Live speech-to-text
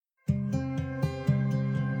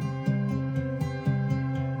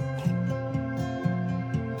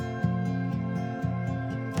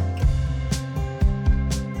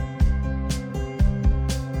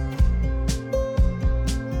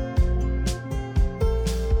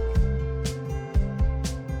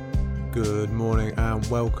Good morning and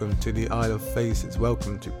welcome to the Isle of Faces.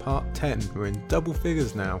 Welcome to part 10. We're in double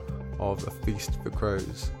figures now of A Feast for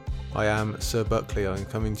Crows. I am Sir Buckley. I'm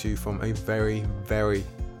coming to you from a very, very,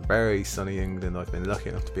 very sunny England. I've been lucky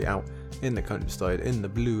enough to be out in the countryside, in the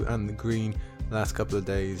blue and the green the last couple of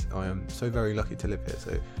days. I am so very lucky to live here.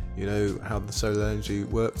 So you know how the solar energy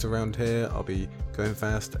works around here. I'll be going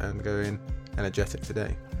fast and going energetic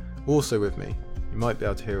today. Also with me, you might be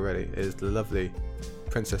able to hear already, is the lovely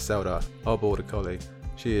Princess Zelda, our border collie.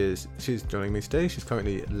 She's joining me today. She's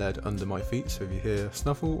currently led under my feet, so if you hear a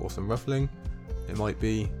snuffle or some ruffling, it might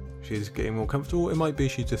be she's getting more comfortable. It might be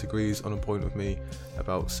she disagrees on a point with me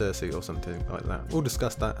about Cersei or something like that. We'll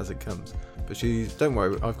discuss that as it comes. But don't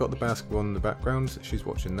worry, I've got the basketball in the background. She's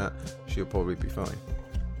watching that. She'll probably be fine.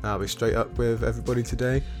 Now I'll be straight up with everybody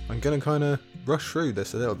today. I'm going to kind of rush through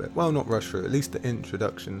this a little bit. Well, not rush through, at least the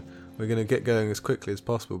introduction. We're going to get going as quickly as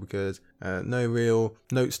possible because no real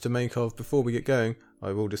notes to make of before we get going.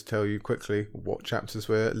 I will just tell you quickly what chapters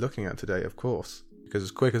we're looking at today, of course. Because as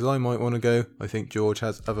quick as I might want to go, I think George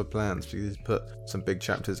has other plans because he's put some big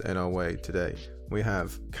chapters in our way today. We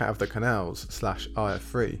have Cat of the Canals / Arya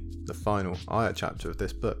 3, the final Arya chapter of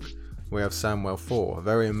this book. We have Samwell 4, a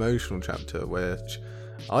very emotional chapter which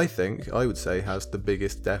I would say has the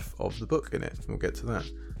biggest death of the book in it. We'll get to that.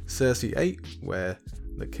 Cersei 8, where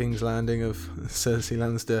the King's Landing of Cersei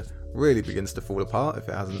Lannister really begins to fall apart if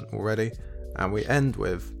it hasn't already. And we end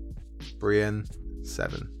with Brienne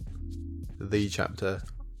 7, the chapter,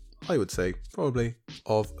 I would say, probably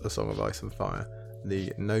of A Song of Ice and Fire.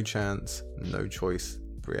 The no chance, no choice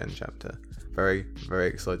Brienne chapter. Very, very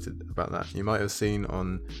excited about that. You might have seen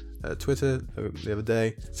on Twitter the other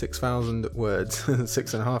day, 6,000 words,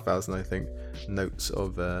 6,500 I think, notes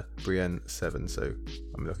of Brienne 7, so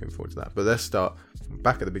I'm looking forward to that. But let's start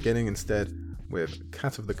back at the beginning instead with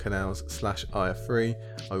Cat of the Canals / Arya 3.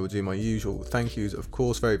 I will do my usual thank yous, of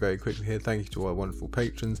course, very, very quickly here. Thank you to our wonderful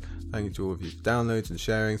patrons. Thank you to all of you for downloads and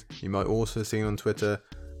sharings. You might also have seen on Twitter,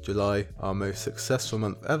 July, our most successful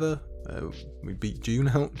month ever. We beat June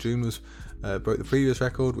out. June was broke the previous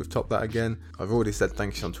record. We've topped that again. I've already said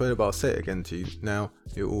thank you on Twitter, but I'll say it again to you now.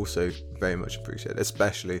 You're also very much appreciated,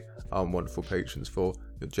 especially our wonderful patrons, for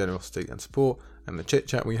your generosity and support and the chit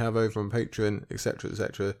chat we have over on Patreon, etc,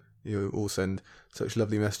 etc. You all send such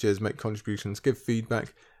lovely messages, make contributions, give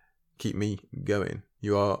feedback, keep me going.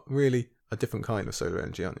 You are really a different kind of solar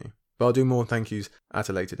energy, aren't you? But I'll do more thank yous at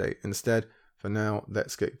a later date. Instead, for now,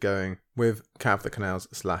 let's get going with Cat of the Canals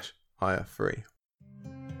 / Arya 3.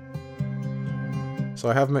 So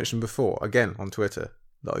I have mentioned before, again on Twitter,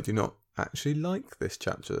 that I do not actually like this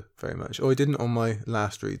chapter very much. Or I didn't on my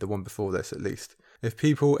last read, the one before this at least. If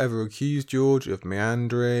people ever accuse George of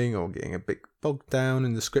meandering or getting a bit bogged down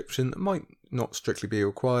in description that might not strictly be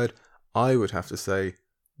required, I would have to say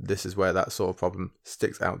this is where that sort of problem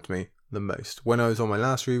sticks out to me the most. When I was on my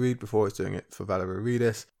last reread, before I was doing it for Valerie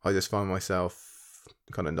Redis, I just found myself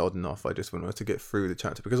kind of nodding off. I just wanted to get through the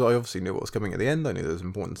chapter because I obviously knew what was coming at the end. I knew there was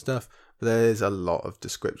important stuff, but there's a lot of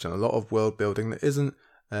description, a lot of world building that isn't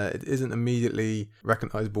immediately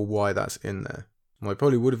recognizable why that's in there. And I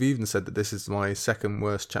probably would have even said that this is my second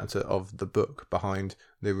worst chapter of the book, behind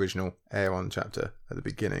the original Aeron chapter at the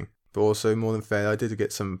beginning. But also, more than fair, I did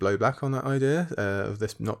get some blowback on that idea of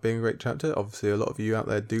this not being a great chapter. Obviously, a lot of you out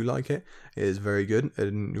there do like it. It is very good,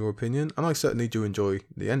 in your opinion. And I certainly do enjoy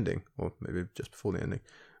the ending, or maybe just before the ending.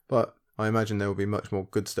 But I imagine there will be much more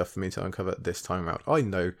good stuff for me to uncover this time around. I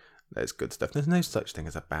know there's good stuff. There's no such thing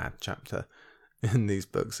as a bad chapter in these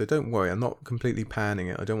books. So don't worry, I'm not completely panning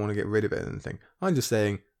it. I don't want to get rid of it or anything. I'm just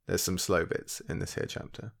saying there's some slow bits in this here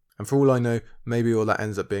chapter. And for all I know, maybe all that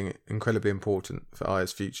ends up being incredibly important for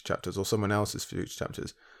Arya's future chapters or someone else's future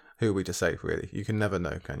chapters. Who are we to say, really? You can never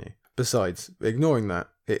know, can you? Besides, ignoring that,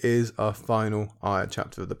 it is our final Arya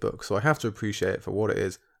chapter of the book, so I have to appreciate it for what it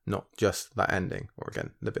is, not just that ending, or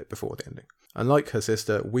again, the bit before the ending. Unlike her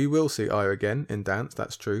sister, we will see Arya again in Dance,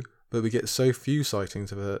 that's true, but we get so few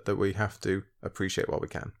sightings of her that we have to appreciate what we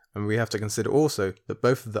can. And we have to consider also that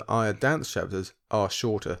both of the Arya Dance chapters are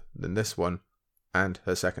shorter than this one, and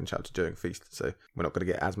her second chapter during Feast, so we're not going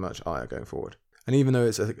to get as much Arya going forward. And even though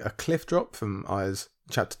it's a cliff drop from Arya's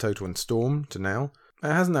chapter total in Storm to now,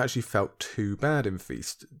 it hasn't actually felt too bad in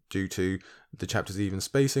Feast, due to the chapter's even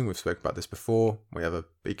spacing. We've spoken about this before. We have a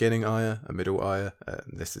beginning Arya, a middle Arya,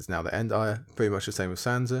 this is now the end Arya, pretty much the same with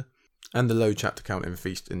Sansa. And the low chapter count in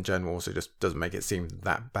Feast in general also just doesn't make it seem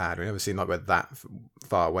that bad. We never seem like we're that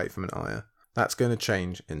far away from an Arya. That's going to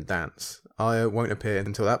change in Dance. Arya won't appear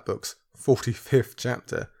until that book's 45th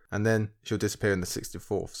chapter, and then she'll disappear in the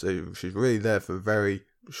 64th. So she's really there for a very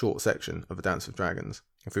short section of A Dance with Dragons.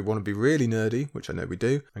 If we want to be really nerdy, which I know we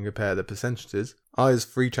do, and compare the percentages, Arya's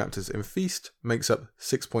 3 chapters in Feast makes up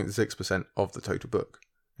 6.6% of the total book.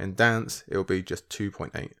 In Dance, it'll be just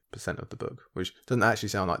 2.8% of the book, which doesn't actually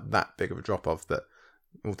sound like that big of a drop-off, but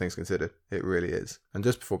all things considered, it really is. And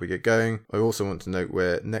just before we get going, I also want to note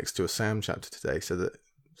we're next to a Sam chapter today, so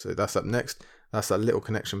that's up next. That's that little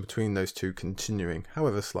connection between those two continuing,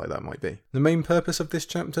 however slight that might be. The main purpose of this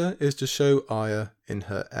chapter is to show Arya in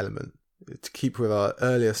her element. To keep with our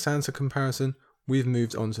earlier Sansa comparison, we've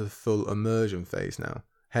moved on to the full immersion phase now.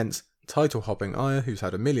 Hence, title hopping Arya, who's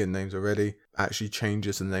had a million names already, actually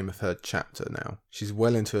changes the name of her chapter now. She's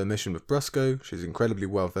well into her mission with Brusco, she's incredibly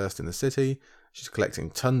well versed in the city, she's collecting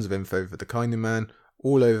tons of info for the Kindly Man,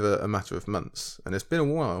 all over a matter of months. And it's been a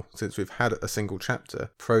while since we've had a single chapter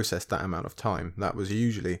process that amount of time. That was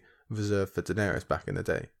usually reserved for Daenerys back in the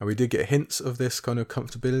day. And we did get hints of this kind of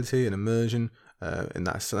comfortability and immersion in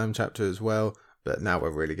that Sam chapter as well, but now we're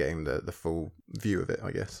really getting the full view of it, I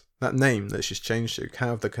guess. That name that she's changed to, Cat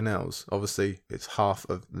of the Canals, obviously it's half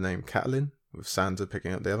of the name Catelyn, with Sansa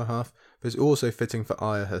picking up the other half, but it's also fitting for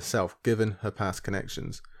Arya herself, given her past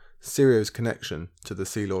connections. Syrio's connection to the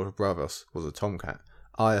Sea Lord of Braavos was a tomcat.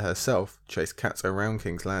 Arya herself chased cats around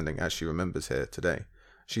King's Landing, as she remembers here today.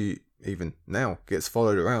 She, even now, gets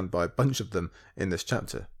followed around by a bunch of them in this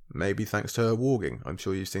chapter, maybe thanks to her warging. I'm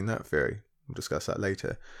sure you've seen that theory. We'll discuss that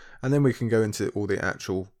later. And then we can go into all the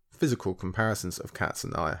actual physical comparisons of Cats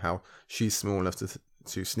and Arya, how she's small enough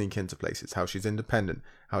to sneak into places, how she's independent,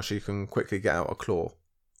 how she can quickly get out a claw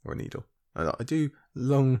or a needle. And I do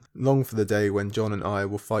long for the day when Jon and Arya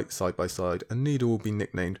will fight side by side, and Needle will be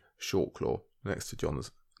nicknamed Shortclaw next to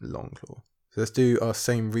Jon's Longclaw. So let's do our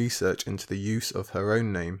same research into the use of her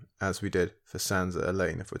own name as we did for Sansa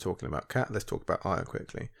Elaine. If we're talking about Cat, let's talk about Arya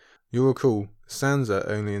quickly. You'll recall, Sansa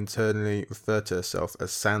only internally referred to herself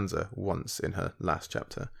as Sansa once in her last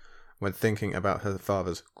chapter, when thinking about her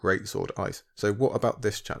father's greatsword Ice. So what about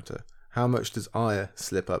this chapter? How much does Arya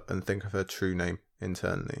slip up and think of her true name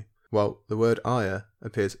internally? Well, the word Arya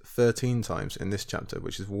appears 13 times in this chapter,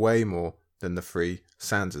 which is way more than the 3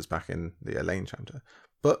 Sansas back in the Elaine chapter.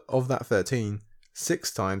 But of that 13,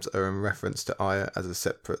 6 times are in reference to Arya as a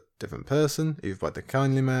separate different person, either by the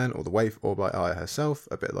Kindly Man or the Waif or by Arya herself,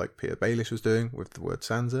 a bit like Peter Baelish was doing with the word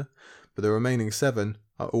Sansa. But the remaining 7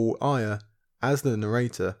 are all Arya, as the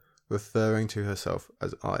narrator, referring to herself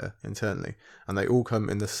as Arya internally, and they all come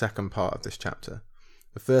in the second part of this chapter.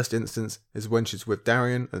 The first instance is when she's with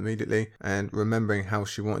Darion immediately and remembering how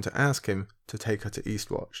she wanted to ask him to take her to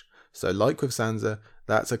Eastwatch. So like with Sansa,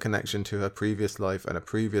 that's a connection to her previous life and a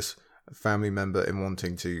previous family member in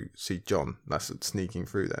wanting to see Jon. That's sneaking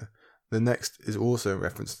through there. The next is also in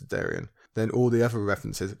reference to Darion. Then all the other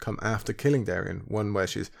references come after killing Darion. One where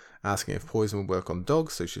she's asking if poison will work on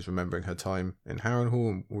dogs, so she's remembering her time in Harrenhal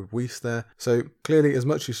and with Weiss there. So clearly, as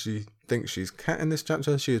much as she thinks she's Cat in this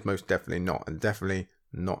chapter, she is most definitely not, and definitely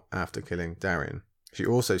not after killing Darion. She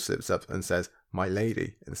also slips up and says "my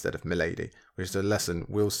lady" instead of "milady," which is a lesson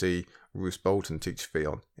we'll see Roose Bolton teach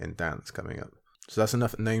Theon in Dance coming up. So that's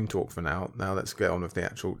enough name talk for now. Now let's get on with the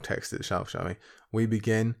actual text itself, shall we? We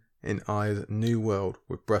begin in Arya's new world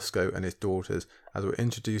with Brusco and his daughters, as we're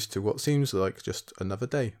introduced to what seems like just another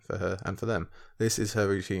day for her and for them. This is her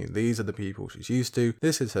routine. These are the people she's used to.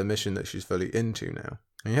 This is her mission that she's fully into now.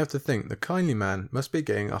 And you have to think, the Kindly Man must be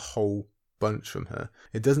getting a whole bunch from her.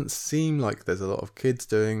 It doesn't seem like there's a lot of kids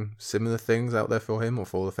doing similar things out there for him or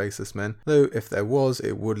for the Faceless Men, though if there was,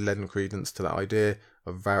 it would lend credence to that idea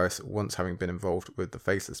of Varys once having been involved with the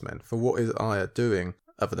Faceless Men. For what is Arya doing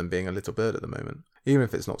other than being a little bird at the moment? Even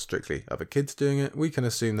if it's not strictly other kids doing it, we can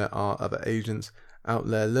assume there are other agents out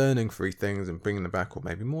there learning 3 things and bringing them back, or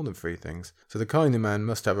maybe more than 3 things. So the Kindly Man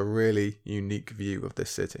must have a really unique view of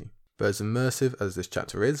this city. But as immersive as this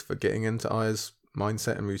chapter is for getting into Arya's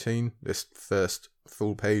mindset and routine, this first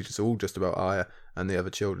full page is all just about Arya and the other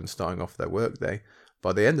children starting off their workday.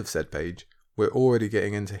 By the end of said page, we're already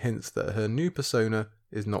getting into hints that her new persona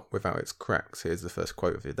is not without its cracks. Here's the first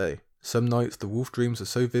quote of the day. Some nights the wolf dreams were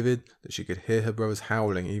so vivid that she could hear her brothers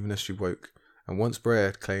howling even as she woke, and once Breya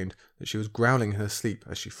had claimed that she was growling in her sleep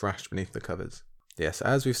as she thrashed beneath the covers. Yes,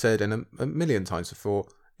 as we've said in a million times before,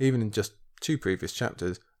 even in just 2 previous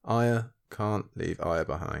chapters, Arya can't leave Arya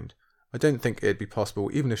behind. I don't think it'd be possible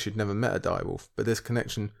even if she'd never met a direwolf, but this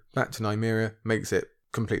connection back to Nymeria makes it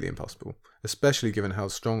completely impossible, especially given how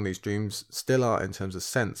strong these dreams still are in terms of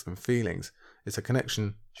sense and feelings. It's a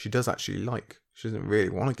connection she does actually like. She doesn't really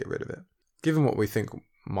want to get rid of it. Given what we think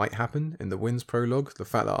might happen in the Winds prologue, the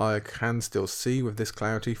fact that Arya can still see with this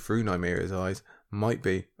clarity through Nymeria's eyes might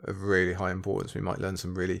be of really high importance. We might learn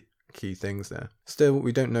some really key things there. Still,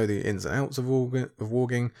 we don't know the ins and outs of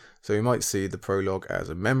warging, so we might see the prologue as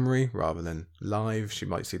a memory rather than live. She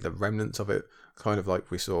might see the remnants of it, kind of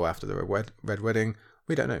like we saw after the Red Wedding.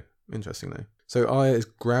 We don't know. Interesting though. So Arya is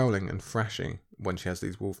growling and thrashing when she has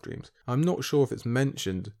these wolf dreams. I'm not sure if it's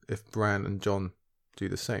mentioned if Bran and Jon do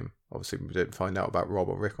the same. Obviously we didn't find out about Robb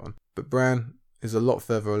or Rickon. But Bran is a lot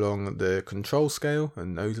further along the control scale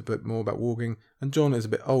and knows a bit more about warging, and Jon is a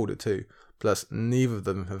bit older too. Plus, neither of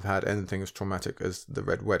them have had anything as traumatic as the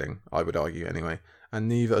Red Wedding, I would argue anyway, and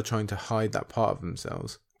neither are trying to hide that part of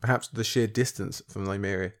themselves. Perhaps the sheer distance from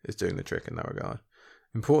Nymeria is doing the trick in that regard.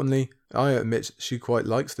 Importantly, Arya admits she quite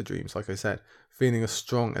likes the dreams, like I said. Feeling as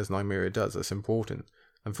strong as Nymeria does, that's important.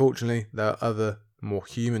 Unfortunately, there are other, more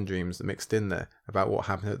human dreams mixed in there about what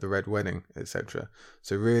happened at the Red Wedding, etc.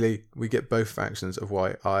 So really, we get both factions of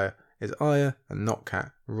why Arya is Arya and not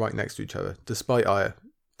Cat right next to each other, despite Arya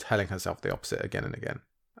telling herself the opposite again and again.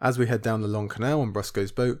 As we head down the long canal on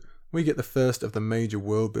Brusco's boat, we get the first of the major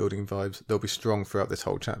world-building vibes that'll be strong throughout this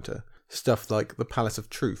whole chapter. Stuff like the Palace of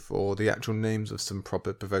Truth, or the actual names of some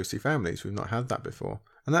proper Bavosi families. We've not had that before.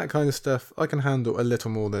 And that kind of stuff I can handle a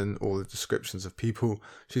little more than all the descriptions of people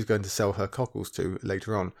she's going to sell her cockles to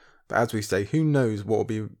later on. But as we say, who knows what will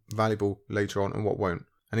be valuable later on and what won't.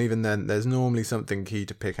 And even then, there's normally something key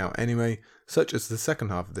to pick out anyway, such as the second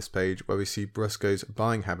half of this page where we see Brusco's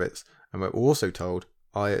buying habits, and we're also told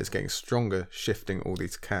Arya is getting stronger shifting all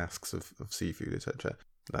these casks of seafood, etc.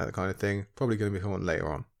 That kind of thing, probably going to be on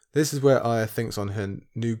later on. This is where Arya thinks on her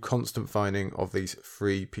new constant finding of these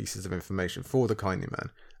 3 pieces of information for the Kindly Man,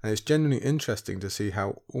 and it's genuinely interesting to see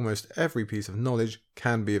how almost every piece of knowledge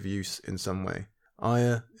can be of use in some way.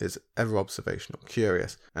 Arya is ever observational,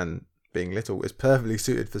 curious, and being little is perfectly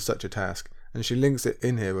suited for such a task, and she links it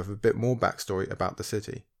in here with a bit more backstory about the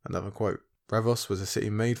city. Another quote. Braavos was a city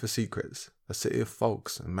made for secrets, a city of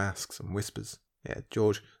fogs and masks and whispers. Yeah,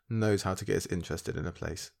 George knows how to get us interested in a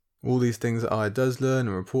place. All these things that Arya does learn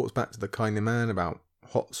and reports back to the Kindly Man about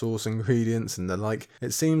hot sauce ingredients and the like,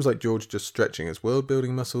 it seems like George just stretching his world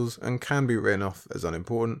building muscles and can be written off as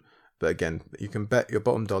unimportant, but again, you can bet your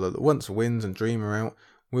bottom dollar that once Winds and Dream are out,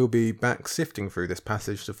 we'll be back sifting through this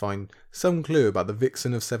passage to find some clue about the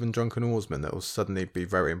vixen of 7 drunken oarsmen that will suddenly be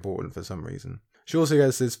very important for some reason. She also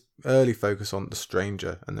gets this early focus on the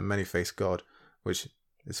stranger and the many-faced god, which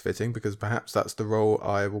is fitting because perhaps that's the role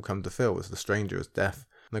Arya will come to fill as the stranger, as death.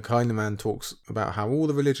 And the Kindly Man talks about how all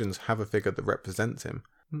the religions have a figure that represents him.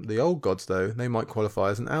 The old gods, though, they might qualify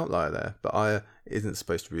as an outlier there, but Arya isn't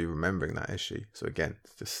supposed to be remembering that, is she? So again,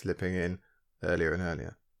 it's just slipping in earlier and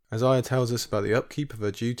earlier. As Arya tells us about the upkeep of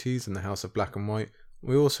her duties in the House of Black and White,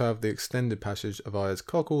 we also have the extended passage of Arya's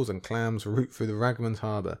cockles and clams route through the Ragman's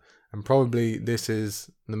harbour, and probably this is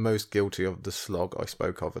the most guilty of the slog I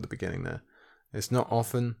spoke of at the beginning there. It's not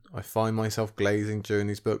often I find myself glazing during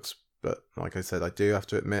these books, but like I said, I do have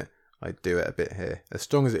to admit, I do it a bit here. As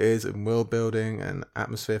strong as it is in world building and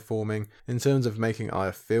atmosphere forming, in terms of making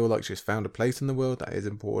Arya feel like she's found a place in the world that is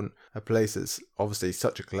important, a place that's obviously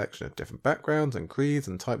such a collection of different backgrounds and creeds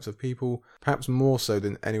and types of people, perhaps more so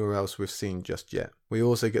than anywhere else we've seen just yet. We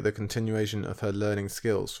also get the continuation of her learning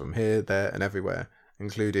skills from here, there and everywhere,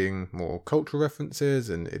 including more cultural references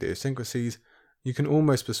and idiosyncrasies. You can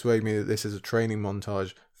almost persuade me that this is a training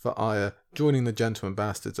montage for Arya joining the Gentleman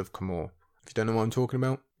Bastards of Camor. If you don't know what I'm talking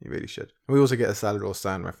about, you really should. And we also get a Salad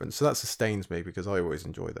Sand reference, so that sustains me because I always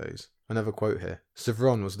enjoy those. Another quote here.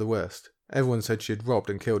 Sevron was the worst. Everyone said she had robbed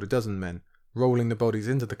and killed 12 men, rolling the bodies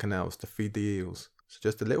into the canals to feed the eels. So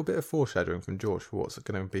just a little bit of foreshadowing from George for what's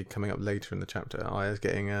going to be coming up later in the chapter. Arya's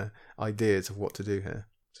getting ideas of what to do here.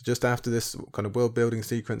 So just after this kind of world building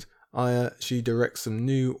sequence, Arya, she directs some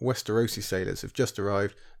new Westerosi sailors who've just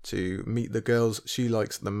arrived to meet the girls she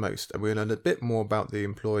likes the most, and we learn a bit more about the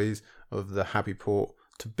employees of the Happy Port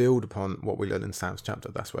to build upon what we learned in Sam's chapter.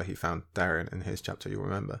 That's where he found Darian in his chapter, you'll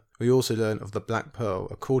remember. We also learn of the Black Pearl,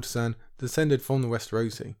 a courtesan descended from the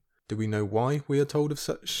Westerosi. Do we know why we are told of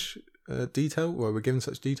such detail, or are we given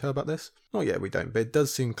such detail about this? Not yet, we don't, but it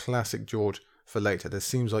does seem classic George for later. This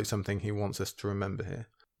seems like something he wants us to remember here.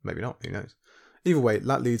 Maybe not, who knows. Either way,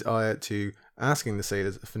 that leads Arya to asking the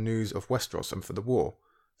sailors for news of Westeros and for the war.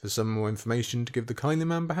 For some more information to give the Kindly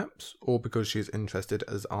Man perhaps, or because she is interested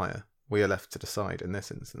as Arya. We are left to decide in this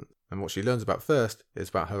instance. And what she learns about first is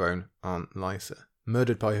about her own Aunt Lysa.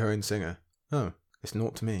 Murdered by her own singer. Oh, it's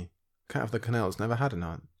naught to me. Cat of the Canals never had an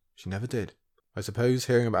aunt. She never did. I suppose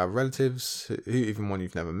hearing about relatives, even one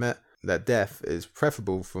you've never met, their death is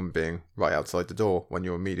preferable from being right outside the door when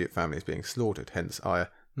your immediate family is being slaughtered, hence Arya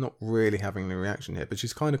not really having any reaction here, but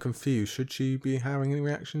she's kind of confused. Should she be having any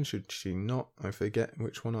reaction? Should she not? I forget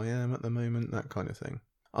which one I am at the moment, that kind of thing.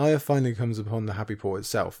 Arya finally comes upon the Happy Port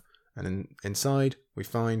itself, and inside we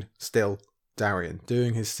find still Darian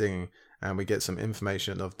doing his singing, and we get some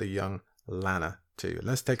information of the young Lana too.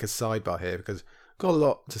 Let's take a sidebar here because I've got a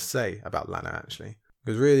lot to say about Lana actually.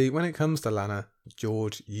 Because really, when it comes to Lana,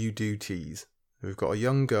 George, you do tease. We've got a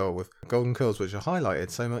young girl with golden curls which are highlighted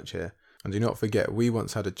so much here. And do not forget, we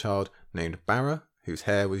once had a child named Barra, whose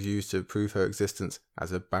hair was used to prove her existence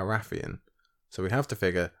as a Baratheon. So we have to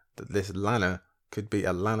figure that this Lana could be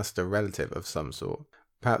a Lannister relative of some sort.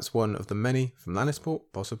 Perhaps one of the many from Lannisport,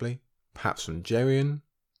 possibly. Perhaps from Geryon,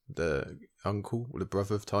 the uncle or the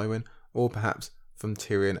brother of Tywin. Or perhaps from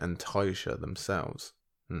Tyrion and Tysha themselves.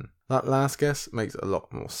 That last guess makes a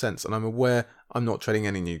lot more sense. And I'm aware I'm not treading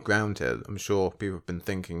any new ground here. I'm sure people have been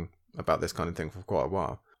thinking about this kind of thing for quite a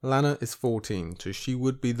while. Lana is 14, so she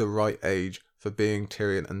would be the right age for being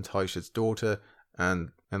Tyrion and Tysha's daughter,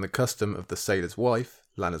 and the custom of the sailor's wife,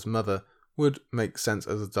 Lana's mother, would make sense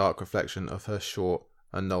as a dark reflection of her short,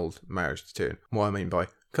 annulled marriage to Tyrion. What I mean by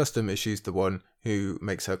custom is she's the one who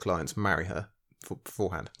makes her clients marry her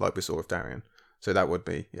beforehand, like we saw with Darian. So that would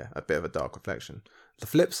be, a bit of a dark reflection. The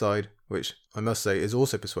flip side, which I must say is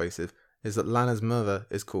also persuasive, is that Lana's mother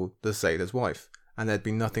is called the sailor's wife, and there'd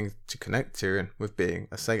be nothing to connect Tyrion with being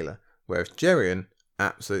a sailor, whereas Geryon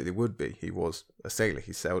absolutely would be. He was a sailor.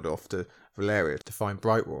 He sailed off to Valyria to find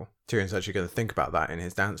Brightroar. Tyrion's actually going to think about that in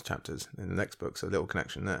his dance chapters in the next book, so a little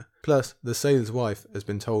connection there. Plus, the sailor's wife has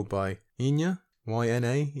been told by Ynya,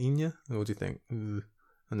 Y-N-A, Ynya? What do you think? I'm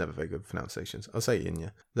never very good with pronunciations. I'll say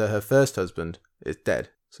Ynya. That her first husband is dead,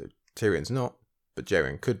 so Tyrion's not, but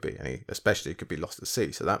Geryon could be, and he especially could be lost at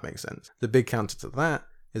sea, so that makes sense. The big counter to that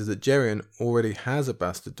is that Geryon already has a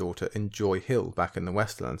bastard daughter in Joy Hill back in the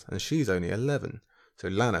Westlands, and she's only 11. So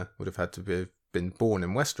Lana would have had to have been born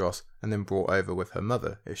in Westeros and then brought over with her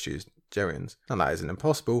mother if she's Geryon's. Now that isn't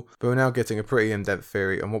impossible, but we're now getting a pretty in-depth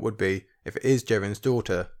theory on what would be, if it is Geryon's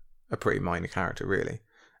daughter, a pretty minor character really.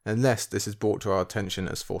 Unless this is brought to our attention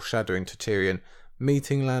as foreshadowing to Tyrion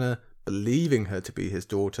meeting Lana, believing her to be his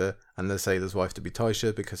daughter, and the sailor's wife to be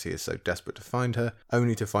Tysha because he is so desperate to find her,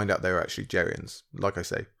 only to find out they were actually Geryon's. Like I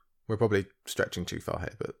say, we're probably stretching too far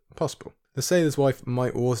here, but possible. The sailor's wife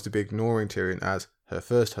might also be ignoring Tyrion as her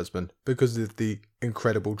first husband because of the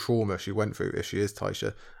incredible trauma she went through if she is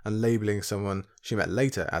Tysha, and labelling someone she met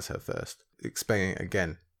later as her first, explaining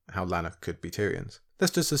again how Lana could be Tyrion's.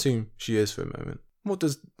 Let's just assume she is for a moment. What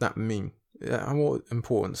does that mean? And what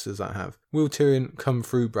importance does that have? Will Tyrion come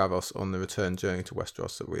through Braavos on the return journey to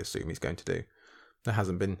Westeros that we assume he's going to do? There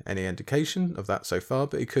hasn't been any indication of that so far,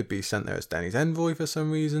 but he could be sent there as Dany's envoy for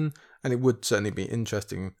some reason, and it would certainly be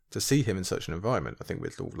interesting to see him in such an environment. I think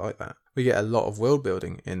we'd all like that. We get a lot of world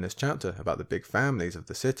building in this chapter about the big families of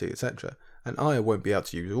the city, etc., and Arya won't be able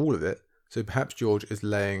to use all of it, so perhaps George is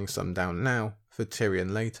laying some down now for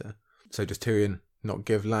Tyrion later. So does Tyrion not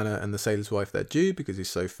give Lana and the sailor's wife their due because he's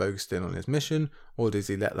so focused in on his mission, or does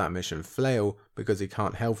he let that mission flail because he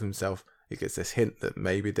can't help himself? He gets this hint that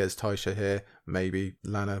maybe there's Tysha here, maybe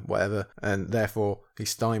Lana, whatever, and therefore he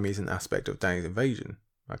stymies an aspect of Dany's invasion.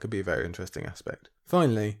 That could be a very interesting aspect.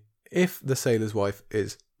 Finally, if the sailor's wife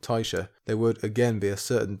is Tysha, there would again be a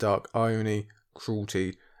certain dark irony,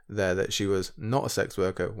 cruelty there that she was not a sex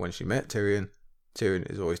worker when she met Tyrion. Tyrion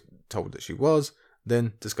is always told that she was,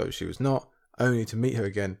 then discovers she was not, only to meet her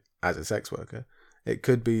again as a sex worker. It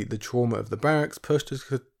could be the trauma of the barracks pushed us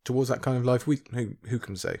towards that kind of life. Who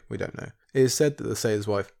can say? We don't know. It is said that the sailor's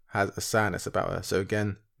wife has a sadness about her, so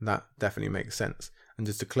again, that definitely makes sense. And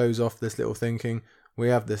just to close off this little thinking, we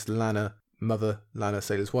have this Lana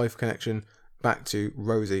sailor's wife connection back to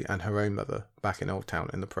Rosie and her own mother back in Old Town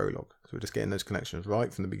in the prologue. So we're just getting those connections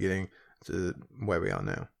right from the beginning to where we are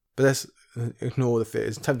now. But let's ignore the fear.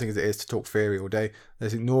 As tempting as it is to talk theory all day,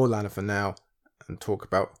 let's ignore Lana for now and talk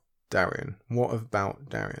about Darion. What about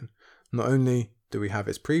Darion? Not only do we have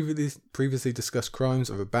his previously discussed crimes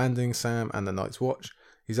of abandoning Sam and the Night's Watch,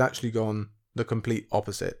 he's actually gone the complete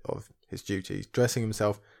opposite of his duties, dressing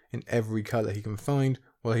himself in every colour he can find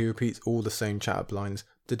while he repeats all the same chat-up lines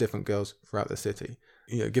to different girls throughout the city.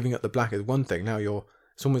 Giving up the black is one thing, now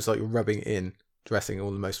it's almost like you're rubbing in, dressing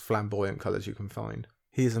all the most flamboyant colours you can find.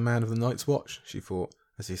 He is a man of the Night's Watch, she thought,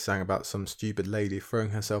 as he sang about some stupid lady throwing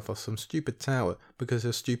herself off some stupid tower because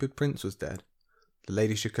her stupid prince was dead. The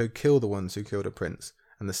lady should go kill the ones who killed her prince,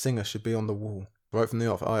 and the singer should be on the wall. Right from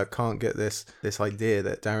the off, I can't get this idea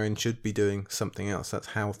that Darion should be doing something else. That's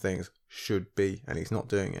how things should be, and he's not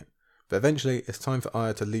doing it. But eventually, it's time for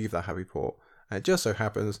Arya to leave that happy port, and it just so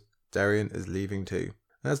happens Darion is leaving too.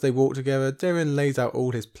 As they walk together, Darion lays out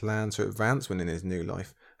all his plans for advancement in his new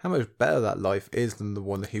life. How much better that life is than the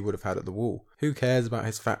one that he would have had at the wall. Who cares about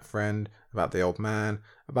his fat friend about the old man,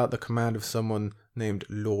 about the command of someone named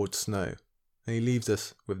Lord Snow. And he leaves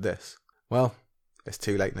us with this. Well, it's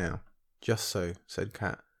too late now. Just so, said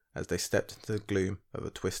Kat, as they stepped into the gloom of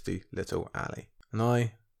a twisty little alley. And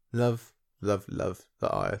I love that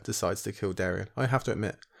Arya decides to kill Darian. I have to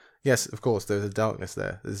admit. Yes, of course, there's a darkness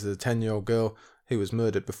there. This is a 10-year-old girl who was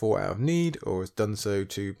murdered before out of need, or has done so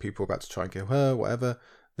to people about to try and kill her, whatever.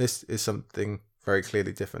 This is something very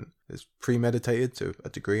clearly different. It's premeditated to a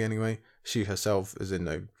degree anyway. She herself is in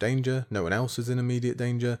no danger. No one else is in immediate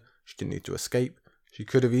danger. She didn't need to escape. She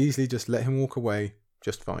could have easily just let him walk away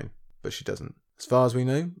just fine, but she doesn't. As far as we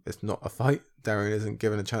know, it's not a fight. Darian isn't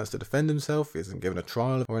given a chance to defend himself. He isn't given a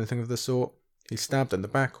trial or anything of the sort. He's stabbed in the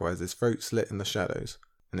back or has his throat slit in the shadows.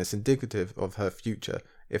 And it's indicative of her future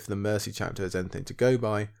if the Mercy chapter is anything to go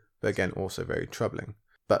by, but again also very troubling.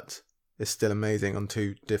 But it's still amazing on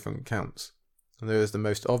two different counts. And there is the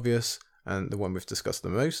most obvious and the one we've discussed the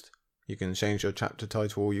most. You can change your chapter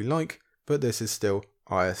title all you like, but this is still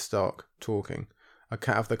Arya Stark talking. A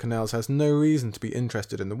cat of the canals has no reason to be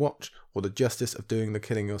interested in the watch or the justice of doing the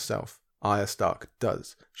killing yourself. Arya Stark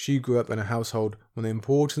does. She grew up in a household when the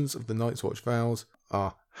importance of the Night's Watch vows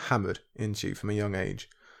are hammered into you from a young age.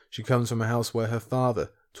 She comes from a house where her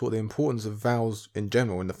father taught the importance of vows in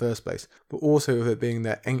general in the first place, but also of it being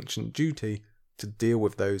their ancient duty to deal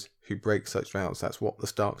with those who break such vows. That's what the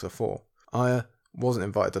Starks are for. Arya wasn't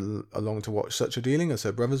invited along to watch such a dealing as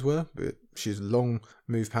her brothers were, but she's long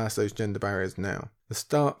moved past those gender barriers now. The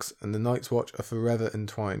Starks and the Night's Watch are forever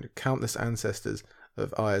entwined. Countless ancestors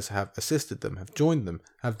of Arya's have assisted them, have joined them,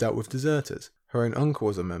 have dealt with deserters. Her own uncle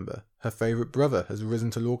was a member. Her favourite brother has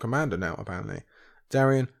risen to Lord Commander now, apparently.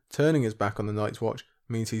 Darian turning his back on the Night's Watch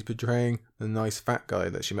means he's betraying the nice fat guy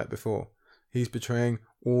that she met before. He's betraying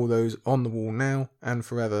all those on the wall now and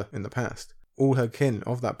forever in the past. All her kin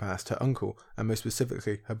of that past, her uncle, and most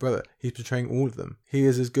specifically her brother. He's betraying all of them. He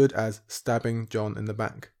is as good as stabbing Jon in the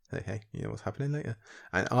back. Hey, you know what's happening later.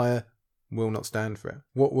 And Arya will not stand for it.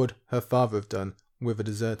 What would her father have done with a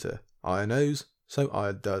deserter? Arya knows, so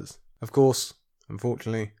Arya does. Of course,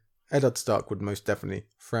 unfortunately, Eddard Stark would most definitely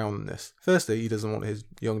frown on this. Firstly, he doesn't want his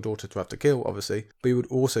young daughter to have to kill, obviously, but he would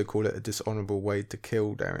also call it a dishonourable way to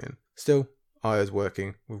kill Darian. Still, Arya's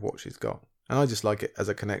working with what she's got. And I just like it as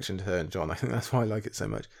a connection to her and Jon. I think that's why I like it so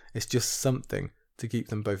much. It's just something to keep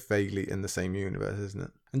them both vaguely in the same universe, isn't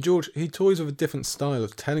it? And George, he toys with a different style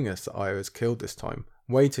of telling us that Arya is killed this time,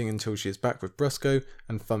 waiting until she is back with Brusco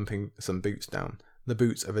and thumping some boots down. The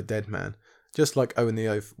boots of a dead man. Just like Owen the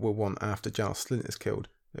Oath will want after Giles Slint is killed.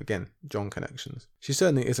 Again, Jon connections. She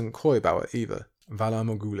certainly isn't coy about it either. Valar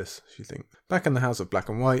Morghulis, she thinks. Back in the House of Black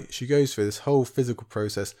and White, she goes through this whole physical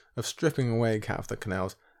process of stripping away Cat of the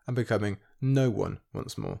Canals and becoming no one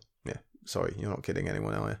once more. Yeah, sorry, you're not kidding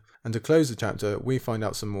anyone, are you? And to close the chapter, we find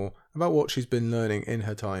out some more about what she's been learning in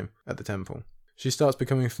her time at the temple. She starts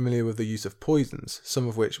becoming familiar with the use of poisons, some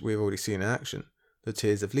of which we've already seen in action. The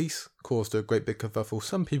Tears of Lys caused a great big kerfuffle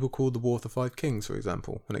some people called the War of the Five Kings, for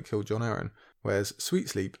example, when it killed Jon Arryn, whereas Sweet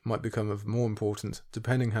Sleep might become of more importance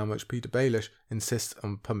depending how much Peter Baelish insists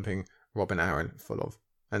on pumping Robin Arryn full of.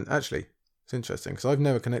 And actually, it's interesting, because I've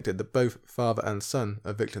never connected that both father and son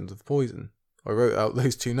are victims of poison. I wrote out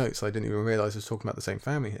those two notes, I didn't even realise I was talking about the same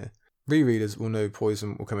family here. Rereaders will know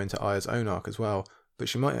poison will come into Arya's own arc as well, but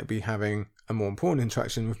she might be having a more important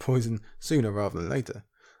interaction with poison sooner rather than later.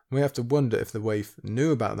 We have to wonder if the waif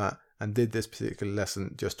knew about that and did this particular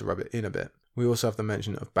lesson just to rub it in a bit. We also have the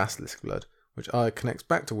mention of basilisk blood, which Arya connects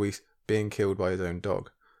back to Whis being killed by his own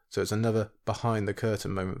dog. So it's another behind the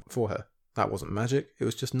curtain moment for her. That wasn't magic, it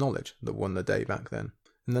was just knowledge that won the day back then.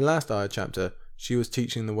 In the last Arya chapter, she was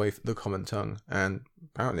teaching the waif the common tongue, and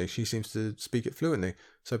apparently she seems to speak it fluently.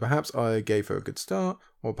 So perhaps Arya gave her a good start,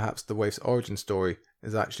 or perhaps the waif's origin story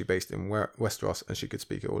is actually based in Westeros and she could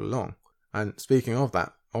speak it all along. And speaking of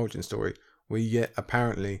that origin story, we get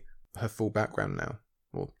apparently her full background now.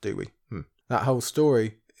 Or do we? That whole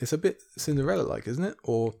story is a bit Cinderella-like, isn't it?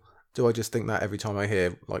 Or do I just think that every time I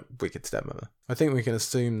hear, like, Wicked Stepmother? I think we can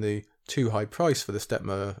assume the too high price for the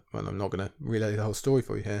stepmother, well, I'm not going to relay the whole story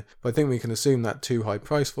for you here, but I think we can assume that too high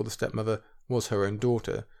price for the stepmother was her own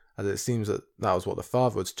daughter, as it seems that that was what the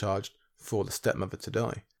father was charged for the stepmother to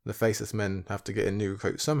die. The faceless men have to get a new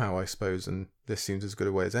recruit somehow, I suppose, and this seems as good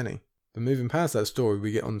a way as any. But moving past that story,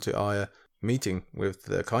 we get on to Arya meeting with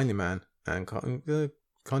the kindly man and kind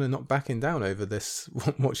of not backing down over this,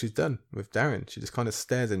 what she's done with Darian. She just kind of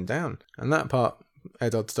stares him down. And that part,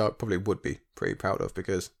 Eddard Stark probably would be pretty proud of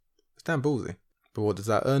because it's damn ballsy. But what does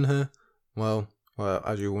that earn her? Well,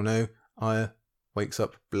 as you all know, Arya wakes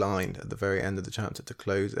up blind at the very end of the chapter to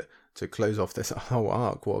close it. to close off this whole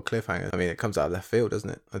arc. What a cliffhanger. I mean, it comes out of left field, doesn't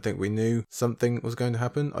it? I think we knew something was going to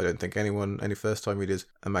happen. I don't think any first time readers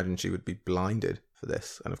imagined she would be blinded for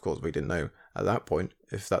this. And of course, we didn't know at that point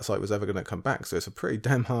if that sight was ever going to come back. So it's a pretty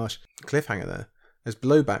damn harsh cliffhanger there. There's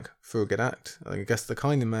blowback for a good act. I guess the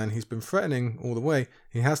kind of man he's been threatening all the way,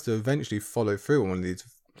 he has to eventually follow through on one of these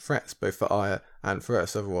threats, both for Arya and for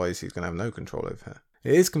us, otherwise he's going to have no control over her.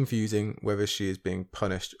 It is confusing whether she is being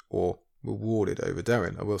punished or rewarded over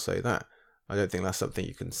Darren, I will say that. I don't think that's something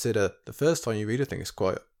you consider the first time you read it. I think it's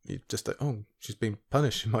quite, you just think, oh, she's being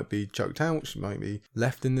punished, she might be chucked out, she might be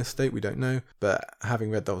left in this state, we don't know. But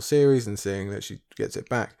having read the whole series and seeing that she gets it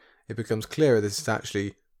back, it becomes clearer this is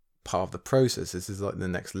actually part of the process. This is like the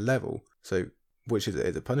next level. So which is it?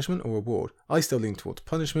 Is it punishment or reward? I still lean towards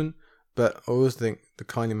punishment, but I always think the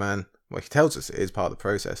kind of man, well, he tells us it is part of the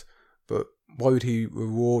process, but why would he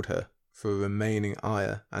reward her for remaining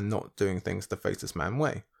Arya and not doing things the Faceless Man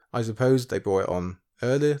way? I suppose they brought it on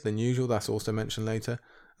earlier than usual, that's also mentioned later,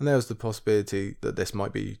 and there was the possibility that this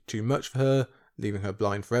might be too much for her, leaving her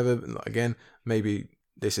blind forever. Again, maybe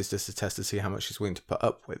this is just a test to see how much she's willing to put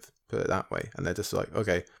up with, put it that way, and they're just like,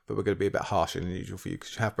 okay, but we're going to be a bit harsher than usual for you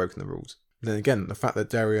because you have broken the rules. Then again, the fact that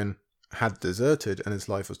Darian had deserted and his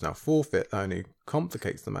life was now forfeit only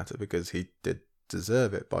complicates the matter because he did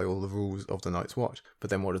deserve it by all the rules of the Night's Watch. But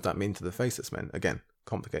then what does that mean to the Faceless Men? Again,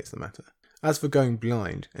 complicates the matter. As for going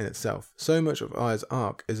blind in itself, so much of Arya's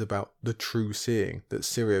arc is about the true seeing that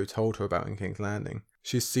Syrio told her about in King's Landing.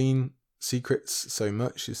 She's seen secrets so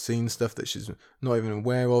much, she's seen stuff that she's not even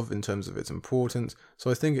aware of in terms of its importance,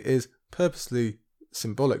 so I think it is purposely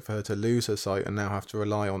symbolic for her to lose her sight and now have to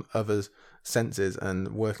rely on others' senses and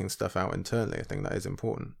working stuff out internally. I think that is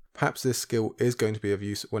important. Perhaps this skill is going to be of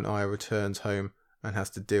use when Arya returns home and has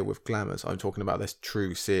to deal with glamours. I'm talking about this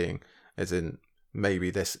true seeing, as in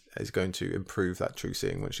maybe this is going to improve that true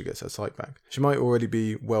seeing when she gets her sight back. She might already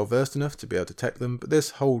be well versed enough to be able to detect them, but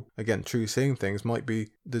this whole, again, true seeing things might be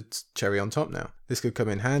the cherry on top now. This could come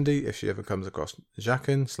in handy if she ever comes across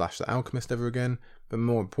Jaqen / the Alchemist ever again, but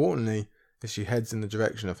more importantly, if she heads in the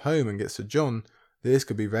direction of home and gets to Jon, this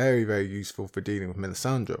could be very, very useful for dealing with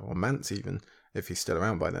Melisandre, or Mance even, if he's still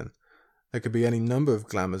around by then. There could be any number of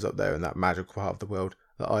glamours up there in that magical part of the world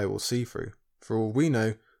that Arya will see through. For all we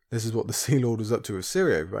know, this is what the Sea Lord was up to with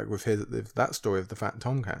Syrio, right, with that story of the Fat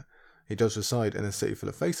Tomcat. He does reside in a city full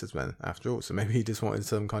of Faceless Men, after all, so maybe he just wanted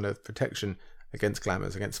some kind of protection against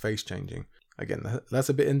glamours, against face changing. Again, that's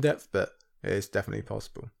a bit in depth, but it is definitely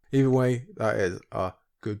possible. Either way, that is our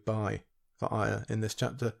goodbye for Arya in this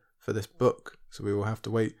chapter, for this book. So we will have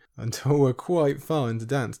to wait until we're quite far into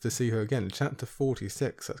Dance to see her again. Chapter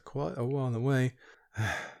 46, that's quite a while away.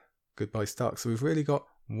 Goodbye Stark. So we've really got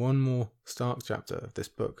one more Stark chapter of this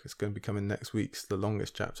book. It's going to be coming next week. It's the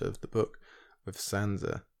longest chapter of the book with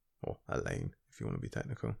Sansa, or Elaine if you want to be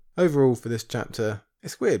technical. Overall for this chapter,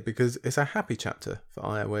 it's weird because it's a happy chapter for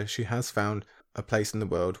Arya where she has found a place in the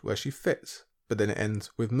world where she fits. But then it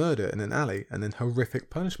ends with murder in an alley and then horrific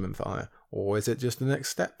punishment for Arya. Or is it just the next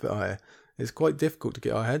step for Arya? It's quite difficult to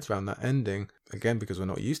get our heads around that ending. Again, because we're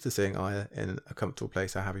not used to seeing Arya in a comfortable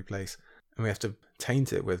place, a happy place. And we have to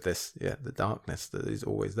taint it with this, the darkness that is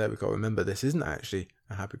always there. We've got to remember this isn't actually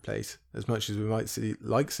a happy place. As much as we might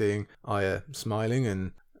like seeing Arya smiling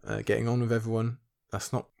and getting on with everyone,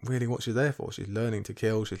 that's not really what she's there for. She's learning to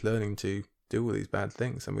kill, she's learning to do all these bad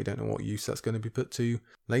things, and we don't know what use that's going to be put to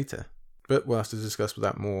later. But we'll have to discuss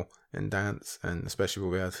that more in Dance, and especially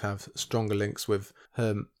we'll be able to have stronger links with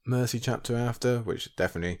her Mercy chapter after, which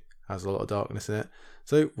definitely has a lot of darkness in it.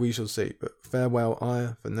 So we shall see. But farewell,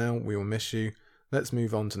 Arya. For now, we will miss you. Let's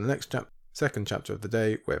move on to the next chapter, second chapter of the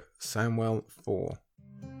day, with Samwell 4.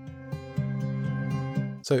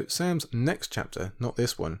 So Sam's next chapter, not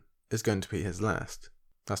this one, is going to be his last.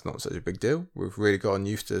 That's not such a big deal. We've really gotten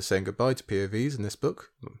used to saying goodbye to POVs in this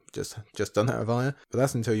book. Just done that with Arya. But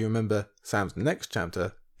that's until you remember Sam's next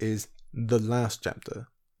chapter is the last chapter,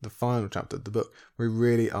 the final chapter of the book. We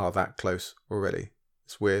really are that close already.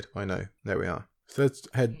 It's weird, I know. There we are. So let's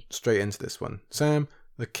head straight into this one. Sam,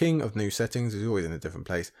 the king of new settings, is always in a different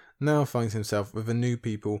place, now finds himself with a new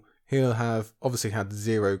people he'll have obviously had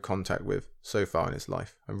zero contact with so far in his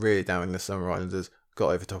life. And really doubting the Summer Islanders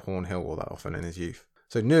got over to Hornhill all that often in his youth.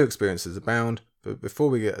 So new experiences abound, but before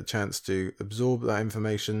we get a chance to absorb that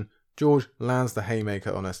information, George lands the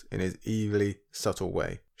haymaker on us in his evilly subtle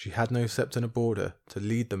way. She had no scepter nor border to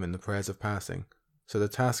lead them in the prayers of passing, so the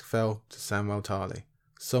task fell to Samwell Tarly,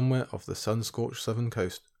 somewhere off the sun-scorched southern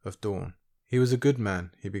coast of Dorne. He was a good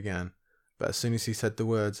man, he began, but as soon as he said the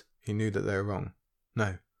words, he knew that they were wrong.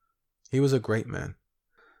 No, he was a great man.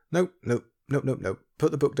 Nope.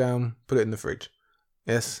 Put the book down, put it in the fridge.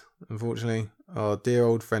 Yes, unfortunately, our dear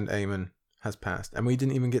old friend Eamon has passed, and we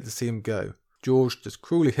didn't even get to see him go. George just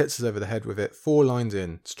cruelly hits us over the head with it 4 lines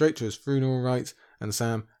in, straight to his funeral rites, and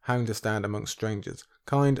Sam having to stand amongst strangers,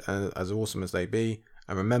 kind and as awesome as they be.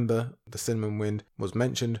 And remember, the Cinnamon Wind was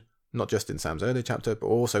mentioned not just in Sam's early chapter, but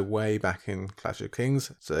also way back in Clash of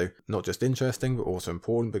Kings. So not just interesting, but also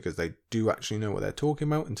important because they do actually know what they're talking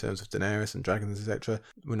about in terms of Daenerys and dragons, etc.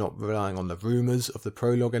 We're not relying on the rumours of the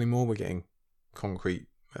prologue anymore. We're getting concrete,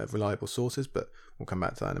 reliable sources, but we'll come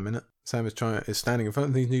back to that in a minute. Sam is standing in front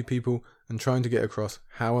of these new people and trying to get across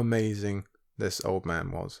how amazing this old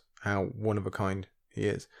man was, how one of a kind he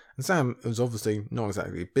is. And Sam is obviously not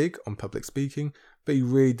exactly big on public speaking, but he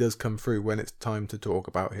really does come through when it's time to talk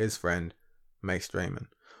about his friend, Maester Aemon.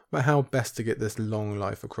 But how best to get this long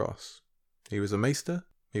life across. He was a maester,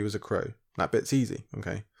 he was a crow. That bit's easy,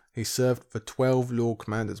 okay? He served for 12 Lord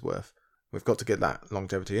Commanders worth. We've got to get that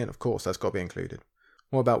longevity in, of course, that's got to be included.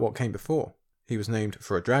 What about what came before? He was named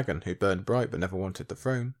for a dragon who burned bright but never wanted the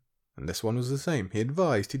throne. And this one was the same. He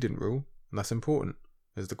advised, he didn't rule. And that's important.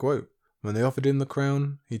 There's the quote. When they offered him the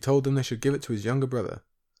crown, he told them they should give it to his younger brother.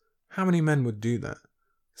 How many men would do that?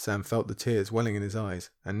 Sam felt the tears welling in his eyes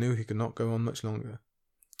and knew he could not go on much longer.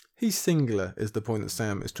 He's singular is the point that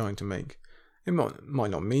Sam is trying to make. It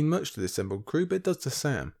might not mean much to the assembled crew, but it does to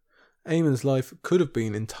Sam. Aemon's life could have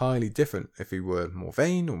been entirely different if he were more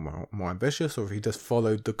vain or more ambitious, or if he just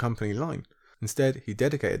followed the company line. Instead, he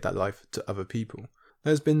dedicated that life to other people.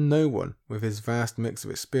 There's been no one with his vast mix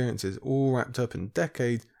of experiences all wrapped up in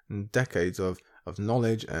decades and decades of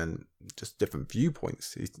knowledge and just different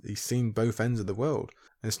viewpoints. He's seen both ends of the world.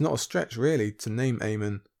 And it's not a stretch really to name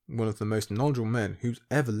Aemon one of the most knowledgeable men who's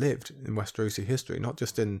ever lived in Westerosi history, not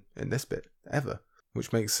just in this bit, ever.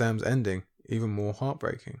 Which makes Sam's ending even more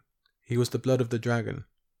heartbreaking. He was the blood of the dragon,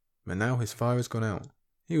 but now his fire has gone out.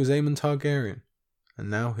 He was Aemon Targaryen, and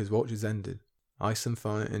now his watch is ended. Ice and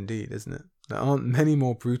fire indeed, isn't it? There aren't many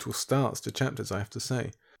more brutal starts to chapters, I have to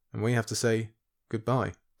say, and we have to say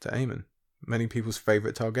goodbye to Aemon, many people's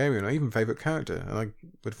favourite Targaryen, or even favourite character, and I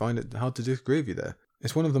would find it hard to disagree with you there.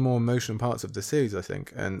 It's one of the more emotional parts of the series, I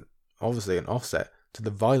think, and obviously an offset to the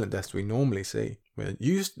violent deaths we normally see.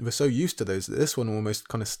 We're so used to those that this one almost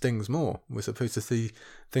kind of stings more. We're supposed to see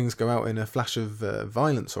things go out in a flash of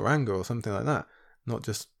violence or anger or something like that, not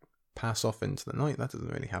just pass off into the night. That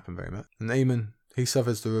doesn't really happen very much. And Aemon, he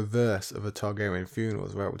suffers the reverse of a Targaryen funeral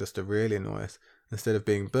as well, just to really annoy us. Instead of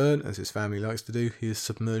being burnt, as his family likes to do, he is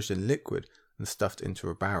submerged in liquid and stuffed into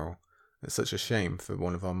a barrel. It's such a shame for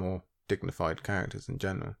one of our more dignified characters in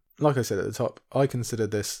general. Like I said at the top, I consider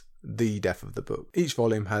this the death of the book. Each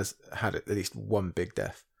volume has had at least one big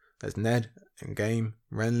death. There's Ned in Game,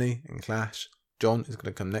 Renly in Clash, Jon is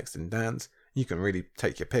going to come next in Dance. You can really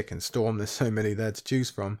take your pick in Storm, there's so many there to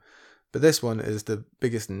choose from. But this one is the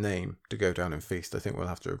biggest name to go down in Feast, I think we'll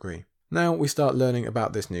have to agree. Now we start learning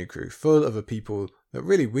about this new crew, full of a people that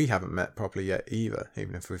really we haven't met properly yet either,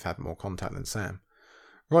 even if we've had more contact than Sam.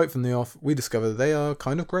 Right from the off, we discover they are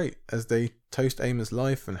kind of great, as they toast Aemon's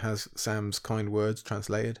life and has Sam's kind words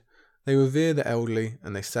translated. They revere the elderly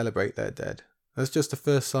and they celebrate their dead. That's just the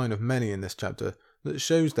first sign of many in this chapter that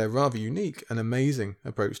shows their rather unique and amazing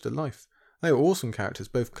approach to life. They are awesome characters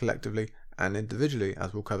both collectively and individually,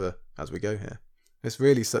 as we'll cover as we go here. It's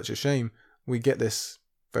really such a shame we get this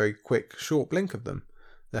very quick, short blink of them.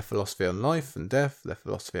 Their philosophy on life and death, their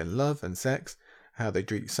philosophy on love and sex, how they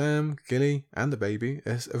treat Sam, Gilly and the baby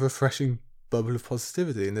is a refreshing bubble of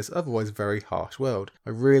positivity in this otherwise very harsh world. I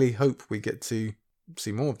really hope we get to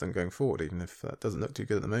see more of them going forward, even if that doesn't look too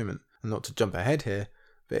good at the moment. And not to jump ahead here,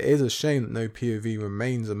 but it is a shame that no POV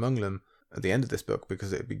remains among them at the end of this book,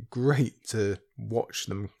 because it would be great to watch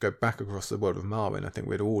them go back across the world of Marwyn. I think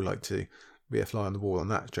we'd all like to be a fly on the wall on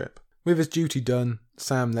that trip. With his duty done,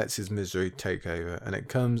 Sam lets his misery take over, and it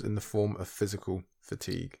comes in the form of physical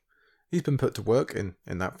fatigue. He's been put to work in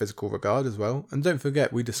that physical regard as well, and don't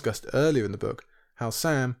forget we discussed earlier in the book how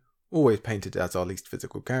Sam, always painted as our least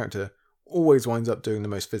physical character, always winds up doing the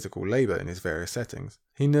most physical labour in his various settings.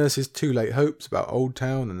 He nurses too late hopes about Old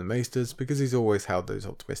Town and the Maesters because he's always held those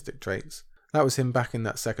optimistic traits. That was him back in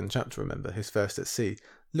that second chapter, remember, his first at sea,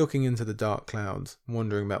 looking into the dark clouds,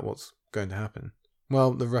 wondering about what's going to happen.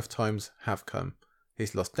 Well, the rough times have come.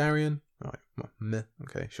 He's lost Darion, right, well, meh,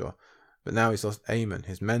 okay, sure. But now he's lost Aemon,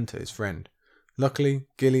 his mentor, his friend. Luckily,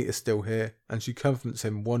 Gilly is still here, and she comforts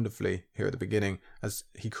him wonderfully here at the beginning as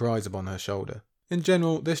he cries upon her shoulder. In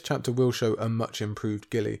general, this chapter will show a much improved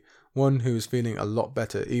Gilly, one who is feeling a lot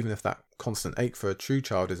better even if that constant ache for a true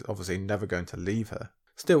child is obviously never going to leave her.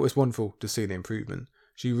 Still, it's wonderful to see the improvement.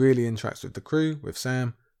 She really interacts with the crew, with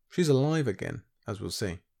Sam. She's alive again, as we'll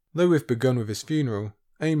see. Though we've begun with his funeral,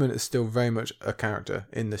 Aemon is still very much a character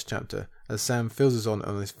in this chapter, as Sam fills us on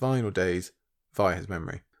his final days via his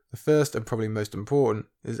memory. The first and probably most important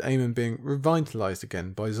is Aemon being revitalised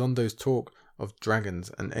again by Zondo's talk of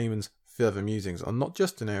dragons and Aemon's further musings on not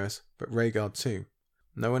just Daenerys, but Rhaegar too.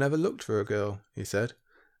 "No one ever looked for a girl," he said.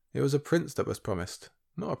 "It was a prince that was promised,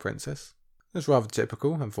 not a princess." It's rather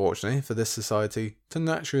typical, unfortunately, for this society to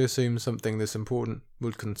naturally assume something this important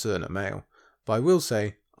would concern a male. But I will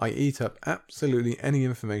say, I eat up absolutely any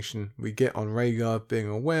information we get on Rhaegar being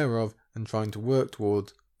aware of and trying to work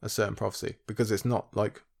towards a certain prophecy, because it's not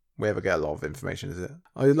like we ever get a lot of information, is it?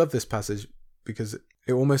 I love this passage because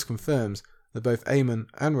it almost confirms that both Aemon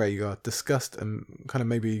and Rhaegar discussed and kind of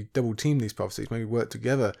maybe double-teamed these prophecies, maybe worked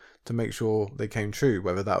together to make sure they came true,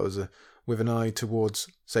 whether that was with an eye towards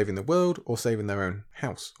saving the world or saving their own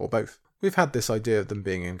house, or both. We've had this idea of them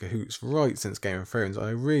being in cahoots right since Game of Thrones, and I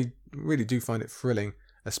really do find it thrilling,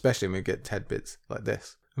 especially when we get tidbits like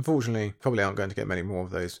this. Unfortunately, probably aren't going to get many more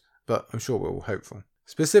of those, but I'm sure we're all hopeful.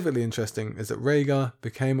 Specifically interesting is that Rhaegar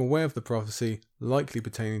became aware of the prophecy likely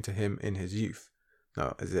pertaining to him in his youth.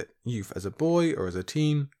 Now, is it youth as a boy or as a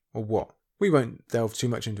teen, or what? We won't delve too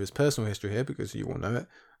much into his personal history here because you all know it,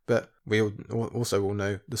 but we also all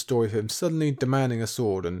know the story of him suddenly demanding a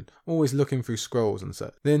sword and always looking through scrolls and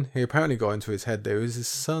such. Then he apparently got into his head there was his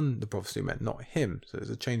son the prophecy meant, not him, so there's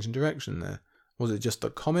a change in direction there. Was it just a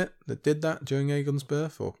comet that did that during Aegon's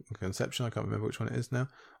birth or conception? I can't remember which one it is now.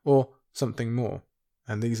 Or something more.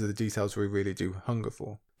 And these are the details we really do hunger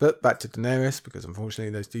for. But back to Daenerys, because unfortunately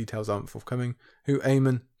those details aren't forthcoming, who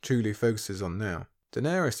Aemon truly focuses on now.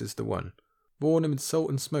 Daenerys is the one. Born amid salt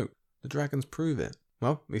and smoke. The dragons prove it.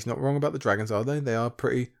 Well, he's not wrong about the dragons, are they? They are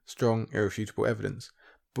pretty strong, irrefutable evidence.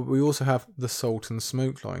 But we also have the salt and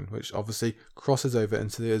smoke line, which obviously crosses over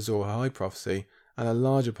into the Azor Ahai prophecy, and a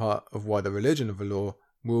larger part of why the religion of Valor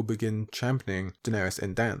will begin championing Daenerys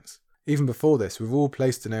in dance. Even before this, we've all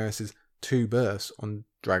placed Daenerys' 2 births on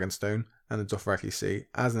Dragonstone and the Dothraki Sea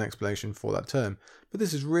as an explanation for that term, but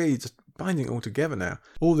this is really just binding it all together now.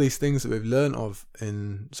 All these things that we've learned of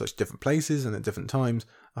in such different places and at different times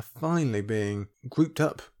are finally being grouped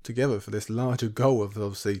up together for this larger goal of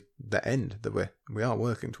obviously the end that we are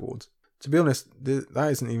working towards. To be honest,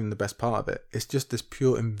 that isn't even the best part of it. It's just this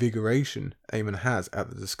pure invigoration Aemon has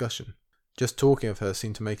at the discussion. Just talking of her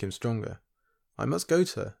seemed to make him stronger. I must go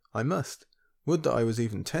to her. I must. Would that I was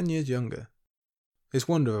even 10 years younger. It's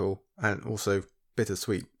wonderful and also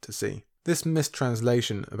bittersweet to see. This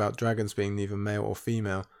mistranslation about dragons being neither male or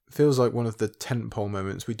female feels like one of the tentpole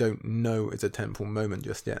moments we don't know is a tentpole moment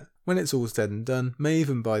just yet. When it's all said and done, may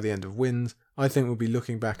even by the end of Winds, I think we'll be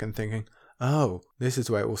looking back and thinking, oh, this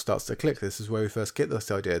is where it all starts to click. This is where we first get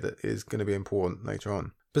this idea that is going to be important later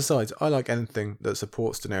on. Besides, I like anything that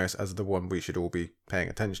supports Daenerys as the one we should all be paying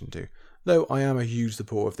attention to, though I am a huge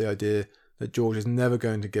supporter of the idea that George is never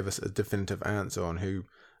going to give us a definitive answer on who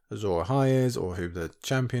Azor Ahai is, or who the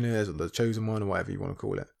champion is, or the chosen one, or whatever you want to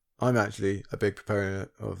call it. I'm actually a big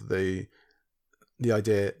proponent of the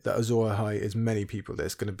idea that Azor Ahai is many people, that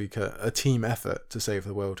it's going to be a team effort to save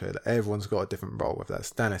the world here, that everyone's got a different role, whether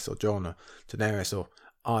that's Stannis or Jon or Daenerys or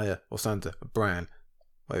Arya or Sansa or Bran,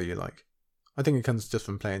 whatever you like. I think it comes just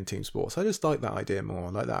from playing team sports. I just like that idea more, I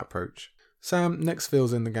like that approach. Sam next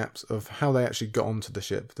fills in the gaps of how they actually got onto the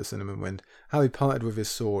ship, the Cinnamon Wind, how he parted with his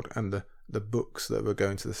sword and the books that were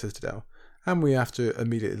going to the Citadel, and we have to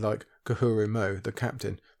immediately like Kahuru Mo, the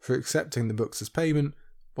captain, for accepting the books as payment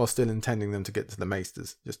while still intending them to get to the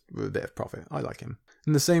Maesters, just with a bit of profit. I like him.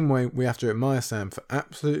 In the same way, we have to admire Sam for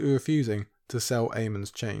absolutely refusing to sell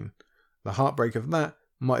Aemon's chain. The heartbreak of that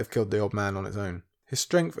might have killed the old man on its own. His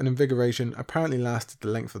strength and invigoration apparently lasted the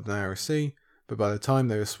length of the narrow sea, but by the time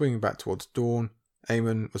they were swinging back towards dawn,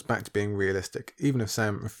 Aemon was back to being realistic, even if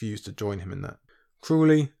Sam refused to join him in that.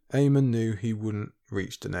 Cruelly, Aemon knew he wouldn't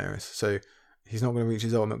reach Daenerys, so he's not going to reach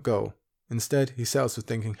his ultimate goal. Instead, he settles for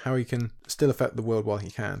thinking how he can still affect the world while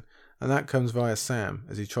he can, and that comes via Sam,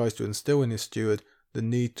 as he tries to instill in his steward the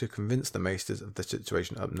need to convince the Maesters of the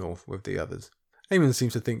situation up north with the others. Aemon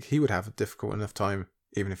seems to think he would have a difficult enough time,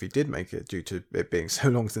 even if he did make it, due to it being so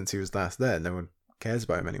long since he was last there, no one cares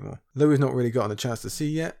about him anymore. Though we've not really gotten a chance to see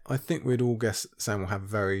yet, I think we'd all guess Sam will have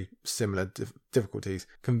very similar difficulties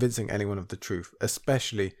convincing anyone of the truth,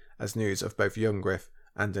 especially as news of both young Griff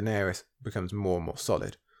and Daenerys becomes more and more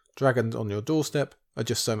solid. Dragons on your doorstep are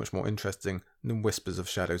just so much more interesting than whispers of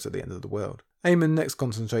shadows at the end of the world. Aemon next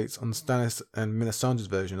concentrates on Stannis and Melisandre's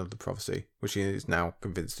version of the prophecy, which he is now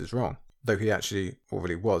convinced is wrong, though he actually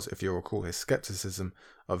already was, if you recall his skepticism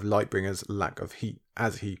of Lightbringer's lack of heat,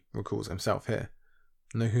 as he recalls himself here.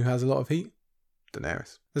 Know who has a lot of heat?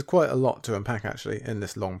 Daenerys. There's quite a lot to unpack actually in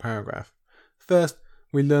this long paragraph. First,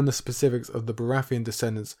 we learn the specifics of the Baratheon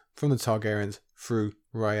descendants from the Targaryens through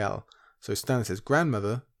Rhaelle. So Stannis'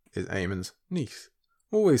 grandmother is Aemon's niece.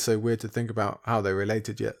 Always so weird to think about how they're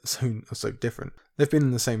related yet so different. They've been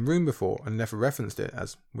in the same room before and never referenced it,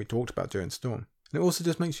 as we talked about during Storm. And it also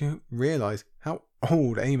just makes you realise how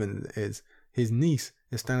old Aemon is. His niece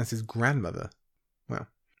is Stannis' grandmother. Well,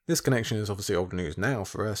 this connection is obviously old news now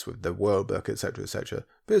for us with the World Book, etc,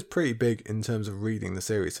 but it's pretty big in terms of reading the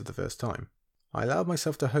series for the first time. I allowed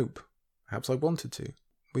myself to hope. Perhaps I wanted to.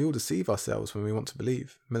 We all deceive ourselves when we want to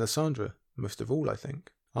believe. Melisandre, most of all, I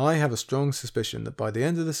think. I have a strong suspicion that by the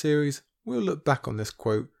end of the series, we'll look back on this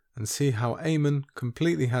quote and see how Aemon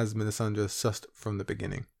completely has Melisandre sussed from the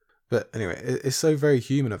beginning. But anyway, it's so very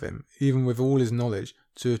human of him, even with all his knowledge,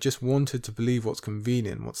 to have just wanted to believe what's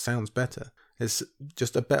convenient, what sounds better. It's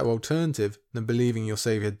just a better alternative than believing your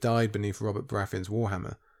saviour died beneath Robert Baratheon's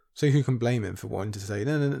warhammer. So who can blame him for wanting to say,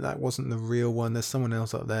 no, that wasn't the real one, there's someone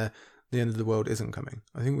else up there, the end of the world isn't coming.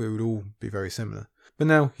 I think we would all be very similar. But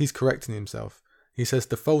now he's correcting himself. He says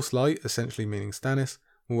the false light, essentially meaning Stannis,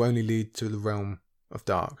 will only lead to the realm of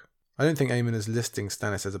dark. I don't think Aemon is listing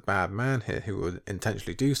Stannis as a bad man here who would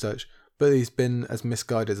intentionally do such, but he's been as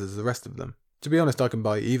misguided as the rest of them. To be honest, I can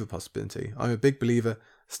buy either possibility. I'm a big believer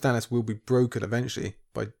Stannis will be broken eventually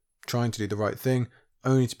by trying to do the right thing,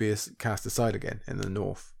 only to be cast aside again in the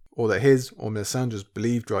north. Or that his or Melisandre's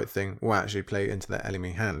believed right thing will actually play into their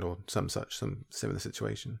enemy hand or some similar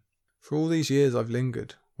situation. For all these years I've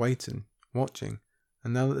lingered, waiting, watching,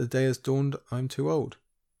 and now that the day has dawned, I'm too old.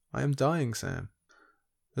 I am dying, Sam.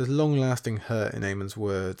 There's long-lasting hurt in Aemon's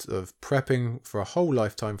words of prepping for a whole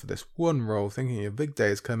lifetime for this one role, thinking a big day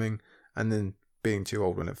is coming, and then being too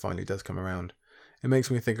old when it finally does come around. It makes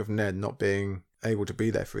me think of Ned not being able to be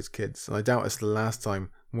there for his kids, and I doubt it's the last time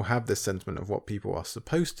we'll have this sentiment of what people are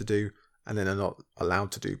supposed to do and then are not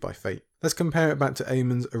allowed to do by fate. Let's compare it back to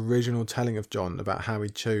Aemon's original telling of Jon about how he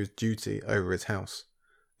chose duty over his house.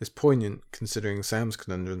 It's poignant considering Sam's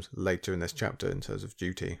conundrums later in this chapter in terms of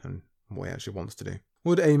duty and what he actually wants to do.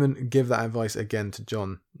 Would Aemon give that advice again to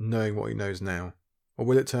Jon, knowing what he knows now? Or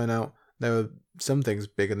will it turn out there are some things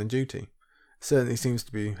bigger than duty? It certainly seems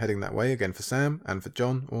to be heading that way again for Sam and for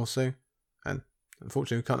Jon also. And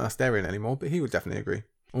unfortunately we can't ask Daeron anymore, but he would definitely agree.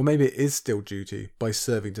 Or maybe it is still duty by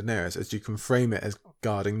serving Daenerys, as you can frame it as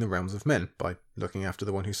guarding the realms of men by looking after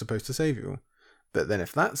the one who's supposed to save you all. But then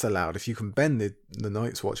if that's allowed, if you can bend the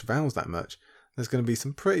Night's Watch vows that much, there's going to be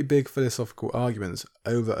some pretty big philosophical arguments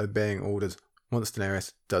over obeying orders once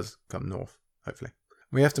Daenerys does come north, hopefully.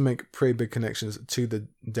 We have to make pretty big connections to the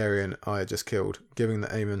Daeron Arya just killed, given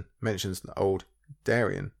that Aemon mentions the old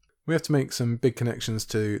Daeron. We have to make some big connections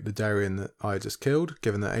to the Daeron that Arya just killed,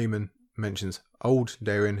 given that Aemon mentions old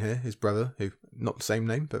Daeron here, his brother, who not the same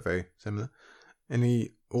name, but very similar. And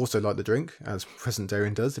he also liked the drink, as present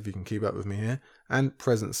Daeron does, if you can keep up with me here, and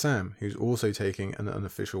present Sam, who's also taking an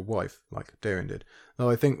unofficial wife, like Daeron did. Though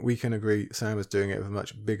I think we can agree Sam is doing it with a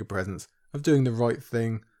much bigger presence of doing the right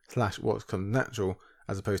thing / what's come natural,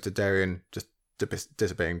 as opposed to Daeron just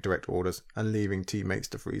disobeying direct orders and leaving teammates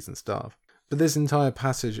to freeze and starve. But this entire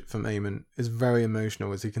passage from Aemon is very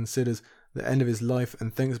emotional as he considers the end of his life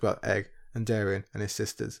and thinks about Egg and Daeron and his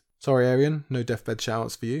sisters. Sorry Aerion, no deathbed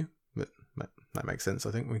shoutouts for you, but that makes sense,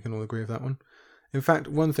 I think we can all agree with that one. In fact,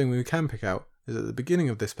 one thing we can pick out is at the beginning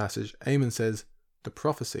of this passage, Aemon says, "The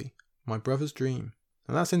prophecy, my brother's dream."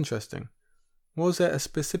 And that's interesting. Was there a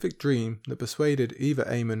specific dream that persuaded either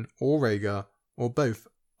Aemon or Rhaegar, or both,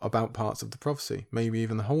 about parts of the prophecy, maybe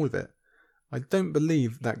even the whole of it? I don't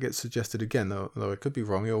believe that gets suggested again, though I could be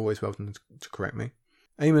wrong, you're always welcome to correct me.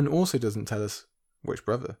 Aemon also doesn't tell us which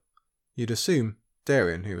brother. You'd assume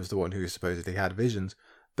Daeron, who was the one who supposedly had visions,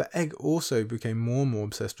 but Egg also became more and more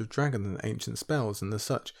obsessed with dragon and ancient spells and the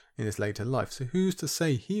such in his later life, so who's to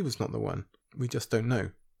say he was not the one? We just don't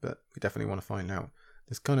know, but we definitely want to find out.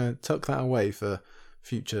 Let's kind of tuck that away for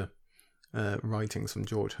future writings from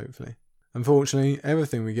George, hopefully. Unfortunately,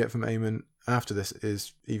 everything we get from Aemon after this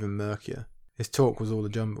is even murkier. His talk was all a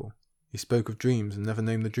jumble. He spoke of dreams and never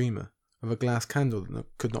named the dreamer, of a glass candle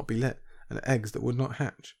that could not be lit, and eggs that would not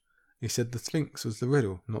hatch. He said the Sphinx was the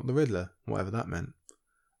riddle, not the riddler, whatever that meant.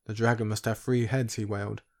 The dragon must have 3 heads, he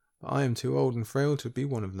wailed, but I am too old and frail to be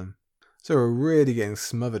one of them. So we're really getting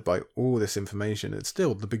smothered by all this information. It's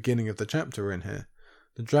still the beginning of the chapter we're in here.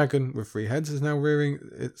 The dragon with 3 heads is now rearing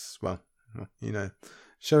its,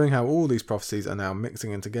 showing how all these prophecies are now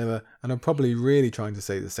mixing in together and are probably really trying to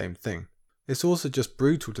say the same thing. It's also just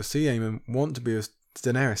brutal to see Aemon want to be with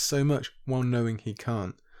Daenerys so much while knowing he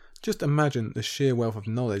can't. Just imagine the sheer wealth of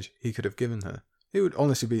knowledge he could have given her. It would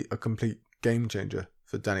honestly be a complete game changer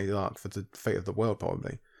for Danny Dark, for the fate of the world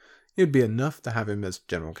probably. It would be enough to have him as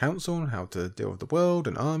general counsel on how to deal with the world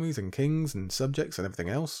and armies and kings and subjects and everything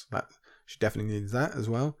else. That she definitely needs that as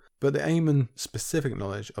well. But the Aemon specific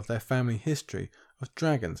knowledge of their family history, of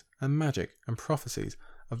dragons and magic and prophecies,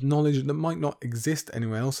 of knowledge that might not exist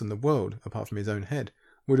anywhere else in the world apart from his own head,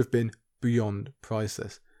 would have been beyond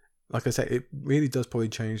priceless. Like I say, it really does probably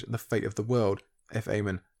change the fate of the world if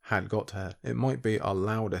Aemon had got to her. It might be our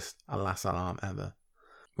loudest alas alarm ever.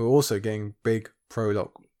 We're also getting big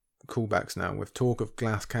prologue callbacks now with talk of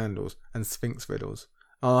glass candles and sphinx riddles.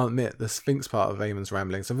 I'll admit, the sphinx part of Aemon's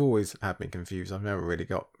ramblings have always had me confused. I've never really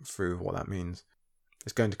got through what that means.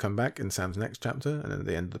 It's going to come back in Sam's next chapter and at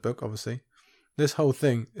the end of the book, obviously. This whole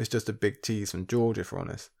thing is just a big tease from George, if we're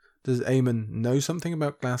honest. Does Aemon know something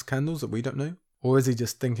about glass candles that we don't know? Or is he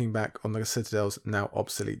just thinking back on the Citadel's now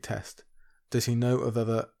obsolete test? Does he know of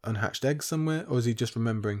other unhatched eggs somewhere, or is he just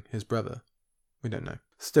remembering his brother? We don't know.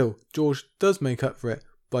 Still, George does make up for it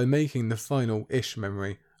by making the final-ish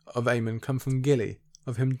memory of Aemon come from Gilly,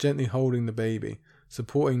 of him gently holding the baby,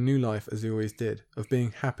 supporting new life as he always did, of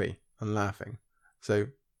being happy and laughing. So,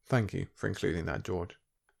 thank you for including that, George.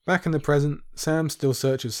 Back in the present, Sam still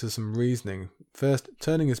searches for some reasoning, first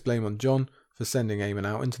turning his blame on Jon for sending Aemon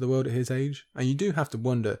out into the world at his age, and you do have to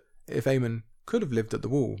wonder if Aemon could have lived at the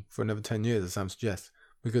Wall for another 10 years, as Sam suggests,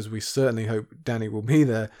 because we certainly hope Dany will be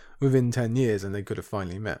there within 10 years and they could have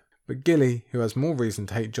finally met. But Gilly, who has more reason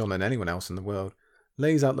to hate Jon than anyone else in the world,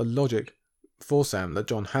 lays out the logic for Sam that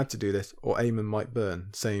Jon had to do this or Aemon might burn,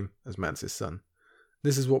 same as Mance's son.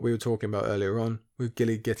 This is what we were talking about earlier on, with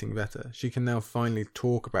Gilly getting better. She can now finally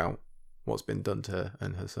talk about what's been done to her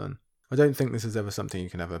and her son. I don't think this is ever something you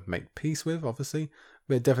can ever make peace with, obviously,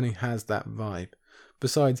 but it definitely has that vibe.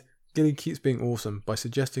 Besides, Gilly keeps being awesome by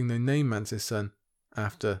suggesting they name Mance's son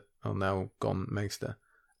after our now gone Maester.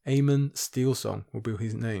 Aemon Steelsong will be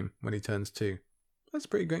his name when he turns 2. That's a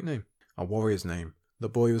pretty great name. A warrior's name. The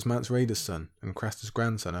boy was Mance Rayder's son, and Craster's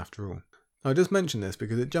grandson after all. I just mention this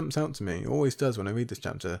because it jumps out to me, it always does when I read this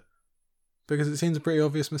chapter, because it seems a pretty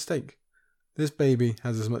obvious mistake. This baby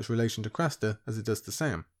has as much relation to Craster as it does to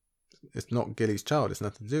Sam. It's not Gilly's child, it's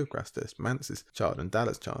nothing to do with Craster, it's Mance's child and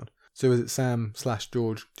Dallas' child. So is it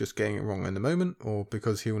Sam/George just getting it wrong in the moment, or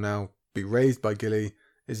because he'll now be raised by Gilly,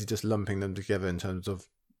 is he just lumping them together in terms of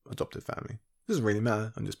adopted family? It doesn't really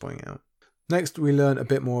matter, I'm just pointing it out. Next, we learn a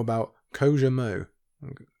bit more about Koja Mo.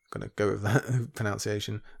 I'm going to go with that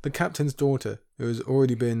pronunciation. The captain's daughter, who has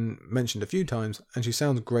already been mentioned a few times, and she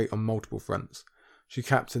sounds great on multiple fronts. She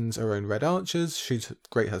captains her own red archers, she's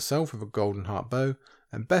great herself with a golden heart bow,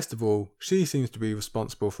 and best of all, she seems to be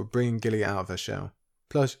responsible for bringing Gilly out of her shell.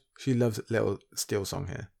 Plus, she loves little Steelsong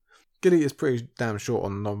here. Gilly is pretty damn short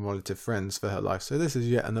on non-relative friends for her life, so this is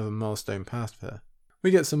yet another milestone passed for her.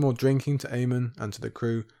 We get some more drinking to Aemon and to the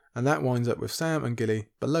crew, and that winds up with Sam and Gilly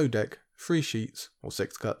below deck, 3 sheets, or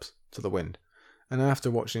 6 cups, to the wind. And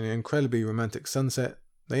after watching an incredibly romantic sunset,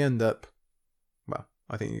 they end up, well,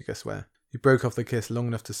 I think you guess where. He broke off the kiss long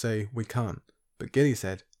enough to say, "We can't," but Gilly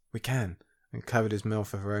said, "We can," and covered his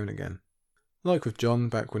mouth with her own again. Like with Jon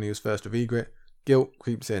back when he was first with Ygritte, guilt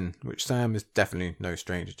creeps in, which Sam is definitely no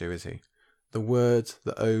stranger to, is he? The words,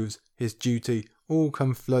 the oaths, his duty, all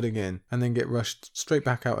come flooding in and then get rushed straight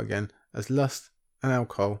back out again as lust and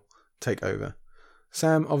alcohol take over.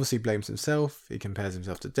 Sam obviously blames himself, he compares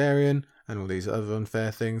himself to Darion and all these other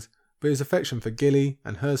unfair things, but his affection for Gilly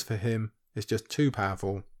and hers for him is just too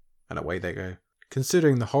powerful, and away they go.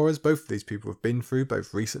 Considering the horrors both of these people have been through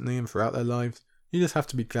both recently and throughout their lives, you just have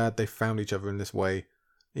to be glad they found each other in this way,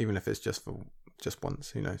 even if it's just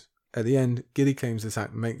once, who knows. At the end, Gilly claims this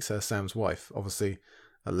act makes her Sam's wife, obviously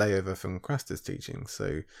a layover from Craster's teaching,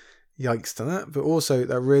 so yikes to that, but also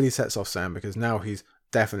that really sets off Sam because now he's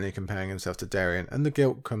definitely comparing himself to Darion and the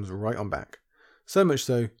guilt comes right on back. So much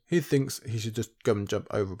so, he thinks he should just go and jump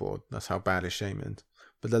overboard, that's how bad his shame is.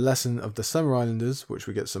 But the lesson of the Summer Islanders, which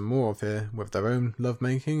we get some more of here, with their own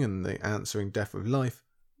lovemaking and the answering death with life,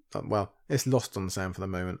 well, it's lost on Sam for the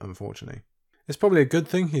moment, unfortunately. It's probably a good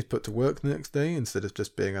thing he's put to work the next day instead of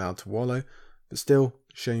just being allowed to wallow, but still,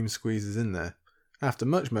 shame squeezes in there. After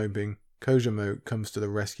much moping, Koja Mo comes to the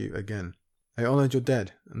rescue again. "I honoured your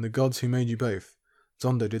dead, and the gods who made you both.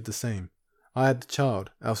 Zondo did the same. I had the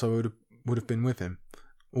child, else I would have been with him.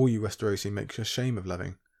 All you Westerosi make a shame of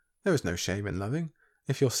loving. There is no shame in loving.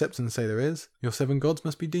 If your Septons say there is, your 7 gods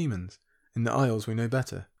must be demons. In the Isles we know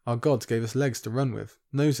better. Our gods gave us legs to run with,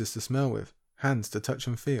 noses to smell with, hands to touch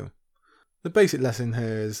and feel." The basic lesson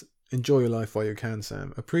here is, enjoy your life while you can,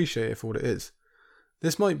 Sam. Appreciate it for what it is.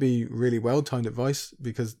 This might be really well-timed advice,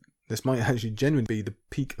 because this might actually genuinely be the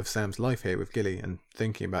peak of Sam's life here with Gilly and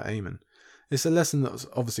thinking about Aemon. It's a lesson that's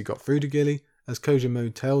obviously got through to Gilly, as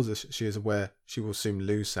Kojimo tells us she is aware she will soon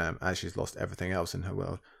lose Sam as she's lost everything else in her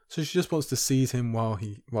world, so she just wants to seize him while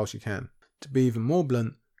she can. To be even more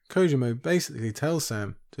blunt, Kojimo basically tells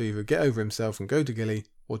Sam to either get over himself and go to Gilly,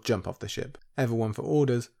 or jump off the ship. Ever one for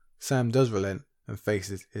orders, Sam does relent and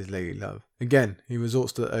faces his lady love. Again, he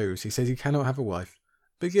resorts to the oaths. He says he cannot have a wife,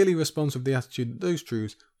 but Gilly responds with the attitude that those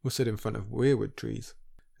truths will sit in front of weirwood trees.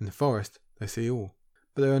 In the forest, they see all.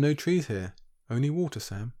 But there are no trees here. Only water,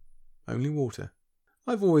 Sam. Only water.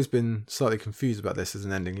 I've always been slightly confused about this as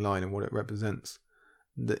an ending line and what it represents.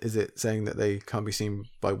 Is it saying that they can't be seen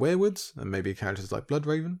by weirwoods, and maybe characters like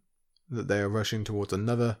Bloodraven? That they are rushing towards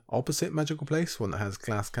another opposite magical place, one that has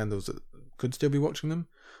glass candles that could still be watching them?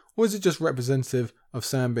 Or is it just representative of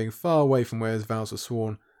Sam being far away from where his vows were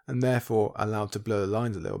sworn, and therefore allowed to blur the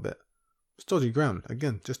lines a little bit? It's dodgy ground.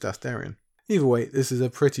 Again, just ask Darian. Either way, this is a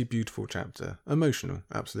pretty beautiful chapter. Emotional,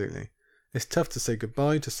 absolutely. It's tough to say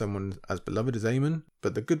goodbye to someone as beloved as Eamon,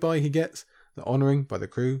 but the goodbye he gets, the honouring by the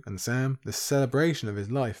crew and Sam, the celebration of his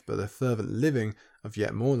life, but the fervent living of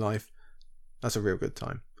yet more life, that's a real good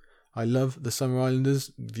time. I love the Summer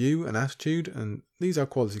Islanders' view and attitude, and these are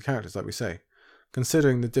quality characters, like we say.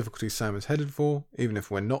 Considering the difficulties Sam is headed for, even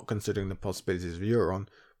if we're not considering the possibilities of Euron,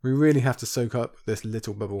 we really have to soak up this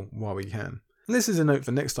little bubble while we can. And this is a note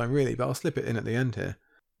for next time really, but I'll slip it in at the end here.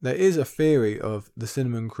 There is a theory of the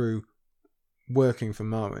Cinnamon crew working for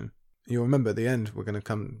Marwyn. You'll remember at the end, we're going to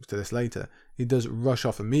come to this later, he does rush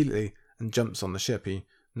off immediately and jumps on the ship. He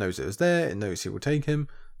knows it was there, it knows he will take him.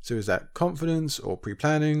 So is that confidence or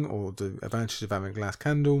pre-planning or the advantage of having a glass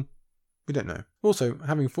candle? We don't know. Also,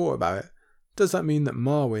 having thought about it, does that mean that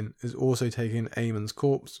Marwyn is also taking Aemon's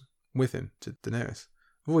corpse with him to Daenerys?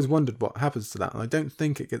 I've always wondered what happens to that, and I don't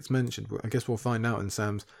think it gets mentioned. I guess we'll find out in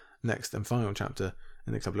Sam's next and final chapter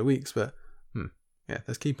in a couple of weeks, but yeah,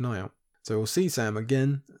 let's keep an eye out. So we'll see Sam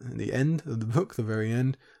again at the end of the book, the very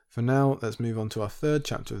end. For now, let's move on to our third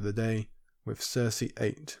chapter of the day with Cersei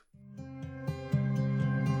 8.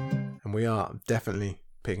 And we are definitely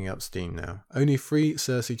picking up steam now. Only 3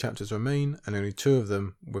 Cersei chapters remain, and only 2 of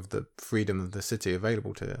them with the freedom of the city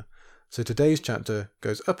available to her. So today's chapter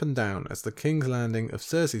goes up and down as the King's Landing of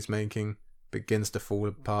Cersei's making begins to fall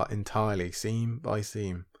apart entirely, seam by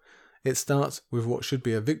seam. It starts with what should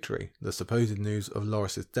be a victory, the supposed news of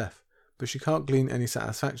Loras's death, but she can't glean any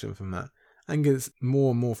satisfaction from that, and gets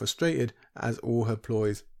more and more frustrated as all her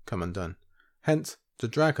ploys come undone. Hence, to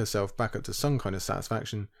drag herself back up to some kind of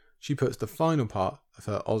satisfaction, she puts the final part of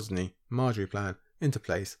her Osney Marjorie plan into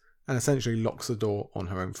place and essentially locks the door on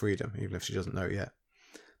her own freedom, even if she doesn't know it yet.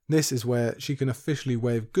 This is where she can officially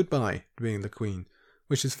wave goodbye to being the queen,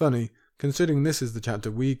 which is funny considering this is the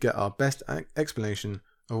chapter we get our best explanation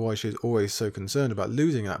of why she is always so concerned about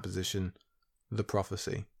losing that position, the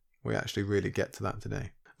prophecy. We actually really get to that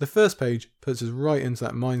today. The first page puts us right into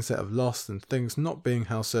that mindset of loss and things not being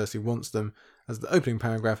how Cersei wants them, as the opening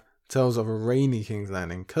paragraph tells of a rainy King's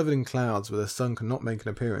Landing covered in clouds where the sun cannot make an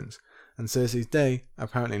appearance, and Cersei's day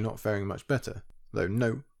apparently not faring much better. Though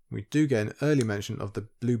note, we do get an early mention of the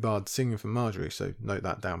Blue Bard singing for Marjorie, so note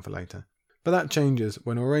that down for later. But that changes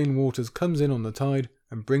when Aurane Waters comes in on the tide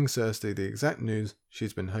and brings Cersei the exact news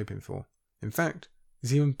she's been hoping for. In fact,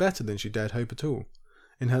 it's even better than she dared hope at all.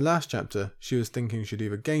 In her last chapter, she was thinking she'd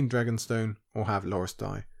either gain Dragonstone or have Loras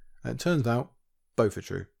die, and it turns out both are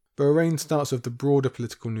true. But Aurane starts with the broader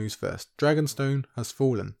political news first. Dragonstone has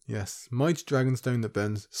fallen. Yes, mighty Dragonstone that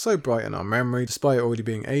burns so bright in our memory, despite it already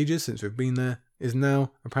being ages since we've been there, is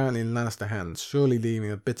now apparently in Lannister hands, surely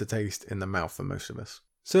leaving a bitter taste in the mouth for most of us.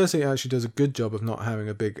 Cersei actually does a good job of not having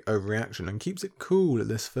a big overreaction and keeps it cool at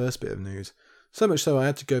this first bit of news. So much so I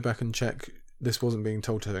had to go back and check this wasn't being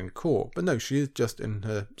told to her in court, but no, she is just in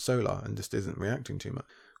her solar and just isn't reacting too much.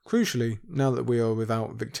 Crucially, now that we are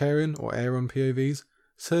without Victarion or Aeron POVs,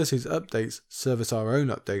 Cersei's updates serve as our own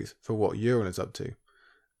updates for what Euron is up to. And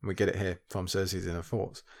we get it here from Cersei's inner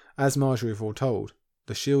thoughts. As Marjorie foretold,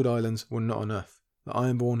 the Shield Islands were not enough. The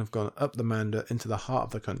Ironborn have gone up the Mander into the heart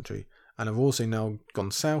of the country, and have also now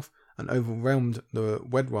gone south and overwhelmed the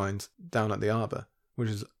Wedwines down at the Arbor, which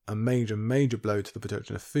is a major blow to the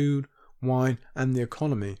production of food, wine, and the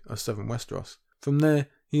economy of southern Westeros. From there,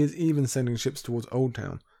 he is even sending ships towards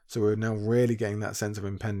Oldtown, so we're now really getting that sense of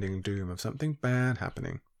impending doom of something bad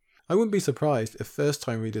happening. I wouldn't be surprised if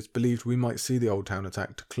first-time readers believed we might see the Oldtown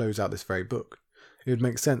attack to close out this very book. It would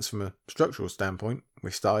make sense from a structural standpoint.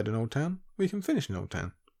 We started in Oldtown, we can finish in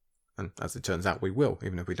Oldtown. And as it turns out, we will,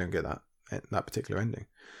 even if we don't get that particular ending.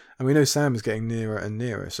 And we know Sam is getting nearer and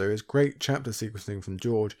nearer, so it's great chapter sequencing from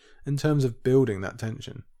George in terms of building that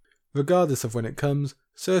tension. Regardless of when it comes,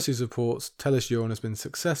 Cersei's reports tell us Euron has been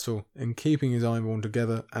successful in keeping his Ironborn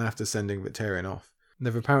together after sending Victarion off.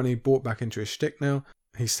 They've apparently brought back into his shtick now.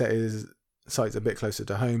 He's set his sights a bit closer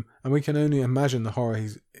to home, and we can only imagine the horror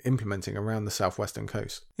he's implementing around the southwestern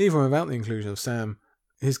coast. Even without the inclusion of Sam,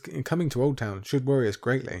 his coming to Oldtown should worry us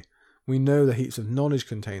greatly. We know the heaps of knowledge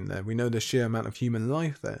contained there. We know the sheer amount of human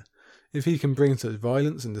life there. If he can bring such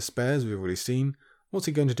violence and despair as we've already seen, what's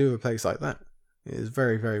he going to do with a place like that? It is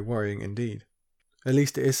very, very worrying indeed. At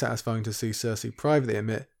least it is satisfying to see Cersei privately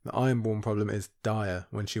admit the Ironborn problem is dire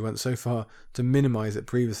when she went so far to minimise it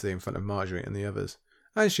previously in front of Margaery and the others.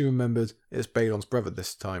 As she remembered, it's Balon's brother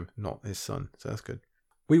this time, not his son, so that's good.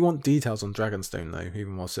 We want details on Dragonstone though,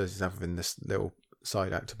 even while Cersei's having this little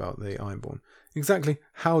side act about the Ironborn. Exactly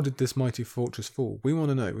how did this mighty fortress fall? We want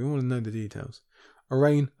to know the details.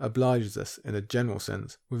 Owain obliges us, in a general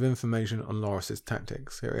sense, with information on Loras's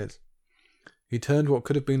tactics. Here it is. He turned what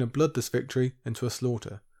could have been a bloodless victory into a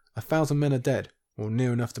slaughter. 1,000 men are dead, or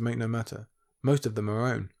near enough to make no matter. Most of them are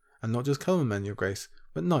our own, and not just common men, your grace,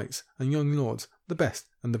 but knights and young lords, the best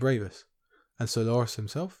and the bravest. And Sir Loras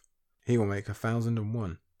himself? He will make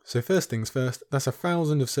 1,001. So first things first, that's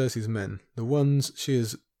 1,000 of Cersei's men, the ones she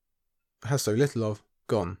has so little of,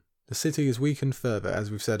 gone. The city is weakened further, as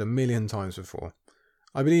we've said 1,000,000 times before.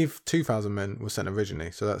 I believe 2,000 men were sent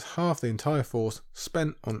originally, so that's half the entire force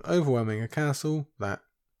spent on overwhelming a castle that,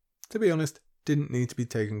 to be honest, didn't need to be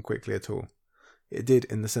taken quickly at all. It did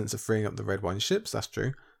in the sense of freeing up the Red Wine ships, that's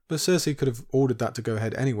true, but Cersei could have ordered that to go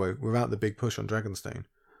ahead anyway without the big push on Dragonstone.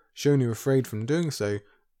 She only refrained from doing so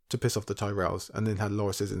to piss off the Tyrells, and then had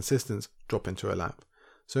Loras's insistence drop into her lap.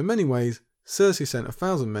 So in many ways, Cersei sent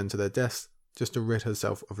 1,000 men to their deaths just to rid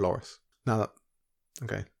herself of Loras.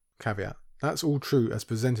 Caveat. That's all true as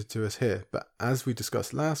presented to us here, but as we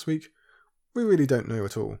discussed last week, we really don't know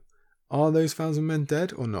at all. Are those 1,000 men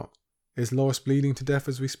dead or not? Is Loras bleeding to death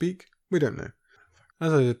as we speak? We don't know.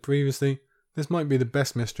 As I said previously, this might be the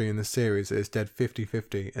best mystery in the series that is dead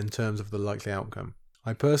 50-50 in terms of the likely outcome.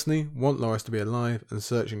 I personally want Loras to be alive and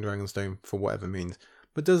searching Dragonstone for whatever means,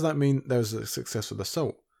 but does that mean there was a successful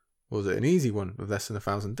assault? Was it an easy one with less than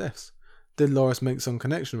 1,000 deaths? Did Loras make some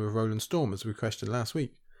connection with Roland Storm as we questioned last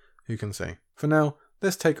week? Who can say? For now,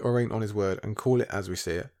 let's take Owain on his word and call it as we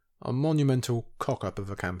see it. A monumental cock-up of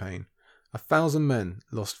a campaign. 1,000 men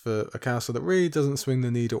lost for a castle that really doesn't swing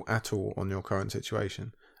the needle at all on your current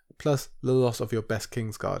situation. Plus the loss of your best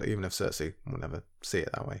Kingsguard, even if Cersei will never see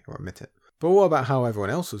it that way or admit it. But what about how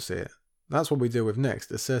everyone else would see it? That's what we deal with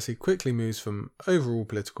next, as Cersei quickly moves from overall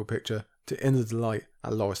political picture to inner delight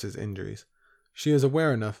at Loras's injuries. She is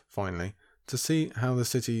aware enough, finally, to see how the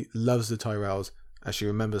city loves the Tyrells as she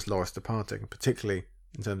remembers Loras departing, particularly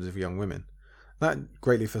in terms of young women. That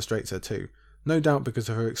greatly frustrates her too, no doubt because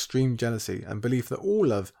of her extreme jealousy and belief that all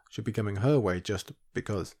love should be coming her way just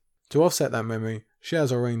because. To offset that memory, she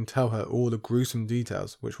has Owain tell her all the gruesome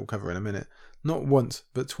details, which we'll cover in a minute, not once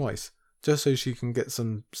but twice, just so she can get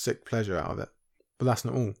some sick pleasure out of it. But that's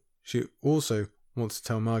not all. She also wants to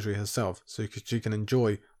tell Margaery herself so she can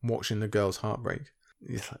enjoy watching the girl's heartbreak.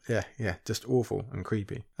 Yeah, just awful and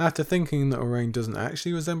creepy. After thinking that Owain doesn't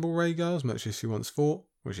actually resemble Rhaegar as much as she once thought,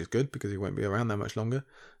 which is good because he won't be around that much longer,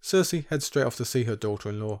 Cersei heads straight off to see her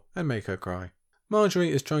daughter-in-law and make her cry. Margaery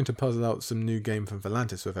is trying to puzzle out some new game from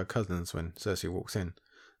Volantis with her cousins when Cersei walks in.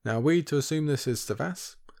 Now are we to assume this is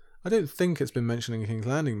Savas? I don't think it's been mentioned in King's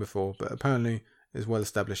Landing before, but apparently is well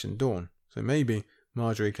established in Dorne, so maybe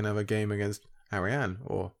Margaery can have a game against Arianne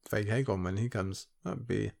or Faye Hagon when he comes. That would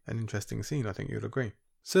be an interesting scene, I think you'll agree.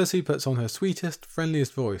 Cersei puts on her sweetest,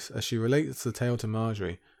 friendliest voice as she relates the tale to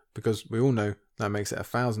Margaery, because we all know that makes it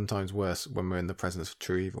 1,000 times worse when we're in the presence of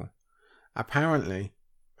true evil. Apparently,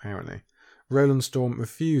 Roland Storm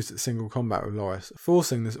refused single combat with Loras,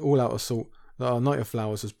 forcing this all-out assault that our Knight of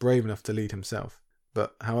Flowers was brave enough to lead himself.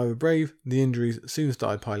 But however brave, the injuries soon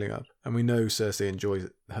started piling up, and we know Cersei enjoys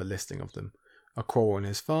her listing of them. A quarrel in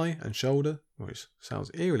his thigh and shoulder, which sounds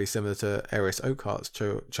eerily similar to Aerys Oakheart's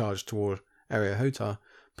charge toward Arya Hotar,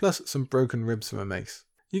 plus some broken ribs from a mace.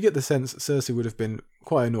 You get the sense Cersei would have been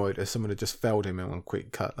quite annoyed if someone had just felled him in one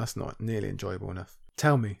quick cut. That's not nearly enjoyable enough.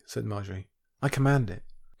 "Tell me," said Margaery. "I command it."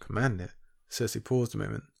 Command it? Cersei paused a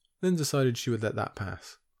moment, then decided she would let that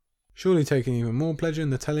pass. Surely taking even more pleasure in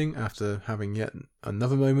the telling after having yet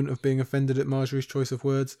another moment of being offended at Margaery's choice of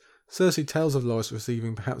words, Cersei tells of Loras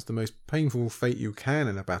receiving perhaps the most painful fate you can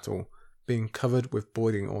in a battle, being covered with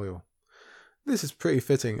boiling oil. This is pretty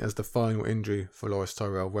fitting as the final injury for Loras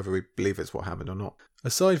Tyrell, whether we believe it's what happened or not.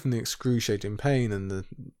 Aside from the excruciating pain and the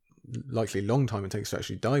likely long time it takes to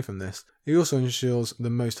actually die from this, it also ensures the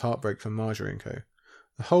most heartbreak for Margaery and co.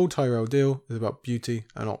 The whole Tyrell deal is about beauty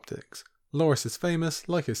and optics. Loras is famous,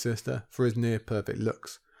 like his sister, for his near-perfect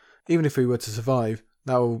looks. Even if he were to survive,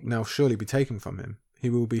 that will now surely be taken from him.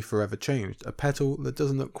 He will be forever changed, a petal that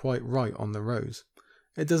doesn't look quite right on the rose.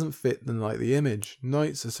 It doesn't fit the knightly image.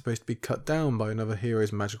 Knights are supposed to be cut down by another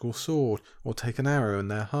hero's magical sword, or take an arrow in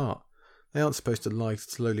their heart. They aren't supposed to lie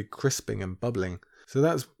slowly crisping and bubbling. So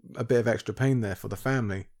that's a bit of extra pain there for the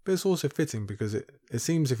family, but it's also fitting because it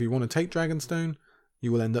seems if you want to take Dragonstone,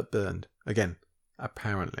 you will end up burned. Again,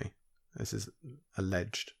 apparently. This is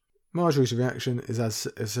alleged. Margaery's reaction is as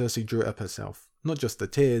Cersei drew it up herself. Not just the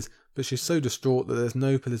tears, but she's so distraught that there's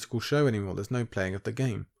no political show anymore, there's no playing of the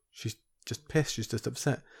game. She's just pissed, she's just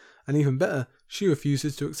upset. And even better, she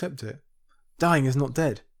refuses to accept it. Dying is not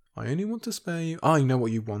dead. I only want to spare you. I know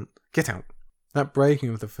what you want. Get out. That breaking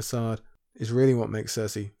of the facade is really what makes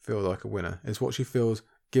Cersei feel like a winner. It's what she feels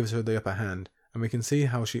gives her the upper hand, and we can see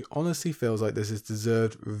how she honestly feels like this is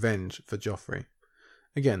deserved revenge for Joffrey.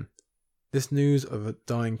 Again, this news of a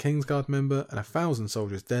dying Kingsguard member and 1,000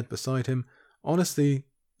 soldiers dead beside him, honestly,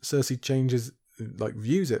 Cersei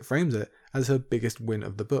views it, frames it as her biggest win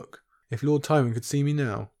of the book. If Lord Tywin could see me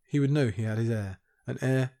now, he would know he had his heir, an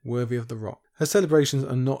heir worthy of the Rock. Her celebrations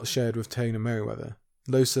are not shared with Taena Merryweather.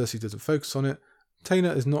 Though Cersei doesn't focus on it,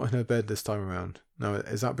 Taena is not in her bed this time around. Now,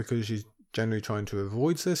 is that because she's generally trying to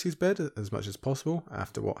avoid Cersei's bed as much as possible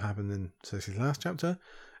after what happened in Cersei's last chapter?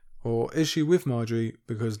 Or is she with Margaery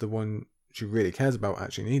because the one she really cares about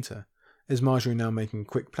actually needs her? Is Margaery now making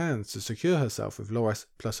quick plans to secure herself with Loras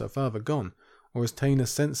plus her father gone? Or has Taena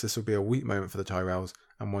sensed this will be a weak moment for the Tyrells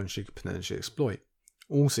and one she could potentially exploit?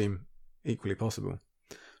 All seem equally possible.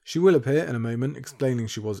 She will appear in a moment explaining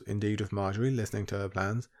she was indeed with Margaery, listening to her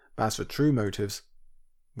plans, but as for true motives,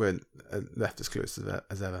 we're left as close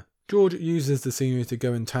as ever. George uses the scenery to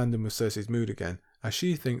go in tandem with Cersei's mood again, as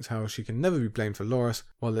she thinks how she can never be blamed for Loras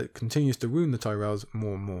while it continues to wound the Tyrells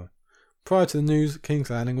more and more. Prior to the news, King's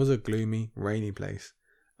Landing was a gloomy, rainy place.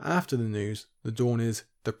 After the news, the dawn is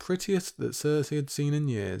the prettiest that Cersei had seen in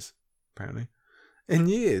years, apparently. In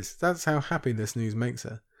years! That's how happy this news makes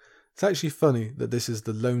her. It's actually funny that this is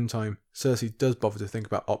the lone time Cersei does bother to think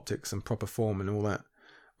about optics and proper form and all that,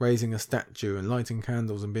 raising a statue and lighting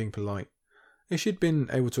candles and being polite. If she'd been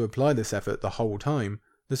able to apply this effort the whole time,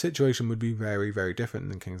 the situation would be very, very different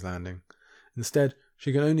than King's Landing. Instead,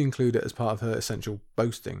 she can only include it as part of her essential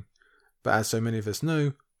boasting. But as so many of us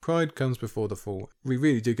know, pride comes before the fall. We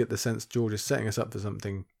really do get the sense George is setting us up for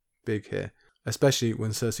something big here, especially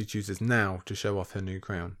when Cersei chooses now to show off her new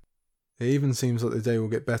crown. It even seems like the day will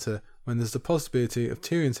get better when there's the possibility of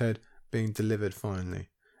Tyrion's head being delivered finally.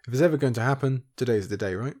 If it's ever going to happen, today's the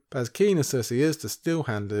day, right? But as keen as Cersei is to still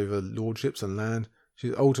hand over lordships and land,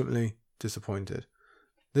 she's ultimately disappointed.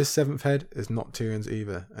 This seventh head is not Tyrion's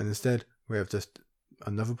either, and instead we have just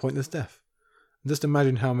another pointless death. Just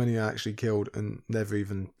imagine how many are actually killed and never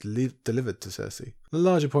even delivered to Cersei. The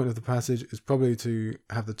larger point of the passage is probably to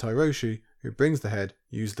have the Tyroshi, who brings the head,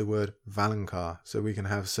 use the word Valonqar, so we can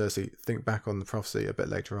have Cersei think back on the prophecy a bit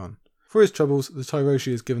later on. For his troubles, the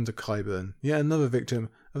Tyroshi is given to Qyburn, yet another victim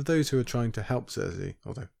of those who are trying to help Cersei,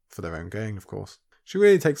 although for their own gain, of course. She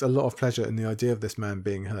really takes a lot of pleasure in the idea of this man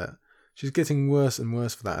being hurt. She's getting worse and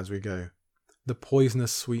worse for that as we go. The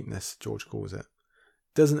poisonous sweetness, George calls it.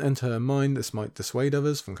 Doesn't enter her mind this might dissuade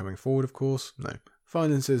others from coming forward, of course. No.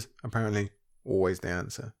 Violence is, apparently, always the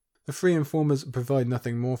answer. The three informers provide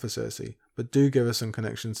nothing more for Cersei, but do give us some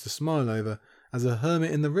connections to smile over, as a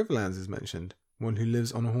hermit in the Riverlands is mentioned, one who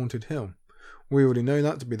lives on a haunted hill. We already know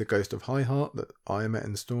that to be the ghost of Highheart that Arya met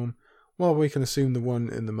in Storm, while we can assume the one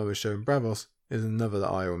in the Mother's Show in Braavos is another that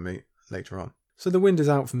Arya will meet later on. So the wind is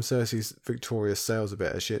out from Cersei's victorious sails a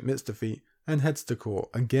bit as she admits defeat and heads to court,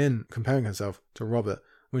 again comparing herself to Robert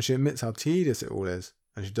when she admits how tedious it all is,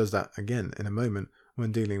 and she does that again in a moment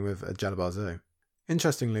when dealing with a Jalabhar Xho.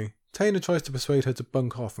 Interestingly, Taena tries to persuade her to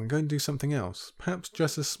bunk off and go and do something else, perhaps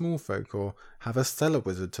dress as small folk or have a stellar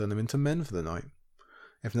wizard turn them into men for the night.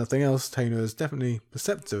 If nothing else, Taena is definitely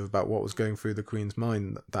perceptive about what was going through the Queen's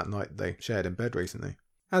mind that night they shared in bed recently.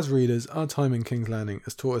 As readers, our time in King's Landing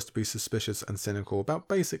has taught us to be suspicious and cynical about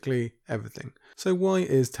basically everything. So why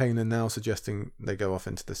is Taena now suggesting they go off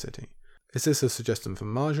into the city? Is this a suggestion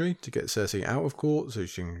from Margaery to get Cersei out of court so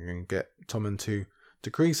she can get Tommen to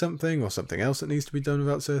decree something, or something else that needs to be done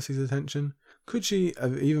without Cersei's attention? Could she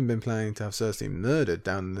have even been planning to have Cersei murdered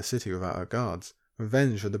down in the city without her guards?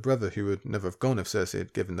 Revenge for the brother who would never have gone if Cersei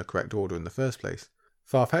had given the correct order in the first place.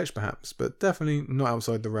 Far-fetched perhaps, but definitely not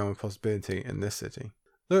outside the realm of possibility in this city.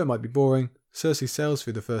 Though it might be boring, Cersei sails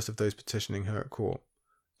through the first of those petitioning her at court.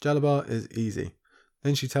 Jalabhar is easy.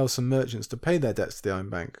 Then she tells some merchants to pay their debts to the Iron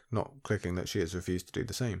Bank, not clicking that she has refused to do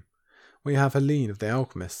the same. We have Helene of the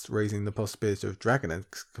Alchemists raising the possibility of dragon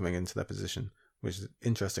eggs coming into their position, which is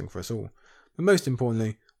interesting for us all. But most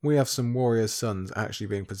importantly, we have some warriors' sons actually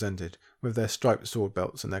being presented, with their striped sword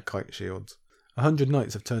belts and their kite shields. 100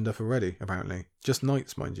 knights have turned up already, apparently. Just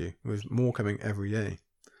knights, mind you, with more coming every day.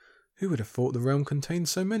 Who would have thought the realm contained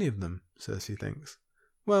so many of them? Cersei thinks.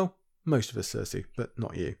 Well, most of us, Cersei, but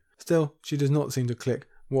not you. Still, she does not seem to click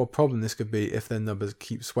what a problem this could be if their numbers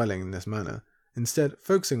keep swelling in this manner, instead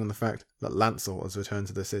focusing on the fact that Lancel has returned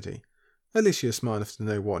to the city. At least she is smart enough to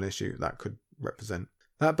know what an issue that could represent.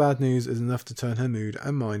 That bad news is enough to turn her mood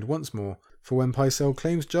and mind once more, for when Pycelle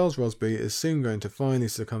claims Giles Rosby is soon going to finally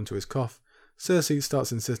succumb to his cough, Cersei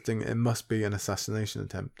starts insisting it must be an assassination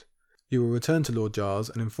attempt. You will return to Lord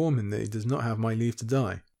Giles and inform him that he does not have my leave to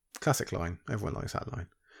die. Classic line, everyone likes that line.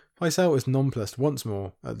 Pycelle is nonplussed once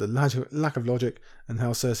more at the lack of logic and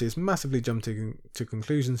how Cersei is massively jumping to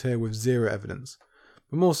conclusions here with zero evidence.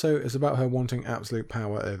 But more so, it's about her wanting absolute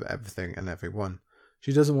power over everything and everyone.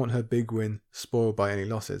 She doesn't want her big win spoiled by any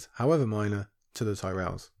losses, however minor, to the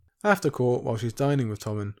Tyrells. After court, while she's dining with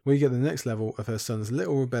Tommen, we get the next level of her son's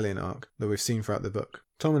little rebellion arc that we've seen throughout the book.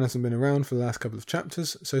 Tommen hasn't been around for the last couple of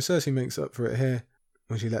chapters, so Cersei makes up for it here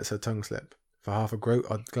when she lets her tongue slip. For half a groat,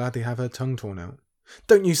 I'd gladly have her tongue torn out.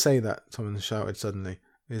 Don't you say that, Tommen shouted suddenly,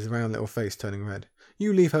 his round little face turning red.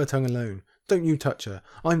 You leave her tongue alone. Don't you touch her.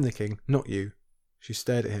 I'm the king, not you. She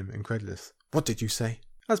stared at him, incredulous. What did you say?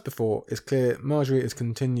 As before, it's clear Margaery has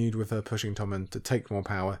continued with her pushing Tommen to take more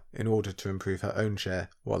power in order to improve her own share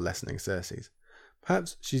while lessening Cersei's.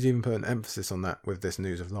 Perhaps she's even put an emphasis on that with this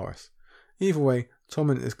news of Loras. Either way,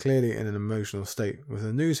 Tommen is clearly in an emotional state with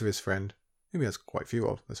the news of his friend, whom he has quite few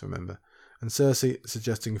of, let's remember, and Cersei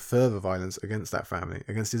suggesting further violence against that family,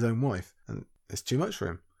 against his own wife, and it's too much for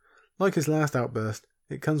him. Like his last outburst,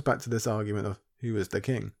 it comes back to this argument of who is the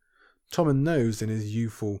king. Tommen knows in his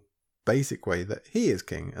youthful, basic way that he is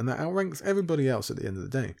king and that outranks everybody else at the end of the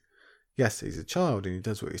day. Yes, he's a child and he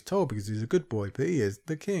does what he's told because he's a good boy, but he is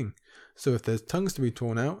the king. So if there's tongues to be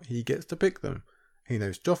torn out, he gets to pick them. He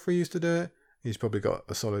knows Joffrey used to do it. He's probably got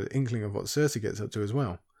a solid inkling of what Cersei gets up to as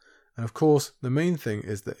well. And of course, the main thing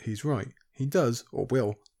is that he's right. He does, or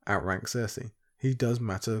will, outrank Cersei. He does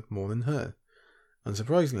matter more than her.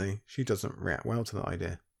 Unsurprisingly, she doesn't react well to that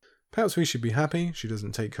idea. Perhaps we should be happy she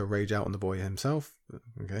doesn't take her rage out on the boy himself.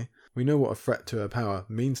 Okay, we know what a threat to her power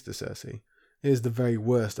means to Cersei. It is the very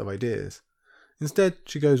worst of ideas. Instead,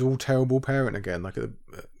 she goes all terrible parent again, like at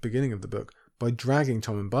the beginning of the book, by dragging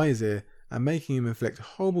Tommen by his ear and making him inflict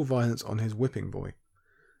horrible violence on his whipping boy.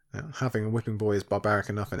 Now, having a whipping boy is barbaric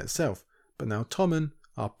enough in itself, but now Tommen,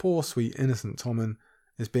 our poor sweet innocent Tommen,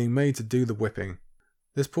 is being made to do the whipping.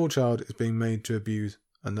 This poor child is being made to abuse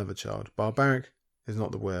another child. Barbaric is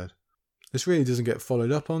not the word. This really doesn't get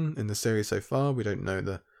followed up on in the series so far. We don't know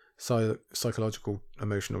the psychological,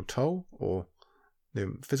 emotional toll or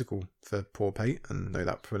the physical for poor Pate, and note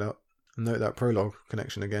that prologue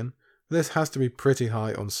connection again. But this has to be pretty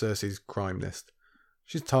high on Cersei's crime list.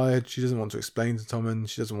 She's tired, she doesn't want to explain to Tommen,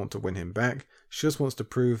 she doesn't want to win him back, she just wants to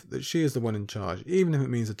prove that she is the one in charge, even if it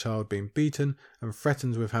means a child being beaten and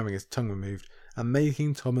threatened with having his tongue removed and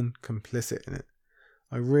making Tommen complicit in it.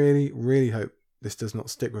 I really, really hope this does not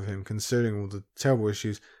stick with him, considering all the terrible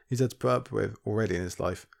issues he's had to put up with already in his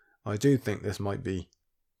life. I do think this might be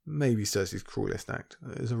maybe Cersei's cruelest act.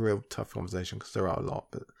 It's a real tough conversation because there are a lot,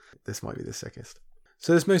 but this might be the sickest.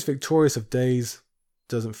 So this most victorious of days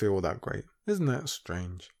doesn't feel all that great. Isn't that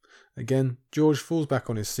strange? Again, George falls back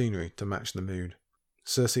on his scenery to match the mood.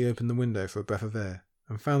 Cersei opened the window for a breath of air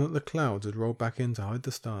and found that the clouds had rolled back in to hide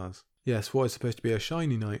the stars. Yes, what is supposed to be a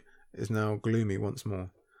shiny night is now gloomy once more.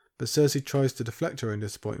 But Cersei tries to deflect her own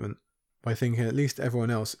disappointment by thinking at least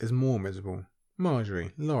everyone else is more miserable.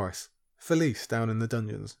 Margaery, Loras, Felice down in the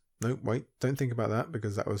dungeons. No, wait, don't think about that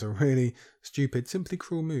because that was a really stupid, simply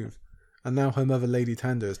cruel move. And now her mother Lady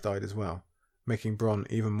Tanda has died as well, making Bronn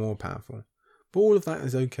even more powerful. But all of that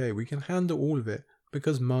is okay, we can handle all of it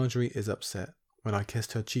because Margaery is upset. When I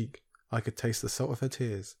kissed her cheek, I could taste the salt of her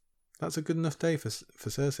tears. That's a good enough day for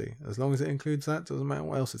Cersei. As long as it includes that, doesn't matter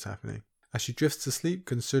what else is happening. As she drifts to sleep,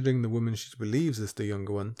 considering the woman she believes is the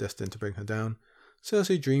younger one destined to bring her down,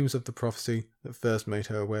 Cersei dreams of the prophecy that first made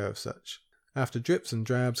her aware of such. After drips and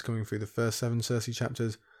drabs coming through the first 7 Cersei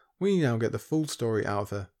chapters, we now get the full story out of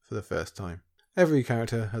her for the first time. Every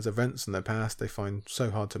character has events in their past they find so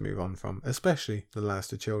hard to move on from, especially the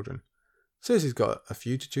Lannister children. Cersei's got a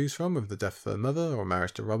few to choose from with the death of her mother or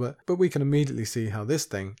marriage to Robert, but we can immediately see how this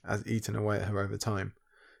thing has eaten away at her over time.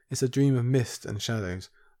 It's a dream of mist and shadows,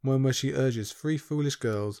 one where she urges 3 foolish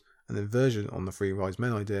girls an inversion on the three wise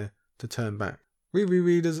men idea, to turn back. Riri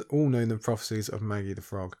readers all know the prophecies of Maggie the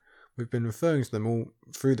Frog. We've been referring to them all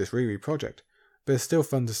through this Riri project, but it's still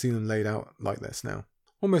fun to see them laid out like this now.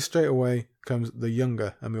 Almost straight away comes the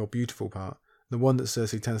younger and more beautiful part, the one that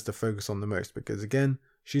Cersei tends to focus on the most, because again,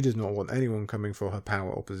 she does not want anyone coming for her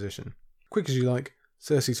power or position. Quick as you like,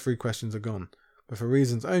 Cersei's 3 questions are gone, but for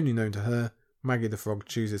reasons only known to her, Maggie the Frog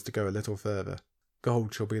chooses to go a little further.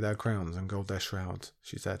 "Gold shall be their crowns and gold their shrouds,"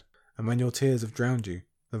 she said, "and when your tears have drowned you,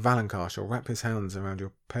 the Valonqar shall wrap his hands around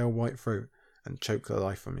your pale white throat and choke the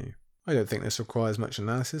life from you." I don't think this requires much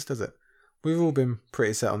analysis, does it? We've all been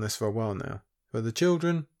pretty set on this for a while now. For the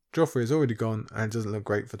children, Joffrey is already gone and it doesn't look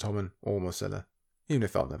great for Tommen or Myrcella, even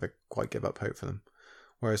if I'll never quite give up hope for them.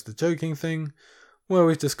 Whereas the joking thing, well,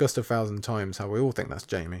 we've discussed 1,000 times how we all think that's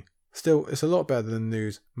Jaime. Still, it's a lot better than the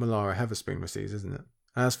news Melara Heatherspoon receives, isn't it?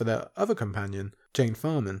 As for their other companion, Jane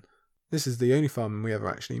Farman, this is the only Farman we ever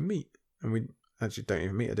actually meet, and we actually don't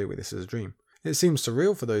even meet her, do we? This is a dream. It seems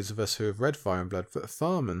surreal for those of us who have read Fire and Blood that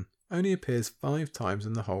Farman only appears 5 times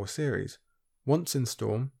in the whole series. Once in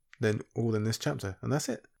Storm, then all in this chapter, and that's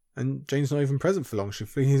it. And Jane's not even present for long. She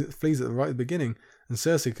flees at the right beginning, and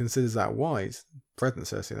Cersei considers that wise. Present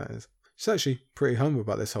Cersei, that is. She's actually pretty humble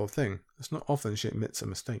about this whole thing. It's not often she admits a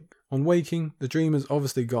mistake. On waking, the dream has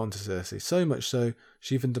obviously gotten to Cersei, so much so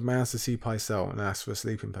she even demands to see Pycelle and asks for a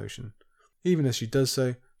sleeping potion. Even as she does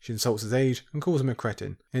so, she insults his age and calls him a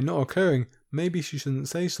cretin. It not occurring, maybe she shouldn't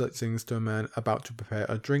say such things to a man about to prepare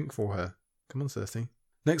a drink for her. Come on, Cersei.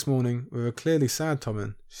 Next morning, with a clearly sad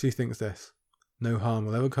Tommen, she thinks this: "No harm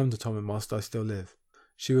will ever come to Tommen whilst I still live.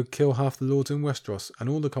 She would kill half the lords in Westeros and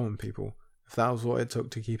all the common people, if that was what it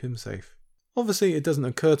took to keep him safe." Obviously, it doesn't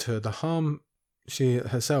occur to her the harm she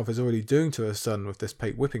herself is already doing to her son with this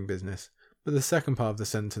Pate whipping business, but the second part of the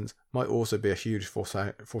sentence might also be a huge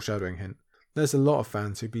foreshadowing hint. There's a lot of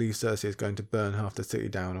fans who believe Cersei is going to burn half the city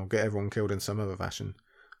down or get everyone killed in some other fashion.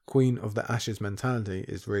 Queen of the Ashes mentality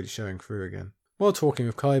is really showing through again. While talking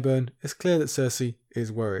with Qyburn, it's clear that Cersei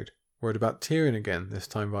is worried. Worried about Tyrion again, this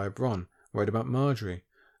time via Bronn. Worried about Margaery.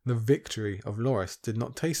 The victory of Loras did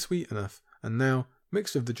not taste sweet enough, and now,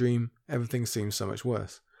 mixed with the dream, everything seems so much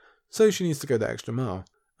worse. So she needs to go that extra mile.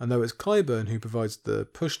 And though it's Qyburn who provides the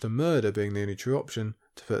push to murder being the only true option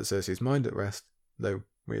to put Cersei's mind at rest, though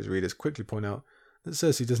we as readers quickly point out that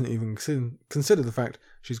Cersei doesn't even consider the fact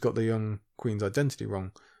she's got the young queen's identity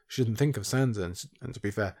wrong. She shouldn't think of Sansa, and to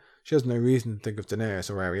be fair, she has no reason to think of Daenerys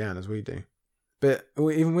or Arianne as we do. But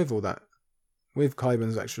even with all that, with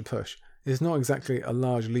Qyburn's extra push, it's not exactly a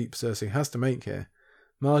large leap Cersei has to make here.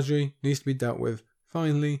 Margaery needs to be dealt with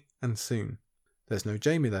finally and soon. There's no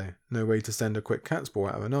Jaime though, no way to send a quick cat's paw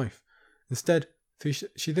out of a knife. Instead,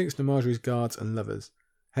 she thinks to Margaery's guards and lovers.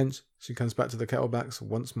 Hence, she comes back to the Kettlebacks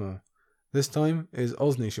once more. This time, it is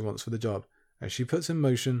Osney she wants for the job, as she puts in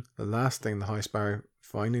motion the last thing the High Sparrow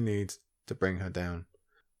finally needs to bring her down.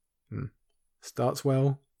 Starts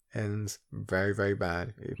well, ends very, very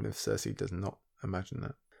bad, even if Cersei does not imagine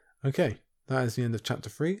that. Okay, that is the end of chapter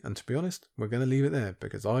 3, and to be honest, we're going to leave it there,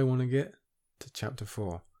 because I want to get to chapter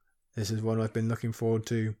 4. This is one I've been looking forward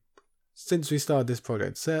to since we started this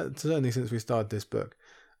project, certainly since we started this book.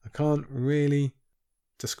 I can't really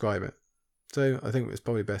describe it, so I think it's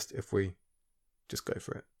probably best if we just go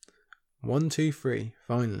for it. 1, 2, 3,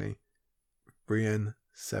 finally, Brienne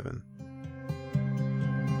 7.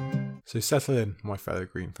 So settle in, my fellow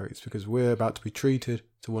Greenfolks, because we're about to be treated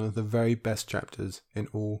to one of the very best chapters in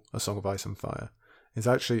all A Song of Ice and Fire. It's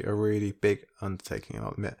actually a really big undertaking,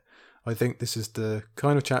 I'll admit. I think this is the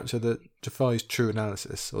kind of chapter that defies true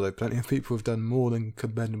analysis, although plenty of people have done more than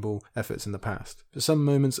commendable efforts in the past. But some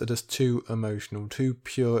moments are just too emotional, too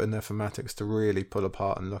pure in their thematics to really pull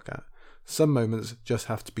apart and look at. Some moments just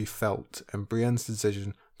have to be felt, and Brienne's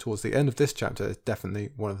decision towards the end of this chapter is definitely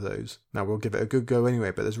one of those. Now, we'll give it a good go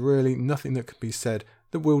anyway, but there's really nothing that can be said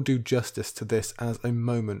that will do justice to this as a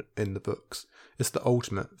moment in the books. It's the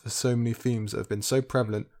ultimate for so many themes that have been so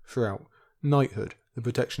prevalent throughout. Knighthood, the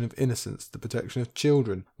protection of innocence, the protection of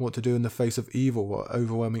children, what to do in the face of evil or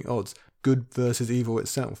overwhelming odds, good versus evil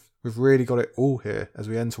itself. We've really got it all here as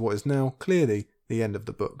we enter what is now clearly the end of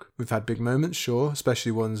the book. We've had big moments, sure,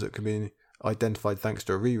 especially ones that can be identified thanks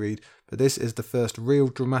to a reread, but this is the first real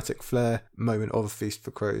dramatic flair moment of A Feast for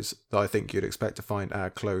Crows that I think you'd expect to find at a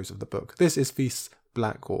close of the book. This is Feast's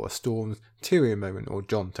Black or a Storm's Tyrion moment, or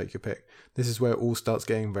Jon, take your pick. This is where it all starts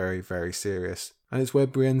getting very, very serious. And it's where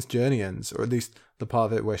Brienne's journey ends, or at least the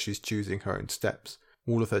part of it where she's choosing her own steps.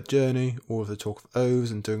 All of her journey, all of the talk of oaths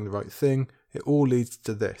and doing the right thing, it all leads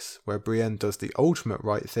to this, where Brienne does the ultimate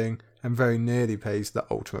right thing and very nearly pays the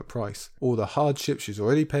ultimate price. All the hardships she's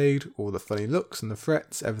already paid, all the funny looks and the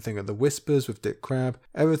threats, everything at the whispers with Dick Crabb,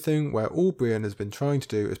 everything where all Brienne has been trying to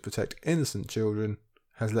do is protect innocent children,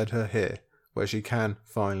 has led her here, where she can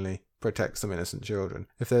finally protect some innocent children.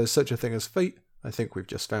 If there is such a thing as fate, I think we've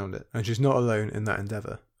just found it. And she's not alone in that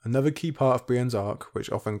endeavour. Another key part of Brienne's arc,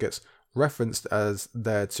 which often gets referenced as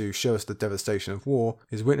there to show us the devastation of war,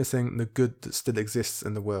 is witnessing the good that still exists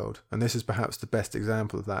in the world, and this is perhaps the best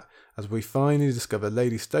example of that, as we finally discover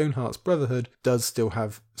Lady Stoneheart's Brotherhood does still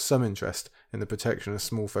have some interest in the protection of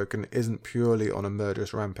small folk and isn't purely on a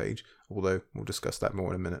murderous rampage, although we'll discuss that more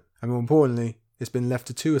in a minute. And more importantly, it's been left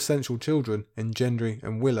to two essential children in Gendry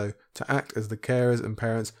and Willow to act as the carers and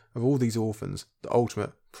parents of all these orphans, the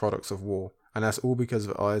ultimate products of war. And that's all because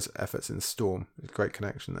of Arya's efforts in Storm. A great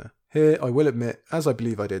connection there. Here, I will admit, as I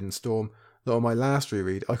believe I did in Storm, that on my last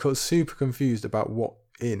reread, I got super confused about what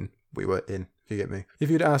inn we were in, if you get me. If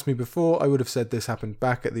you'd asked me before, I would have said this happened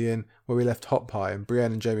back at the inn where we left Hot Pie and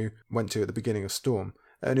Brienne and Jaime went to at the beginning of Storm.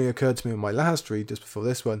 It only occurred to me on my last read, just before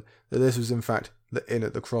this one, that this was in fact the inn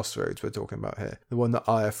at the crossroads we're talking about here. The one that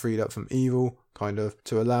Arya freed up from evil, kind of,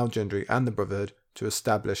 to allow Gendry and the Brotherhood to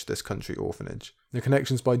establish this country orphanage. The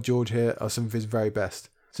connections by George here are some of his very best.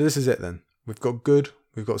 So this is it then. We've got good,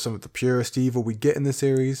 we've got some of the purest evil we get in the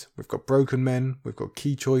series, we've got broken men, we've got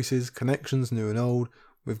key choices, connections new and old,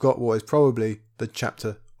 we've got what is probably the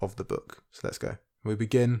chapter of the book. So let's go. We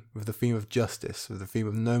begin with the theme of justice, with the theme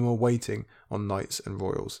of no more waiting on knights and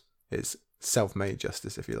royals. It's self-made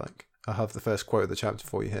justice, if you like. I have the first quote of the chapter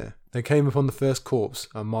for you here. They came upon the first corpse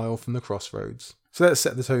a mile from the crossroads. So let's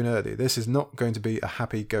set the tone early. This is not going to be a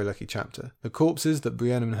happy-go-lucky chapter. The corpses that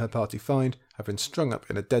Brienne and her party find have been strung up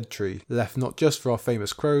in a dead tree, left not just for our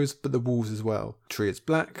famous crows, but the wolves as well. The tree is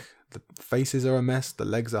black, the faces are a mess, the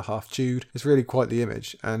legs are half chewed. It's really quite the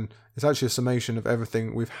image, and it's actually a summation of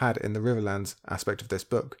everything we've had in the Riverlands aspect of this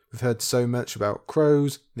book. We've heard so much about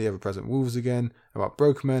crows, the ever-present wolves again, about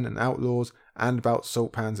broken men and outlaws, and about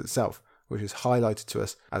salt pans itself, which is highlighted to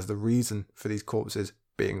us as the reason for these corpses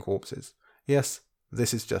being corpses. Yes,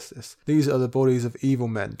 this is justice. These are the bodies of evil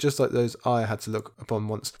men, just like those Arya had to look upon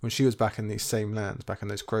once when she was back in these same lands, back in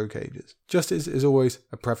those crow cages. Justice is always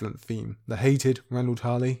a prevalent theme. The hated Ranald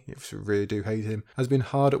Harley, if you really do hate him, has been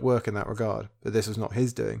hard at work in that regard, but this was not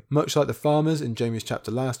his doing. Much like the farmers in Jaime's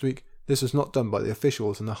chapter last week, this was not done by the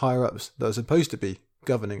officials and the higher-ups that are supposed to be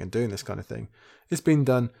governing and doing this kind of thing. It's been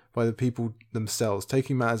done by the people themselves,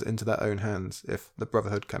 taking matters into their own hands, if the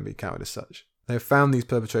Brotherhood can be counted as such. They have found these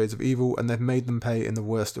perpetrators of evil and they've made them pay in the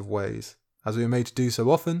worst of ways. As we are made to do so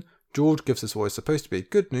often, George gives us what is supposed to be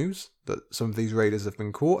good news, that some of these raiders have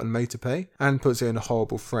been caught and made to pay, and puts it in a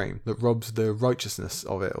horrible frame that robs the righteousness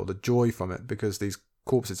of it or the joy from it because these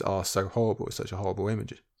corpses are so horrible, it's such a horrible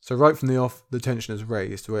image. So right from the off, the tension is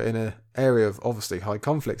raised. We're in an area of obviously high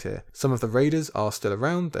conflict here. Some of the raiders are still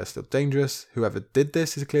around, they're still dangerous. Whoever did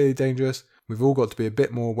this is clearly dangerous. We've all got to be a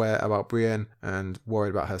bit more aware about Brienne and worried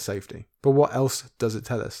about her safety. But what else does it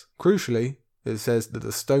tell us? Crucially, it says that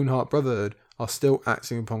the Stoneheart Brotherhood are still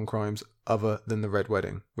acting upon crimes other than the Red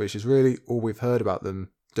Wedding, which is really all we've heard about them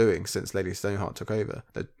doing since Lady Stoneheart took over.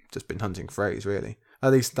 They've just been hunting Freys, really.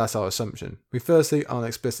 At least that's our assumption. We firstly aren't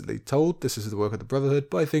explicitly told this is the work of the Brotherhood,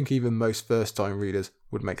 but I think even most first-time readers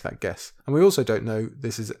would make that guess. And we also don't know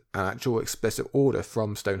this is an actual explicit order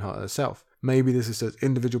from Stoneheart herself. Maybe this is just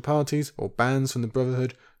individual parties or bands from the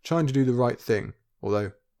Brotherhood trying to do the right thing,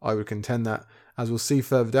 although I would contend that, as we'll see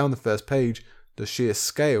further down the first page, the sheer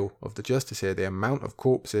scale of the justice here, the amount of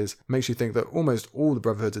corpses, makes you think that almost all the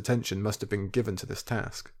Brotherhood's attention must have been given to this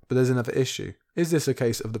task. But there's another issue. Is this a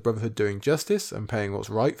case of the Brotherhood doing justice and paying what's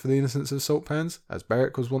right for the innocence of salt pans, as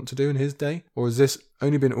Beric was wont to do in his day? Or has this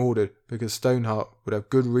only been ordered because Stoneheart would have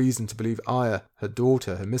good reason to believe Arya, her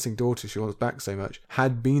daughter, her missing daughter she wants back so much,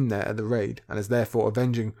 had been there at the raid and is therefore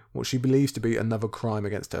avenging what she believes to be another crime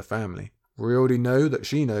against her family? We already know that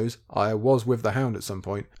she knows Arya was with the Hound at some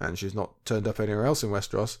point, and she's not turned up anywhere else in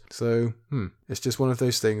Westeros, so, it's just one of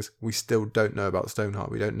those things we still don't know about Stoneheart.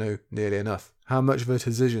 We don't know nearly enough. How much of her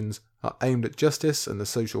decisions are aimed at justice and the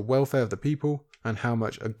social welfare of the people, and how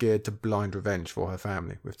much are geared to blind revenge for her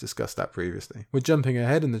family. We've discussed that previously. We're jumping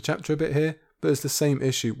ahead in the chapter a bit here, but it's the same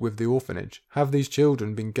issue with the orphanage. Have these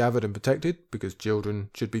children been gathered and protected, because children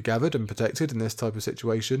should be gathered and protected in this type of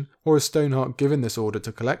situation, or is Stoneheart given this order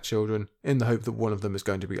to collect children in the hope that one of them is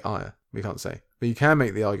going to be Arya? We can't say. But you can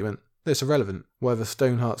make the argument that it's irrelevant. Whatever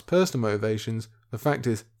Stoneheart's personal motivations, the fact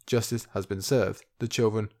is justice has been served. The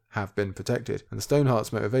children have been protected, and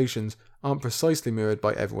Stoneheart's motivations aren't precisely mirrored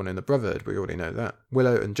by everyone in the Brotherhood. We already know that.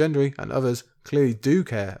 Willow and Gendry and others clearly do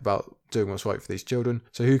care about doing what's right for these children,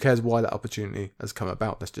 so who cares why that opportunity has come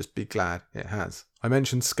about, let's just be glad it has. I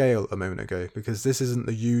mentioned scale a moment ago because this isn't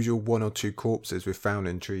the usual 1 or 2 corpses we've found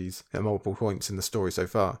in trees at multiple points in the story so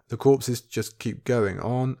far. The corpses just keep going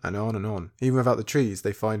on and on and on. Even without the trees,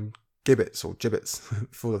 they find gibbets or gibbets,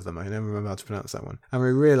 full of them, I never remember how to pronounce that one. And we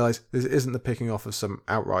realise this isn't the picking off of some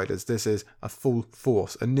outriders, this is a full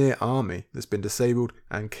force, a near army that's been disabled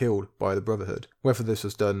and killed by the Brotherhood. Whether this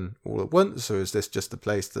was done all at once or is this just the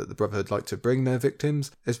place that the Brotherhood like to bring their victims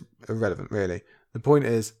is irrelevant really. The point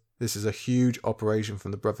is, this is a huge operation from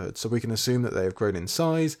the Brotherhood, so we can assume that they have grown in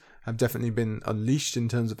size, have definitely been unleashed in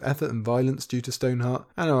terms of effort and violence due to Stoneheart,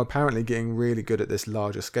 and are apparently getting really good at this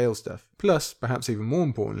larger scale stuff. Plus, perhaps even more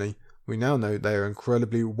importantly, we now know they are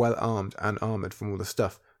incredibly well armed and armoured from all the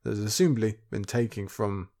stuff that has assumably been taken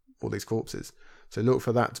from all these corpses. So look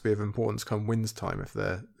for that to be of importance come Wind's time if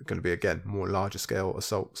they're going to be again more larger scale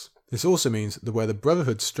assaults. This also means that where the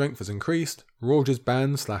Brotherhood's strength has increased, Rorge's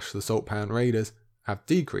band / the Saltpan Raiders have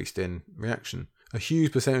decreased in reaction. A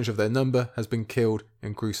huge percentage of their number has been killed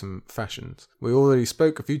in gruesome fashions. We already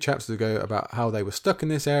spoke a few chapters ago about how they were stuck in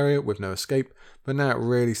this area with no escape, but now it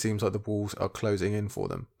really seems like the walls are closing in for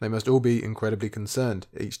them. They must all be incredibly concerned.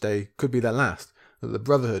 Each day could be their last, that the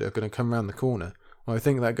Brotherhood are going to come round the corner. Well, I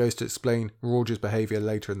think that goes to explain Rorge's behaviour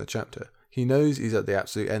later in the chapter. He knows he's at the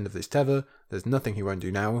absolute end of this tether, there's nothing he won't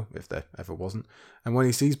do now, if there ever wasn't, and when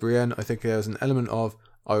he sees Brienne, I think there's an element of,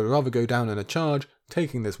 I would rather go down in a charge,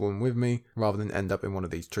 taking this woman with me, rather than end up in one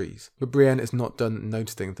of these trees. But Brienne is not done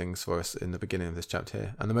noticing things for us in the beginning of this chapter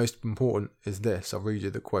here, and the most important is this, I'll read you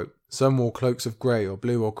the quote. Some wore cloaks of grey or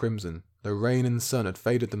blue or crimson. The rain and sun had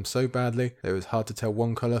faded them so badly that it was hard to tell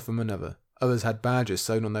one colour from another. Others had badges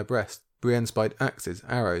sewn on their breasts. Brienne spied axes,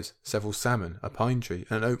 arrows, several salmon, a pine tree,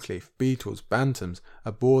 an oak leaf, beetles, bantams,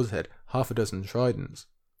 a boar's head, 6 tridents.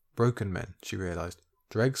 Broken men, she realised.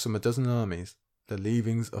 Dregs from a dozen armies. The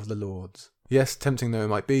leavings of the lords. Yes, tempting though it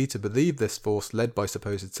might be to believe this force led by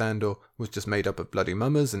supposed Sandor was just made up of bloody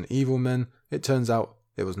mummers and evil men, it turns out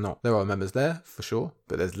it was not. There are members there, for sure,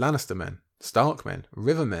 but there's Lannister men, Stark men,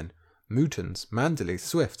 River men, Mootons, Manderleys,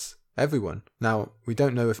 Swifts, everyone. Now, we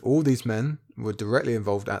don't know if all these men were directly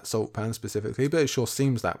involved at Saltpan specifically, but it sure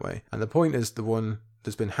seems that way. And the point is the one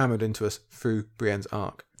that's been hammered into us through Brienne's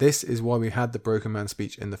arc. This is why we had the Broken Man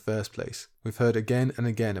speech in the first place. We've heard again and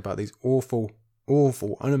again about these awful,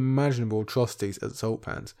 unimaginable atrocities at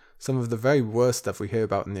Saltpans. Some of the very worst stuff we hear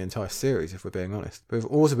about in the entire series, if we're being honest. But we've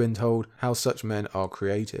also been told how such men are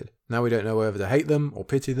created. Now we don't know whether to hate them, or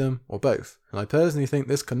pity them, or both. And I personally think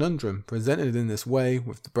this conundrum, presented in this way,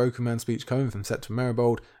 with the Broken Man speech coming from Septa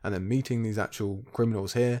Meribald, and then meeting these actual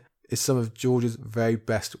criminals here, is some of George's very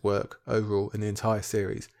best work overall in the entire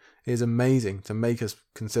series. It is amazing to make us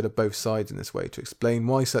consider both sides in this way, to explain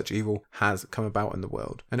why such evil has come about in the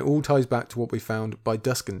world. And it all ties back to what we found by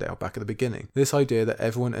Duskendale back at the beginning. This idea that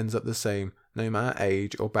everyone ends up the same, no matter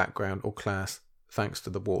age or background or class, thanks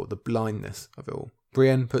to the war, the blindness of it all.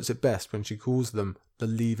 Brienne puts it best when she calls them the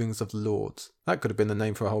leavings of the lords. That could have been the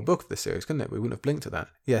name for a whole book of this series, couldn't it? We wouldn't have blinked at that.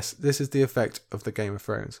 Yes, this is the effect of the Game of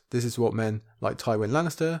Thrones. This is what men like Tywin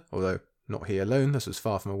Lannister, although not he alone, this was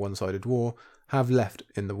far from a one-sided war, have left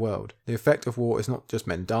in the world. The effect of war is not just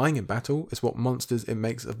men dying in battle, it's what monsters it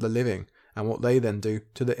makes of the living, and what they then do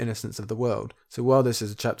to the innocence of the world. So while this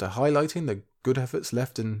is a chapter highlighting the good efforts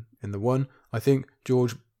left in the one, I think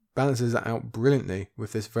George balances that out brilliantly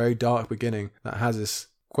with this very dark beginning that has us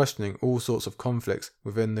questioning all sorts of conflicts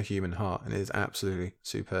within the human heart, and it is absolutely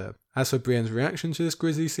superb. As for Brienne's reaction to this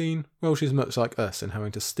grisly scene, well, she's much like us in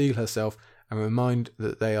having to steel herself and remind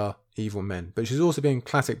that they are evil men, but she's also being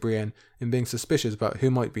classic Brienne in being suspicious about who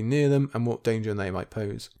might be near them and what danger they might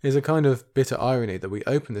pose. It is a kind of bitter irony that we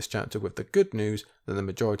open this chapter with the good news that the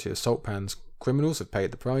majority of Saltpan's criminals have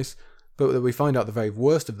paid the price, but that we find out the very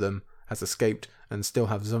worst of them has escaped and still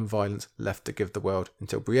have some violence left to give the world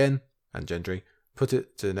until Brienne and Gendry put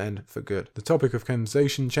it to an end for good. The topic of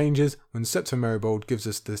conversation changes when Septa Meribald gives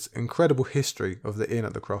us this incredible history of the inn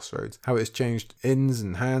at the crossroads, how it has changed inns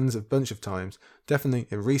and hands a bunch of times, definitely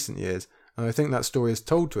in recent years, and I think that story is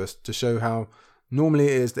told to us to show how normally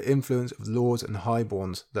it is the influence of lords and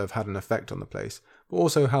highborns that have had an effect on the place, but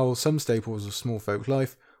also how some staples of small folk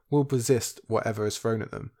life will persist whatever is thrown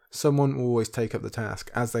at them. Someone will always take up the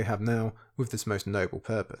task, as they have now, with this most noble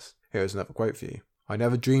purpose. Here is another quote for you. I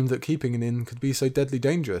never dreamed that keeping an inn could be so deadly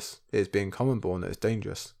dangerous. It is being common-born that is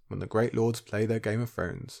dangerous, when the great lords play their Game of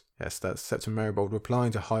Thrones. Yes, that's Septa Meribald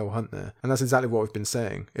replying to Hyle Hunt there. And that's exactly what we've been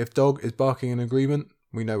saying. If Dog is barking in agreement,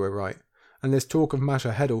 we know we're right. And this talk of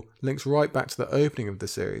Masha Heddle links right back to the opening of the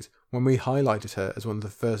series, when we highlighted her as one of the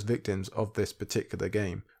first victims of this particular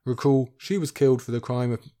game. Recall, she was killed for the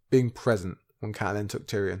crime of being present when Catelyn took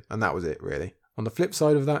Tyrion, and that was it really. On the flip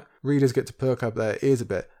side of that, readers get to perk up their ears a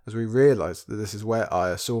bit as we realise that this is where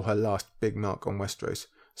Arya saw her last big mark on Westeros,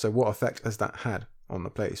 so what effect has that had on the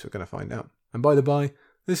place? We're going to find out. And by the by,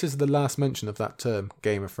 this is the last mention of that term,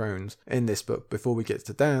 Game of Thrones, in this book before we get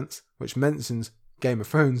to Dance, which mentions Game of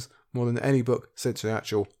Thrones more than any book since the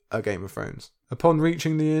actual A Game of Thrones. Upon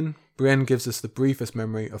reaching the inn, Brienne gives us the briefest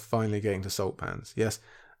memory of finally getting to Salt Pans. Yes,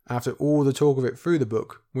 after all the talk of it through the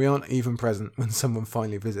book, we aren't even present when someone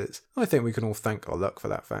finally visits. I think we can all thank our luck for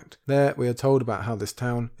that fact. There, we are told about how this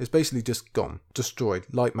town is basically just gone, destroyed,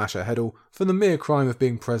 like Masher Heddle, for the mere crime of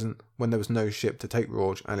being present when there was no ship to take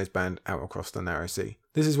Rorge and his band out across the narrow sea.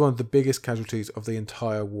 This is one of the biggest casualties of the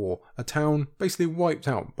entire war, a town basically wiped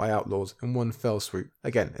out by outlaws in one fell swoop.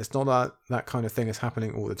 Again, it's not that kind of thing is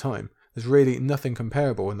happening all the time. There's really nothing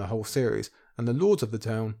comparable in the whole series, and the lords of the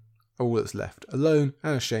town are all that's left, alone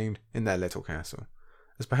and ashamed in their little castle.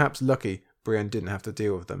 It's perhaps lucky Brienne didn't have to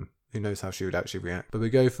deal with them. Who knows how she would actually react. But we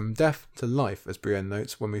go from death to life, as Brienne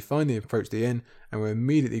notes, when we finally approach the inn and we're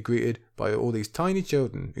immediately greeted by all these tiny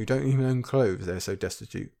children who don't even own clothes, they're so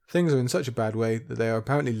destitute. Things are in such a bad way that they are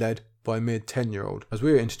apparently led by a mere 10-year-old, as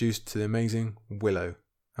we are introduced to the amazing Willow.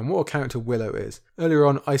 And what a character Willow is. Earlier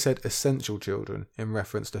on I said essential children in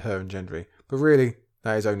reference to her and Gendry, but really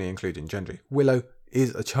that is only including Gendry. Willow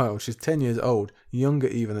is a child. She's 10 years old, younger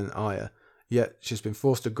even than Arya, yet she's been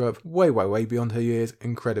forced to grow up way beyond her years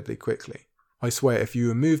incredibly quickly. I swear if you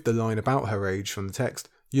removed the line about her age from the text,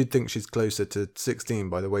 you'd think she's closer to 16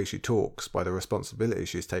 by the way she talks, by the responsibility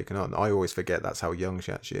she's taken on. I always forget that's how young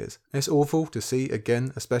she actually is. It's awful to see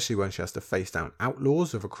again, especially when she has to face down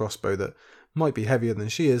outlaws with a crossbow that might be heavier than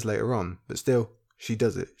she is later on, but still, she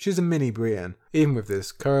does it. She's a mini Brienne. Even with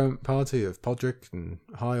this current party of Podrick and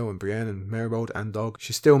Hyle and Brienne and Maribold and Dog,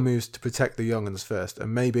 she still moves to protect the young uns first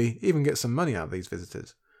and maybe even get some money out of these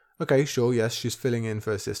visitors. Okay, sure, yes, she's filling in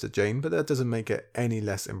for her sister Jane, but that doesn't make it any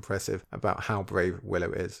less impressive about how brave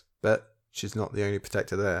Willow is. But she's not the only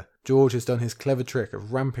protector there. George has done his clever trick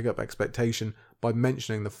of ramping up expectation by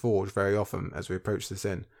mentioning the forge very often as we approach this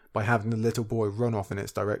inn, by having the little boy run off in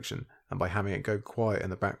its direction, and by having it go quiet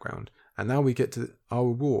in the background. And now we get to our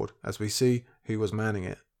reward as we see who was manning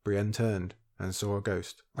it. Brienne turned and saw a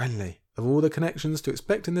ghost. Renly. Of all the connections to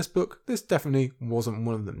expect in this book, this definitely wasn't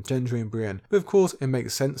one of them, Gendry and Brienne. But of course, it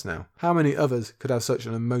makes sense now. How many others could have such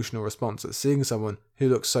an emotional response at seeing someone who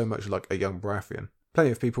looks so much like a young Baratheon?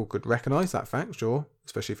 Plenty of people could recognise that fact, sure,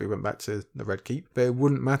 especially if we went back to the Red Keep, but it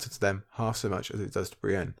wouldn't matter to them half so much as it does to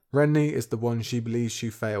Brienne. Renly is the one she believes she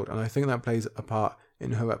failed, and I think that plays a part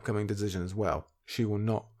in her upcoming decision as well. She will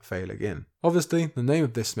not fail again. Obviously, the name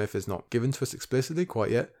of this smith is not given to us explicitly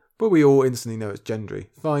quite yet, but we all instantly know it's Gendry,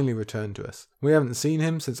 finally returned to us. We haven't seen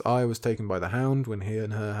him since Arya was taken by the Hound when he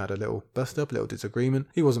and her had a little bust-up, little disagreement.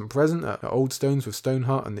 He wasn't present at Old Stones with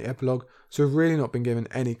Stoneheart and the epilogue, so we've really not been given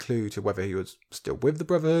any clue to whether he was still with the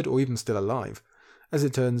Brotherhood or even still alive. As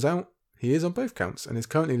it turns out, he is on both counts and is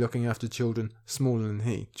currently looking after children smaller than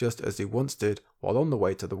he, just as he once did while on the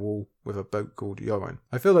way to the Wall with a boat called Yoren.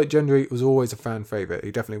 I feel like Gendry was always a fan favourite,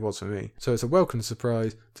 he definitely was for me, so it's a welcome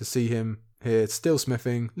surprise to see him here, still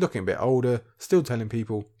smithing, looking a bit older, still telling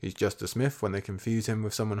people he's just a smith when they confuse him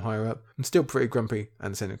with someone higher up, and still pretty grumpy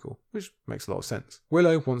and cynical, which makes a lot of sense.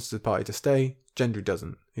 Willow wants the party to stay, Gendry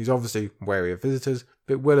doesn't. He's obviously wary of visitors,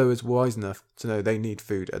 but Willow is wise enough to know they need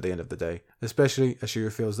food at the end of the day, especially as she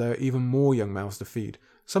reveals there are even more young mouths to feed,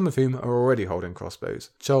 some of whom are already holding crossbows.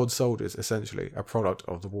 Child soldiers, essentially, a product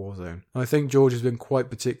of the war zone. I think George has been quite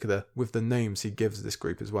particular with the names he gives this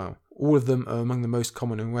group as well. All of them are among the most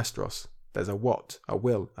common in Westeros. There's a Wat, a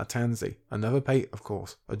Will, a Tansy, another Pate, of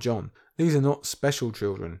course, a John. These are not special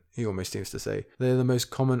children, he almost seems to say. They are the most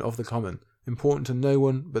common of the common, important to no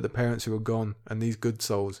one but the parents who are gone and these good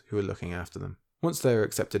souls who are looking after them. Once they are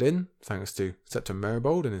accepted in, thanks to Septon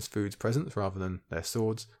Maribold and his food's presence rather than their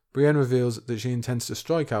swords, Brienne reveals that she intends to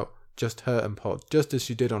strike out just her and Pod, just as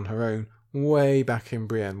she did on her own way back in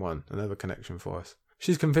Brienne 1, another connection for us.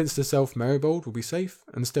 She's convinced herself Maribold will be safe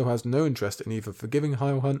and still has no interest in either forgiving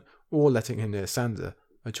Hyle Hunt or letting him near Sansa,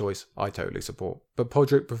 a choice I totally support. But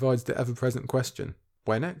Podrick provides the ever-present question,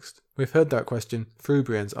 where next? We've heard that question through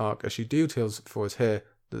Brienne's arc as she details for us here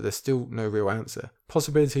that there's still no real answer.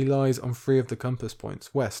 Possibility lies on 3 of the compass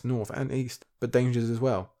points, west, north and east, but dangers as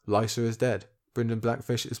well. Lysa is dead, Brynden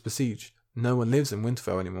Blackfish is besieged, no one lives in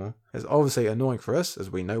Winterfell anymore. It's obviously annoying for us, as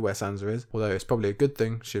we know where Sansa is, although it's probably a good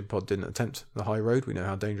thing Pod didn't attempt the high road, we know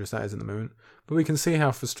how dangerous that is at the moment. But we can see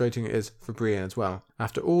how frustrating it is for Brienne as well.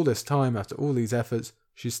 After all this time, after all these efforts,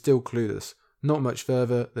 she's still clueless. not much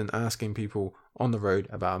further than asking people on the road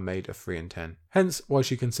about a maid of 3 and 10. Hence why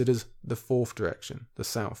she considers the fourth direction, the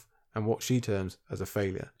south, and what she terms as a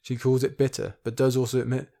failure. She calls it bitter, but does also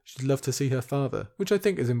admit she'd love to see her father, which I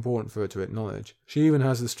think is important for her to acknowledge. She even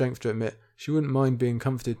has the strength to admit she wouldn't mind being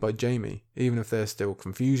comforted by Jamie, even if there's still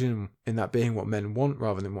confusion in that being what men want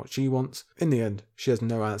rather than what she wants. In the end, she has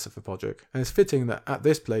no answer for Podrick, and it's fitting that at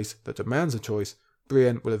this place that demands a choice,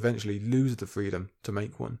 Brienne will eventually lose the freedom to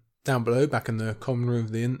make one. Down below, back in the common room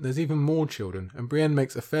of the inn, there's even more children, and Brienne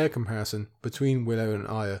makes a fair comparison between Willow and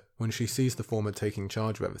Arya when she sees the former taking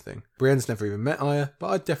charge of everything. Brienne's never even met Arya, but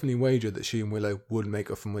I'd definitely wager that she and Willow would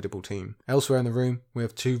make a formidable team. Elsewhere in the room, we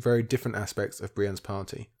have two very different aspects of Brienne's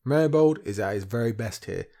party. Merribold is at his very best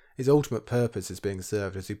here. His ultimate purpose is being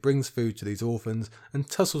served as he brings food to these orphans and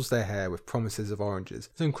tussles their hair with promises of oranges.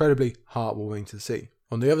 It's incredibly heartwarming to see.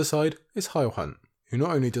 On the other side is Hyle Hunt, who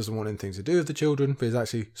not only doesn't want anything to do with the children, but is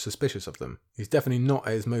actually suspicious of them. He's definitely not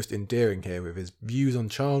at his most endearing here with his views on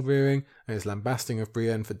child rearing and his lambasting of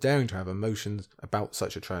Brienne for daring to have emotions about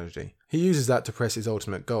such a tragedy. He uses that to press his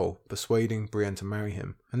ultimate goal, persuading Brienne to marry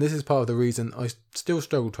him. And this is part of the reason I still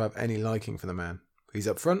struggle to have any liking for the man. He's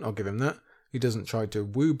upfront, I'll give him that. He doesn't try to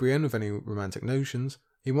woo Brienne with any romantic notions.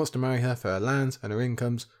 He wants to marry her for her lands and her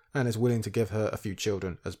incomes, and is willing to give her a few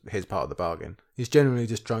children as his part of the bargain. He's generally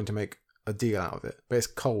just trying to make a deal out of it, but it's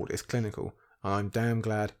cold, it's clinical, and I'm damn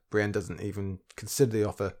glad Brienne doesn't even consider the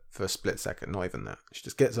offer for a split second, not even that. She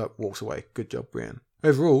just gets up, walks away. Good job, Brienne.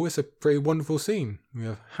 Overall, it's a pretty wonderful scene. We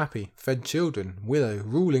have happy, fed children, Willow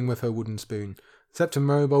ruling with her wooden spoon, Septon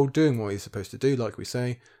Merribold doing what he's supposed to do, like we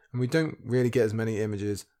say, and we don't really get as many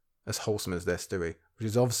images as wholesome as this, do we? Which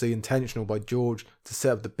is obviously intentional by George to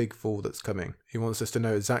set up the big fall that's coming. He wants us to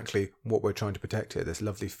know exactly what we're trying to protect here, this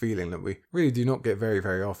lovely feeling that we really do not get very,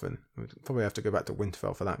 very often. We'd probably have to go back to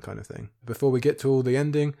Winterfell for that kind of thing. Before we get to all the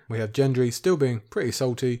ending, we have Gendry still being pretty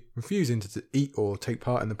salty, refusing to eat or take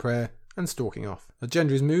part in the prayer, and stalking off. Now,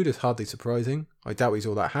 Gendry's mood is hardly surprising. I doubt he's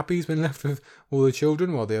all that happy he's been left with all the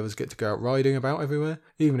children while the others get to go out riding about everywhere.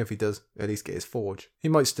 Even if he does at least get his forge. He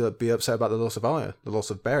might still be upset about the loss of Arya, the loss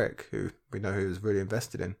of Beric, who we know he was really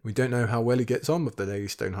invested in. We don't know how well he gets on with the Lady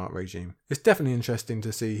Stoneheart regime. It's definitely interesting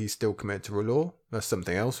to see he's still committed to R'hllor. There's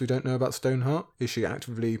something else we don't know about Stoneheart. Is she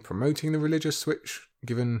actively promoting the religious switch,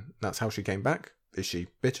 given that's how she came back? Is she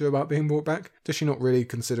bitter about being brought back? Does she not really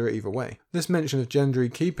consider it either way? This mention of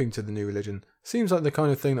Gendry keeping to the new religion seems like the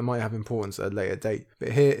kind of thing that might have importance at a later date,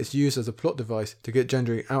 but here it's used as a plot device to get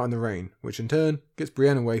Gendry out in the rain, which in turn gets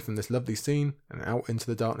Brienne away from this lovely scene and out into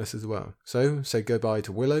the darkness as well. So, say goodbye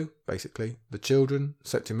to Willow, basically, the children,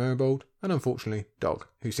 Septon Merribold, and unfortunately, Dog,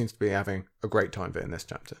 who seems to be having a great time of it in this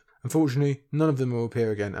chapter. Unfortunately, none of them will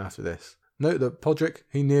appear again after this. Note that Podrick,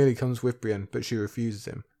 he nearly comes with Brienne, but she refuses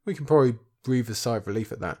him. We can probably breathe a sigh of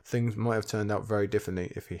relief at that. Things might have turned out very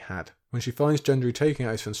differently if he had. When she finds Gendry taking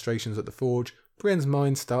out his frustrations at the forge, Brienne's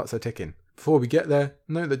mind starts a ticking. Before we get there,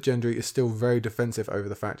 note that Gendry is still very defensive over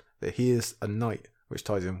the fact that he is a knight, which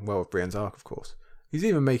ties in well with Brienne's arc, of course. He's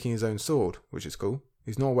even making his own sword, which is cool.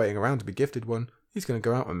 He's not waiting around to be gifted one, he's going to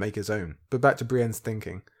go out and make his own. But back to Brienne's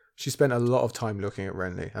thinking. She spent a lot of time looking at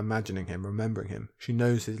Renly, imagining him, remembering him. She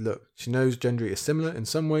knows his look. She knows Gendry is similar in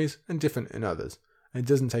some ways and different in others. And it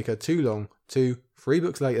doesn't take her too long to, 3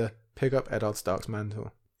 books later, pick up Eddard Stark's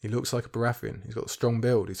mantle. He looks like a Baratheon, he's got a strong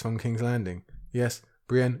build, he's from King's Landing. Yes,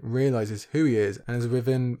 Brienne realises who he is and is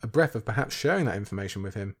within a breath of perhaps sharing that information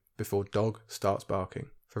with him before Dog starts barking.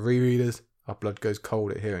 For rereaders, our blood goes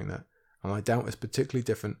cold at hearing that, and I doubt it's particularly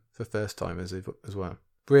different for first-timers as well.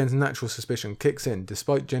 Brienne's natural suspicion kicks in.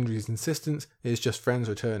 Despite Gendry's insistence, it is just friends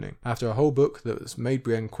returning. After a whole book that's made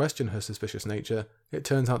Brienne question her suspicious nature, it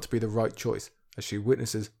turns out to be the right choice, as she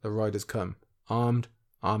witnesses the riders come, armed,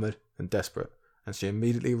 armoured, and desperate, and she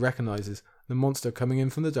immediately recognises the monster coming in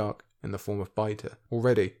from the dark in the form of Biter.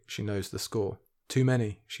 Already, she knows the score. Too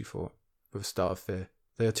many, she thought, with a start of fear.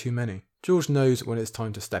 They are too many. George knows when it's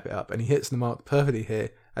time to step it up, and he hits the mark perfectly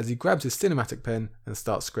here as he grabs his cinematic pen and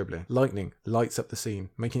starts scribbling. Lightning lights up the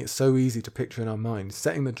scene, making it so easy to picture in our mind,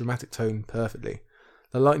 setting the dramatic tone perfectly.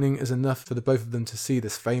 The lightning is enough for the both of them to see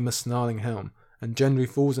this famous snarling helm, and Gendry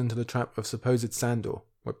falls into the trap of supposed Sandor,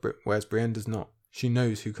 whereas Brienne does not. She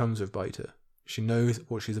knows who comes with Biter. She knows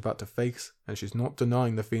what she's about to face, and she's not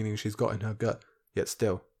denying the feeling she's got in her gut. Yet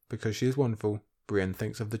still, because she is wonderful, Brienne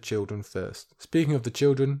thinks of the children first. Speaking of the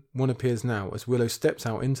children, one appears now as Willow steps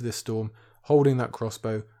out into this storm, holding that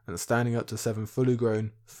crossbow and standing up to 7 fully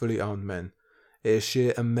grown, fully armed men. It is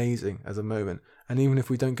sheer amazing as a moment, and even if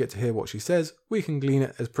we don't get to hear what she says, we can glean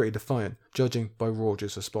it as pretty defiant, judging by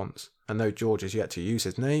Roger's response. And though George is yet to use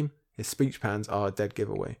his name, his speech patterns are a dead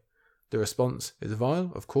giveaway. The response is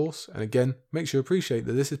vile, of course, and again makes you appreciate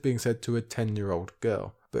that this is being said to a 10-year-old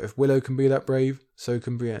girl. But if Willow can be that brave, so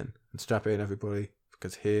can Brienne. And strap it in, everybody,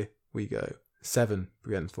 because here we go. 7,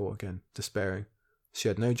 Brienne thought again, despairing. She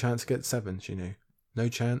had no chance against 7, she knew. No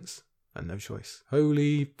chance and no choice.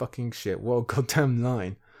 Holy fucking shit, what a goddamn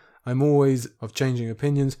line. I'm always of changing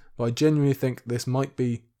opinions, but I genuinely think this might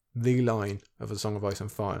be the line of A Song of Ice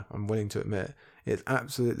and Fire. I'm willing to admit it's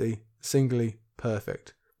absolutely, singly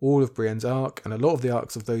perfect. All of Brienne's arc, and a lot of the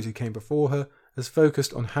arcs of those who came before her, has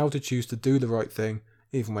focused on how to choose to do the right thing,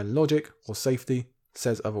 even when logic or safety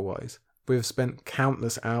says otherwise. We have spent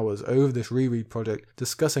countless hours over this reread project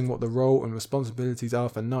discussing what the role and responsibilities are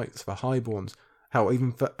for knights, for highborns, how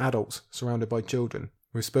even for adults surrounded by children.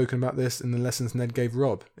 We've spoken about this in the lessons Ned gave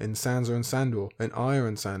Robb, in Sansa and Sandor, in Arya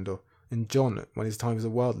and Sandor, in Jon when his time as a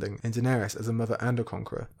wildling, in Daenerys as a mother and a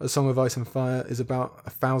conqueror. A Song of Ice and Fire is about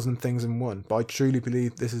 1,000 things in one, but I truly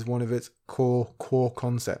believe this is one of its core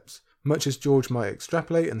concepts. Much as George might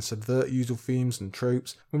extrapolate and subvert usual themes and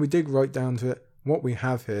tropes, when we dig right down to it, what we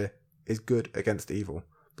have here is good against evil.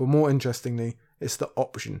 But more interestingly, it's the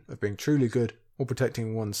option of being truly good or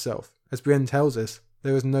protecting oneself. As Brienne tells us,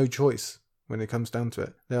 there is no choice when it comes down to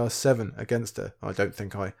it. There are 7 against her. I don't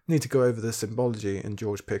think I need to go over the symbology in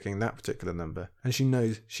George picking that particular number. And she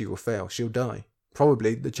knows she will fail. She'll die.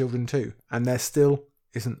 Probably the children too. And there still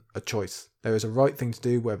isn't a choice. There is a right thing to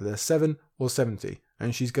do whether there's 7 or 70.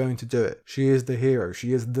 And she's going to do it. She is the hero.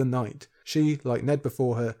 She is the knight. She, like Ned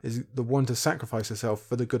before her, is the one to sacrifice herself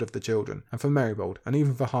for the good of the children, and for Merrybold, and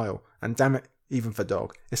even for Hyle, and damn it, even for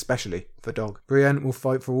Dog, especially for Dog. Brienne will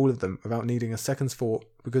fight for all of them without needing a second's thought,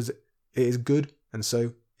 because it is good, and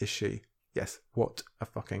so is she. Yes, what a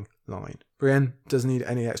fucking line. Brienne doesn't need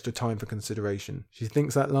any extra time for consideration. She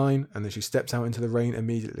thinks that line, and then she steps out into the rain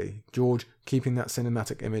immediately, George keeping that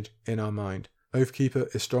cinematic image in our mind.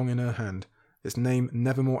 Oathkeeper is strong in her hand. Its name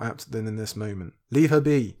never more apt than in this moment. Leave her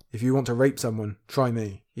be. If you want to rape someone, try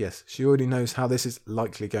me. Yes, she already knows how this is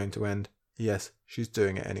likely going to end. Yes, she's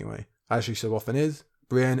doing it anyway. As she so often is,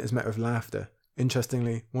 Brienne is met with laughter.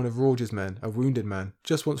 Interestingly, one of Rawge's men, a wounded man,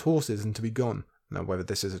 just wants horses and to be gone. Now, whether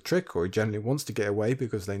this is a trick or he generally wants to get away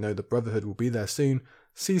because they know the Brotherhood will be there soon,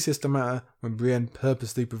 ceases to matter when Brienne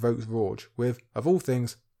purposely provokes Rawge with, of all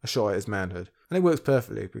things, a shot at his manhood. And it works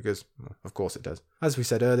perfectly because, well, of course it does. As we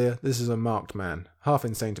said earlier, this is a marked man, half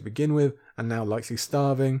insane to begin with, and now likely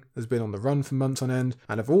starving, has been on the run for months on end,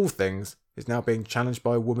 and of all things, is now being challenged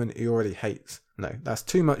by a woman he already hates. No, that's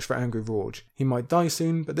too much for angry Rawge. He might die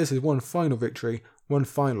soon, but this is one final victory, one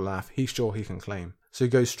final laugh he's sure he can claim. So he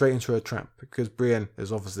goes straight into a trap, because Brienne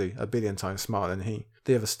is obviously a billion times smarter than he.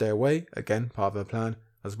 The others stay away, again part of her plan,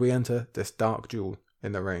 as we enter this dark duel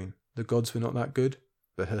in the rain. The gods were not that good,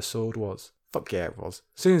 but her sword was. Fuck yeah, it was.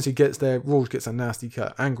 As soon as he gets there, Rawge gets a nasty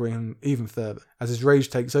cut, angering him even further. As his rage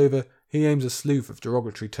takes over, he aims a slew of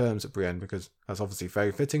derogatory terms at Brienne because that's obviously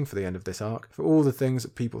very fitting for the end of this arc, for all the things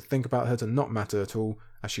that people think about her to not matter at all,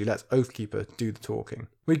 as she lets Oathkeeper do the talking.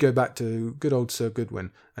 We go back to good old Sir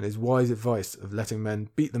Goodwin and his wise advice of letting men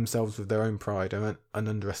beat themselves with their own pride and an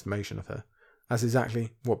underestimation of her. That's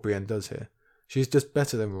exactly what Brienne does here. She's just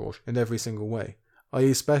better than Rawge in every single way. I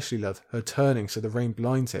especially love her turning so the rain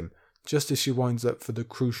blinds him, just as she winds up for the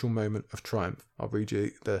crucial moment of triumph. I'll read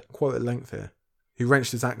you the quote at length here. He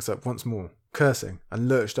wrenched his axe up once more, cursing, and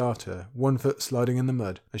lurched after her, 1 foot sliding in the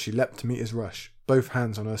mud, and she leapt to meet his rush, both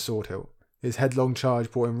hands on her sword hilt. His headlong charge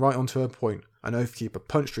brought him right onto her point, and Oathkeeper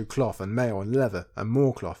punched through cloth and mail and leather and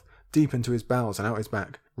more cloth, deep into his bowels and out his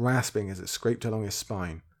back, rasping as it scraped along his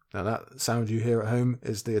spine. Now that sound you hear at home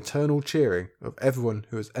is the eternal cheering of everyone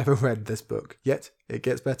who has ever read this book. Yet, it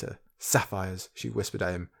gets better. Sapphires, she whispered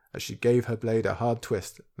at him, as she gave her blade a hard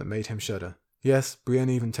twist that made him shudder. Yes, Brienne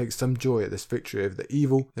even takes some joy at this victory over the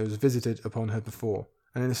evil that was visited upon her before,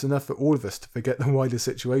 and it's enough for all of us to forget the wider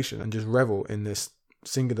situation and just revel in this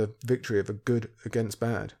singular victory of a good against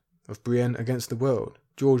bad, of Brienne against the world.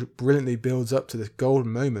 George brilliantly builds up to this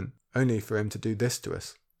golden moment, only for him to do this to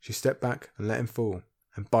us. She stepped back and let him fall,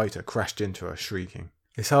 and Biter crashed into her, shrieking.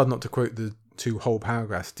 It's hard not to quote the 2 whole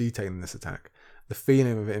paragraphs detailing this attack. The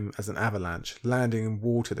feeling of him as an avalanche, landing in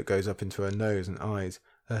water that goes up into her nose and eyes,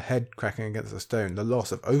 her head cracking against a stone, the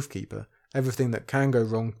loss of Oathkeeper, everything that can go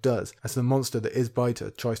wrong does, as the monster that is Biter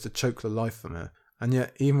tries to choke the life from her. And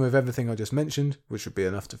yet, even with everything I just mentioned, which would be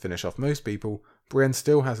enough to finish off most people, Brienne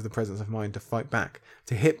still has the presence of mind to fight back,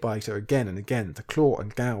 to hit Biter again and again, to claw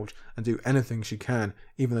and gouge, and do anything she can,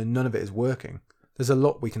 even though none of it is working. There's a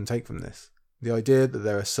lot we can take from this. The idea that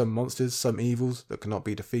there are some monsters, some evils that cannot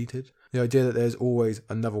be defeated. The idea that there's always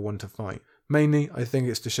another one to fight. Mainly, I think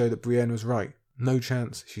it's to show that Brienne was right. No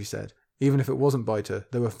chance, she said. Even if it wasn't Biter,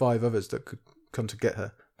 there were 5 others that could come to get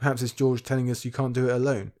her. Perhaps it's George telling us you can't do it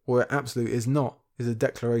alone, or it absolutely is not, is a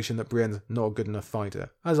declaration that Brienne's not a good enough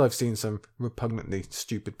fighter, as I've seen some repugnantly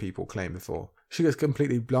stupid people claim before. She gets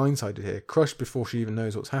completely blindsided here, crushed before she even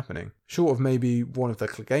knows what's happening. Short of maybe one of the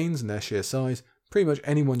Cleganes and their sheer size, pretty much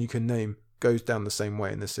anyone you can name goes down the same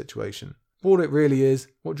way in this situation. But what it really is,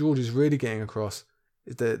 what George is really getting across,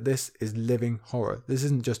 is that this is living horror. This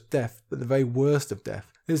isn't just death, but the very worst of death.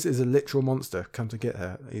 This is a literal monster come to get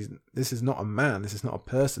her. This is not a man, this is not a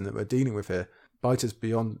person that we're dealing with here. Biter's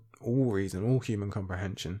beyond all reason, all human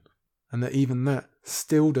comprehension. And that even that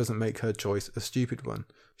still doesn't make her choice a stupid one.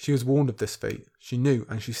 She was warned of this fate, she knew,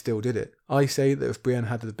 and she still did it. I say that if Brienne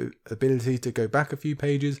had the ability to go back a few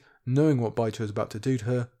pages, knowing what Biter was about to do to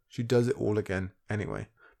her, she does it all again anyway.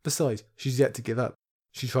 Besides, she's yet to give up.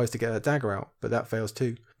 She tries to get her dagger out, but that fails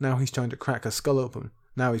too. Now he's trying to crack her skull open.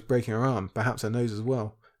 Now he's breaking her arm, perhaps her nose as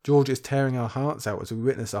well. George is tearing our hearts out as we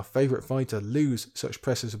witness our favourite fighter lose such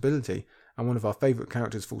precious ability, and one of our favourite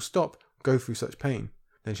characters full stop go through such pain.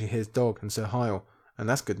 Then she hears Dog and Sir Hyle, and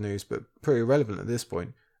that's good news, but pretty irrelevant at this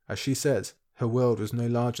point. As she says, her world was no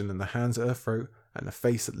larger than the hands at her throat and the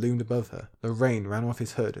face that loomed above her. The rain ran off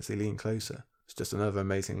his hood as he leaned closer. It's just another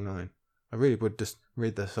amazing line. I really would just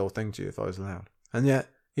read this whole thing to you if I was allowed. And yet,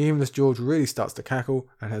 even as George really starts to cackle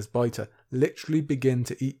and has Biter literally begin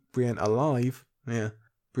to eat Brienne alive,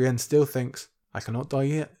 Brienne still thinks, I cannot die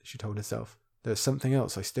yet, she told herself. There is something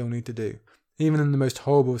else I still need to do. Even in the most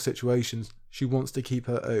horrible of situations, she wants to keep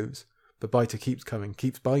her oaths. But Biter keeps coming,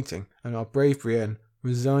 keeps biting, and our brave Brienne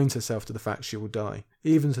resigns herself to the fact she will die,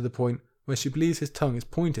 even to the point where she believes his tongue is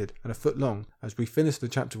pointed and a foot long. As we finish the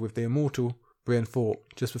chapter with the immortal, Brienne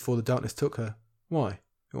thought, just before the darkness took her, why,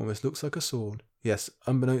 it almost looks like a sword. Yes,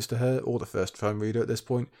 unbeknownst to her, or the first-time reader at this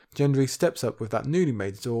point, Gendry steps up with that newly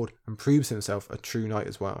made sword and proves himself a true knight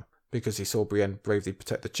as well. Because he saw Brienne bravely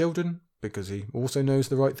protect the children, because he also knows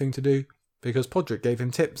the right thing to do, because Podrick gave him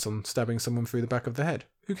tips on stabbing someone through the back of the head.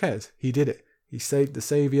 Who cares? He did it. He saved the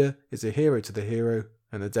saviour, is a hero to the hero,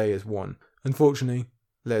 and the day is won. Unfortunately,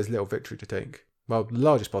 there's little victory to take. Well, the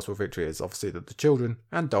largest possible victory is obviously that the children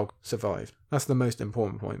and Dog survived. That's the most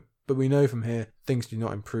important point. But we know from here, things do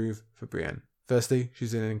not improve for Brienne. Firstly,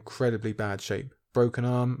 she's in incredibly bad shape. Broken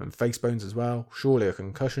arm and face bones as well, surely a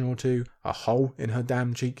concussion or two, a hole in her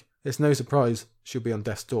damn cheek. It's no surprise she'll be on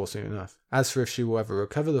death's door soon enough. As for if she will ever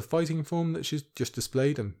recover the fighting form that she's just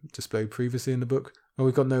displayed and displayed previously in the book, well,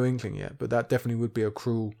 we've got no inkling yet, but that definitely would be a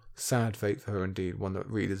cruel, sad fate for her indeed, one that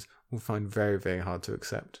readers will find very, very hard to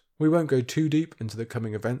accept. We won't go too deep into the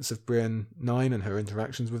coming events of Brienne 9 and her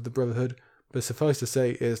interactions with the Brotherhood, but suffice to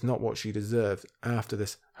say it is not what she deserves after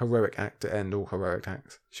this heroic act to end all heroic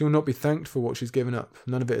acts. She will not be thanked for what she's given up.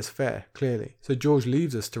 None of it is fair, clearly. So George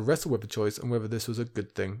leaves us to wrestle with the choice on whether this was a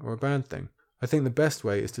good thing or a bad thing. I think the best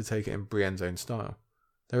way is to take it in Brienne's own style.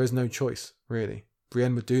 There is no choice, really.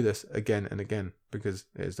 Brienne would do this again and again, because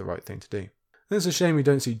it is the right thing to do. And it's a shame we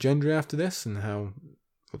don't see Gendry after this, and how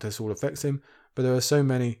this all affects him, but there are so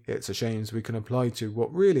many it's a shames we can apply to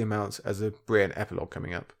what really amounts as a Brienne epilogue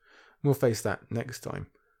coming up. We'll face that next time.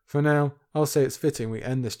 For now, I'll say it's fitting we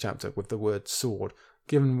end this chapter with the word sword,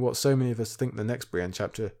 given what so many of us think the next Brienne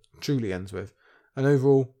chapter truly ends with. And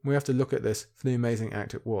overall, we have to look at this for the amazing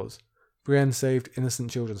act it was. Brienne saved innocent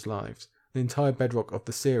children's lives. The entire bedrock of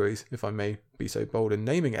the series, if I may be so bold in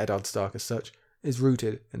naming Eddard Stark as such, is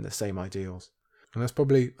rooted in the same ideals. And that's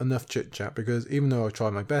probably enough chit-chat, because even though I try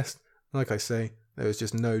my best, like I say, there is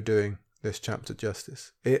just no doing this chapter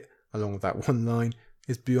justice. It, along with that one line,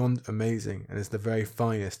 is beyond amazing and is the very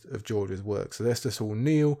finest of George's work. So let's just all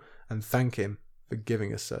kneel and thank him for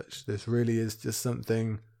giving us such. This really is just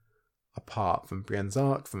something apart from Brienne's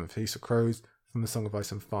arc, from A Feast for Crows, from A Song of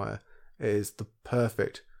Ice and Fire. It is the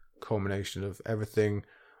perfect culmination of everything,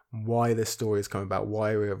 why this story is coming about,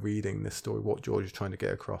 why we are reading this story, what George is trying to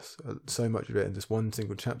get across. So much of it in just one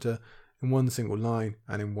single chapter, in one single line,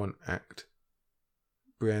 and in one act.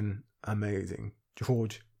 Brienne, amazing.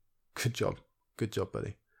 George, good job. Good job,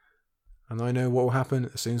 buddy. And I know what will happen.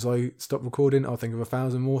 As soon as I stop recording, I'll think of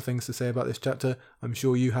 1,000 more things to say about this chapter. I'm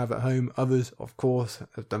sure you have at home. Others, of course,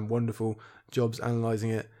 have done wonderful jobs analysing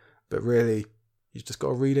it. But really, you've just got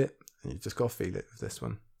to read it and you've just got to feel it with this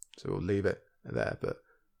one. So we'll leave it there. But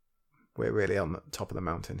we're really on the top of the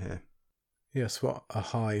mountain here. Yes, what a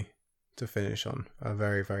high to finish on. A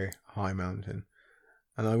very, very high mountain.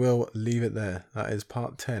 And I will leave it there. That is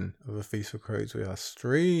part 10 of A Feast for Crows. We are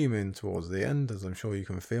streaming towards the end, as I'm sure you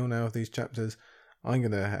can feel now of these chapters. I'm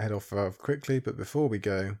going to head off rather quickly, but before we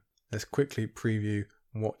go, let's quickly preview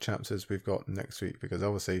what chapters we've got next week, because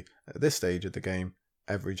obviously at this stage of the game,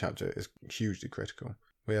 every chapter is hugely critical.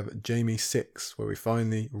 We have Jaime 6, where we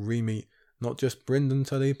finally re-meet not just Brynden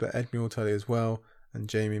Tully, but Edmure Tully as well.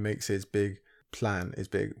 And Jaime makes his big plan,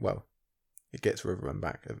 it gets Riverrun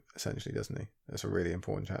back, essentially, doesn't he? That's a really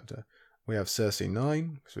important chapter. We have Cersei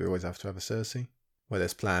 9, because we always have to have a Cersei, where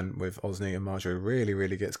this plan with Osney and Marjorie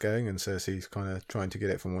really gets going, and Cersei's kind of trying to get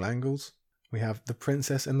it from all angles. We have The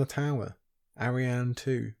Princess in the Tower, Arianne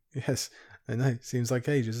 2. Yes, I know, seems like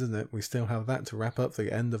ages, doesn't it? We still have that to wrap up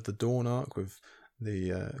the end of the Dawn arc with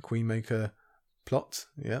the Queenmaker plot.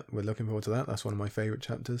 Yeah, we're looking forward to that. That's one of my favourite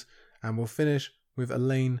chapters. And we'll finish with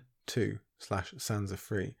Elaine 2 / Sansa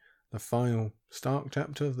 3. The final Stark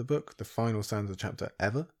chapter of the book, the final Sansa chapter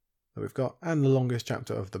ever that we've got, and the longest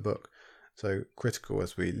chapter of the book. So critical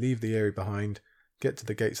as we leave the Eyrie behind, get to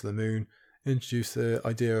the Gates of the Moon, introduce the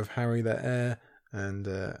idea of Harry their heir,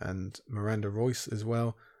 and Miranda Royce as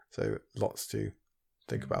well. So lots to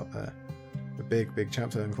think about there. The big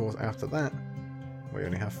chapter, and of course after that, we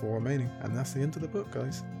only have 4 remaining, and that's the end of the book,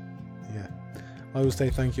 guys. Yeah. I will say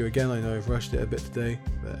thank you again. I know I've rushed it a bit today,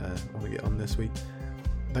 but I want to get on this week.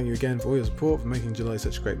 Thank you again for all your support, for making July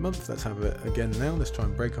such a great month. Let's have it again now. Let's try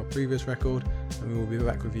and break our previous record, and we will be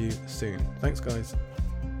back with you soon. Thanks, guys.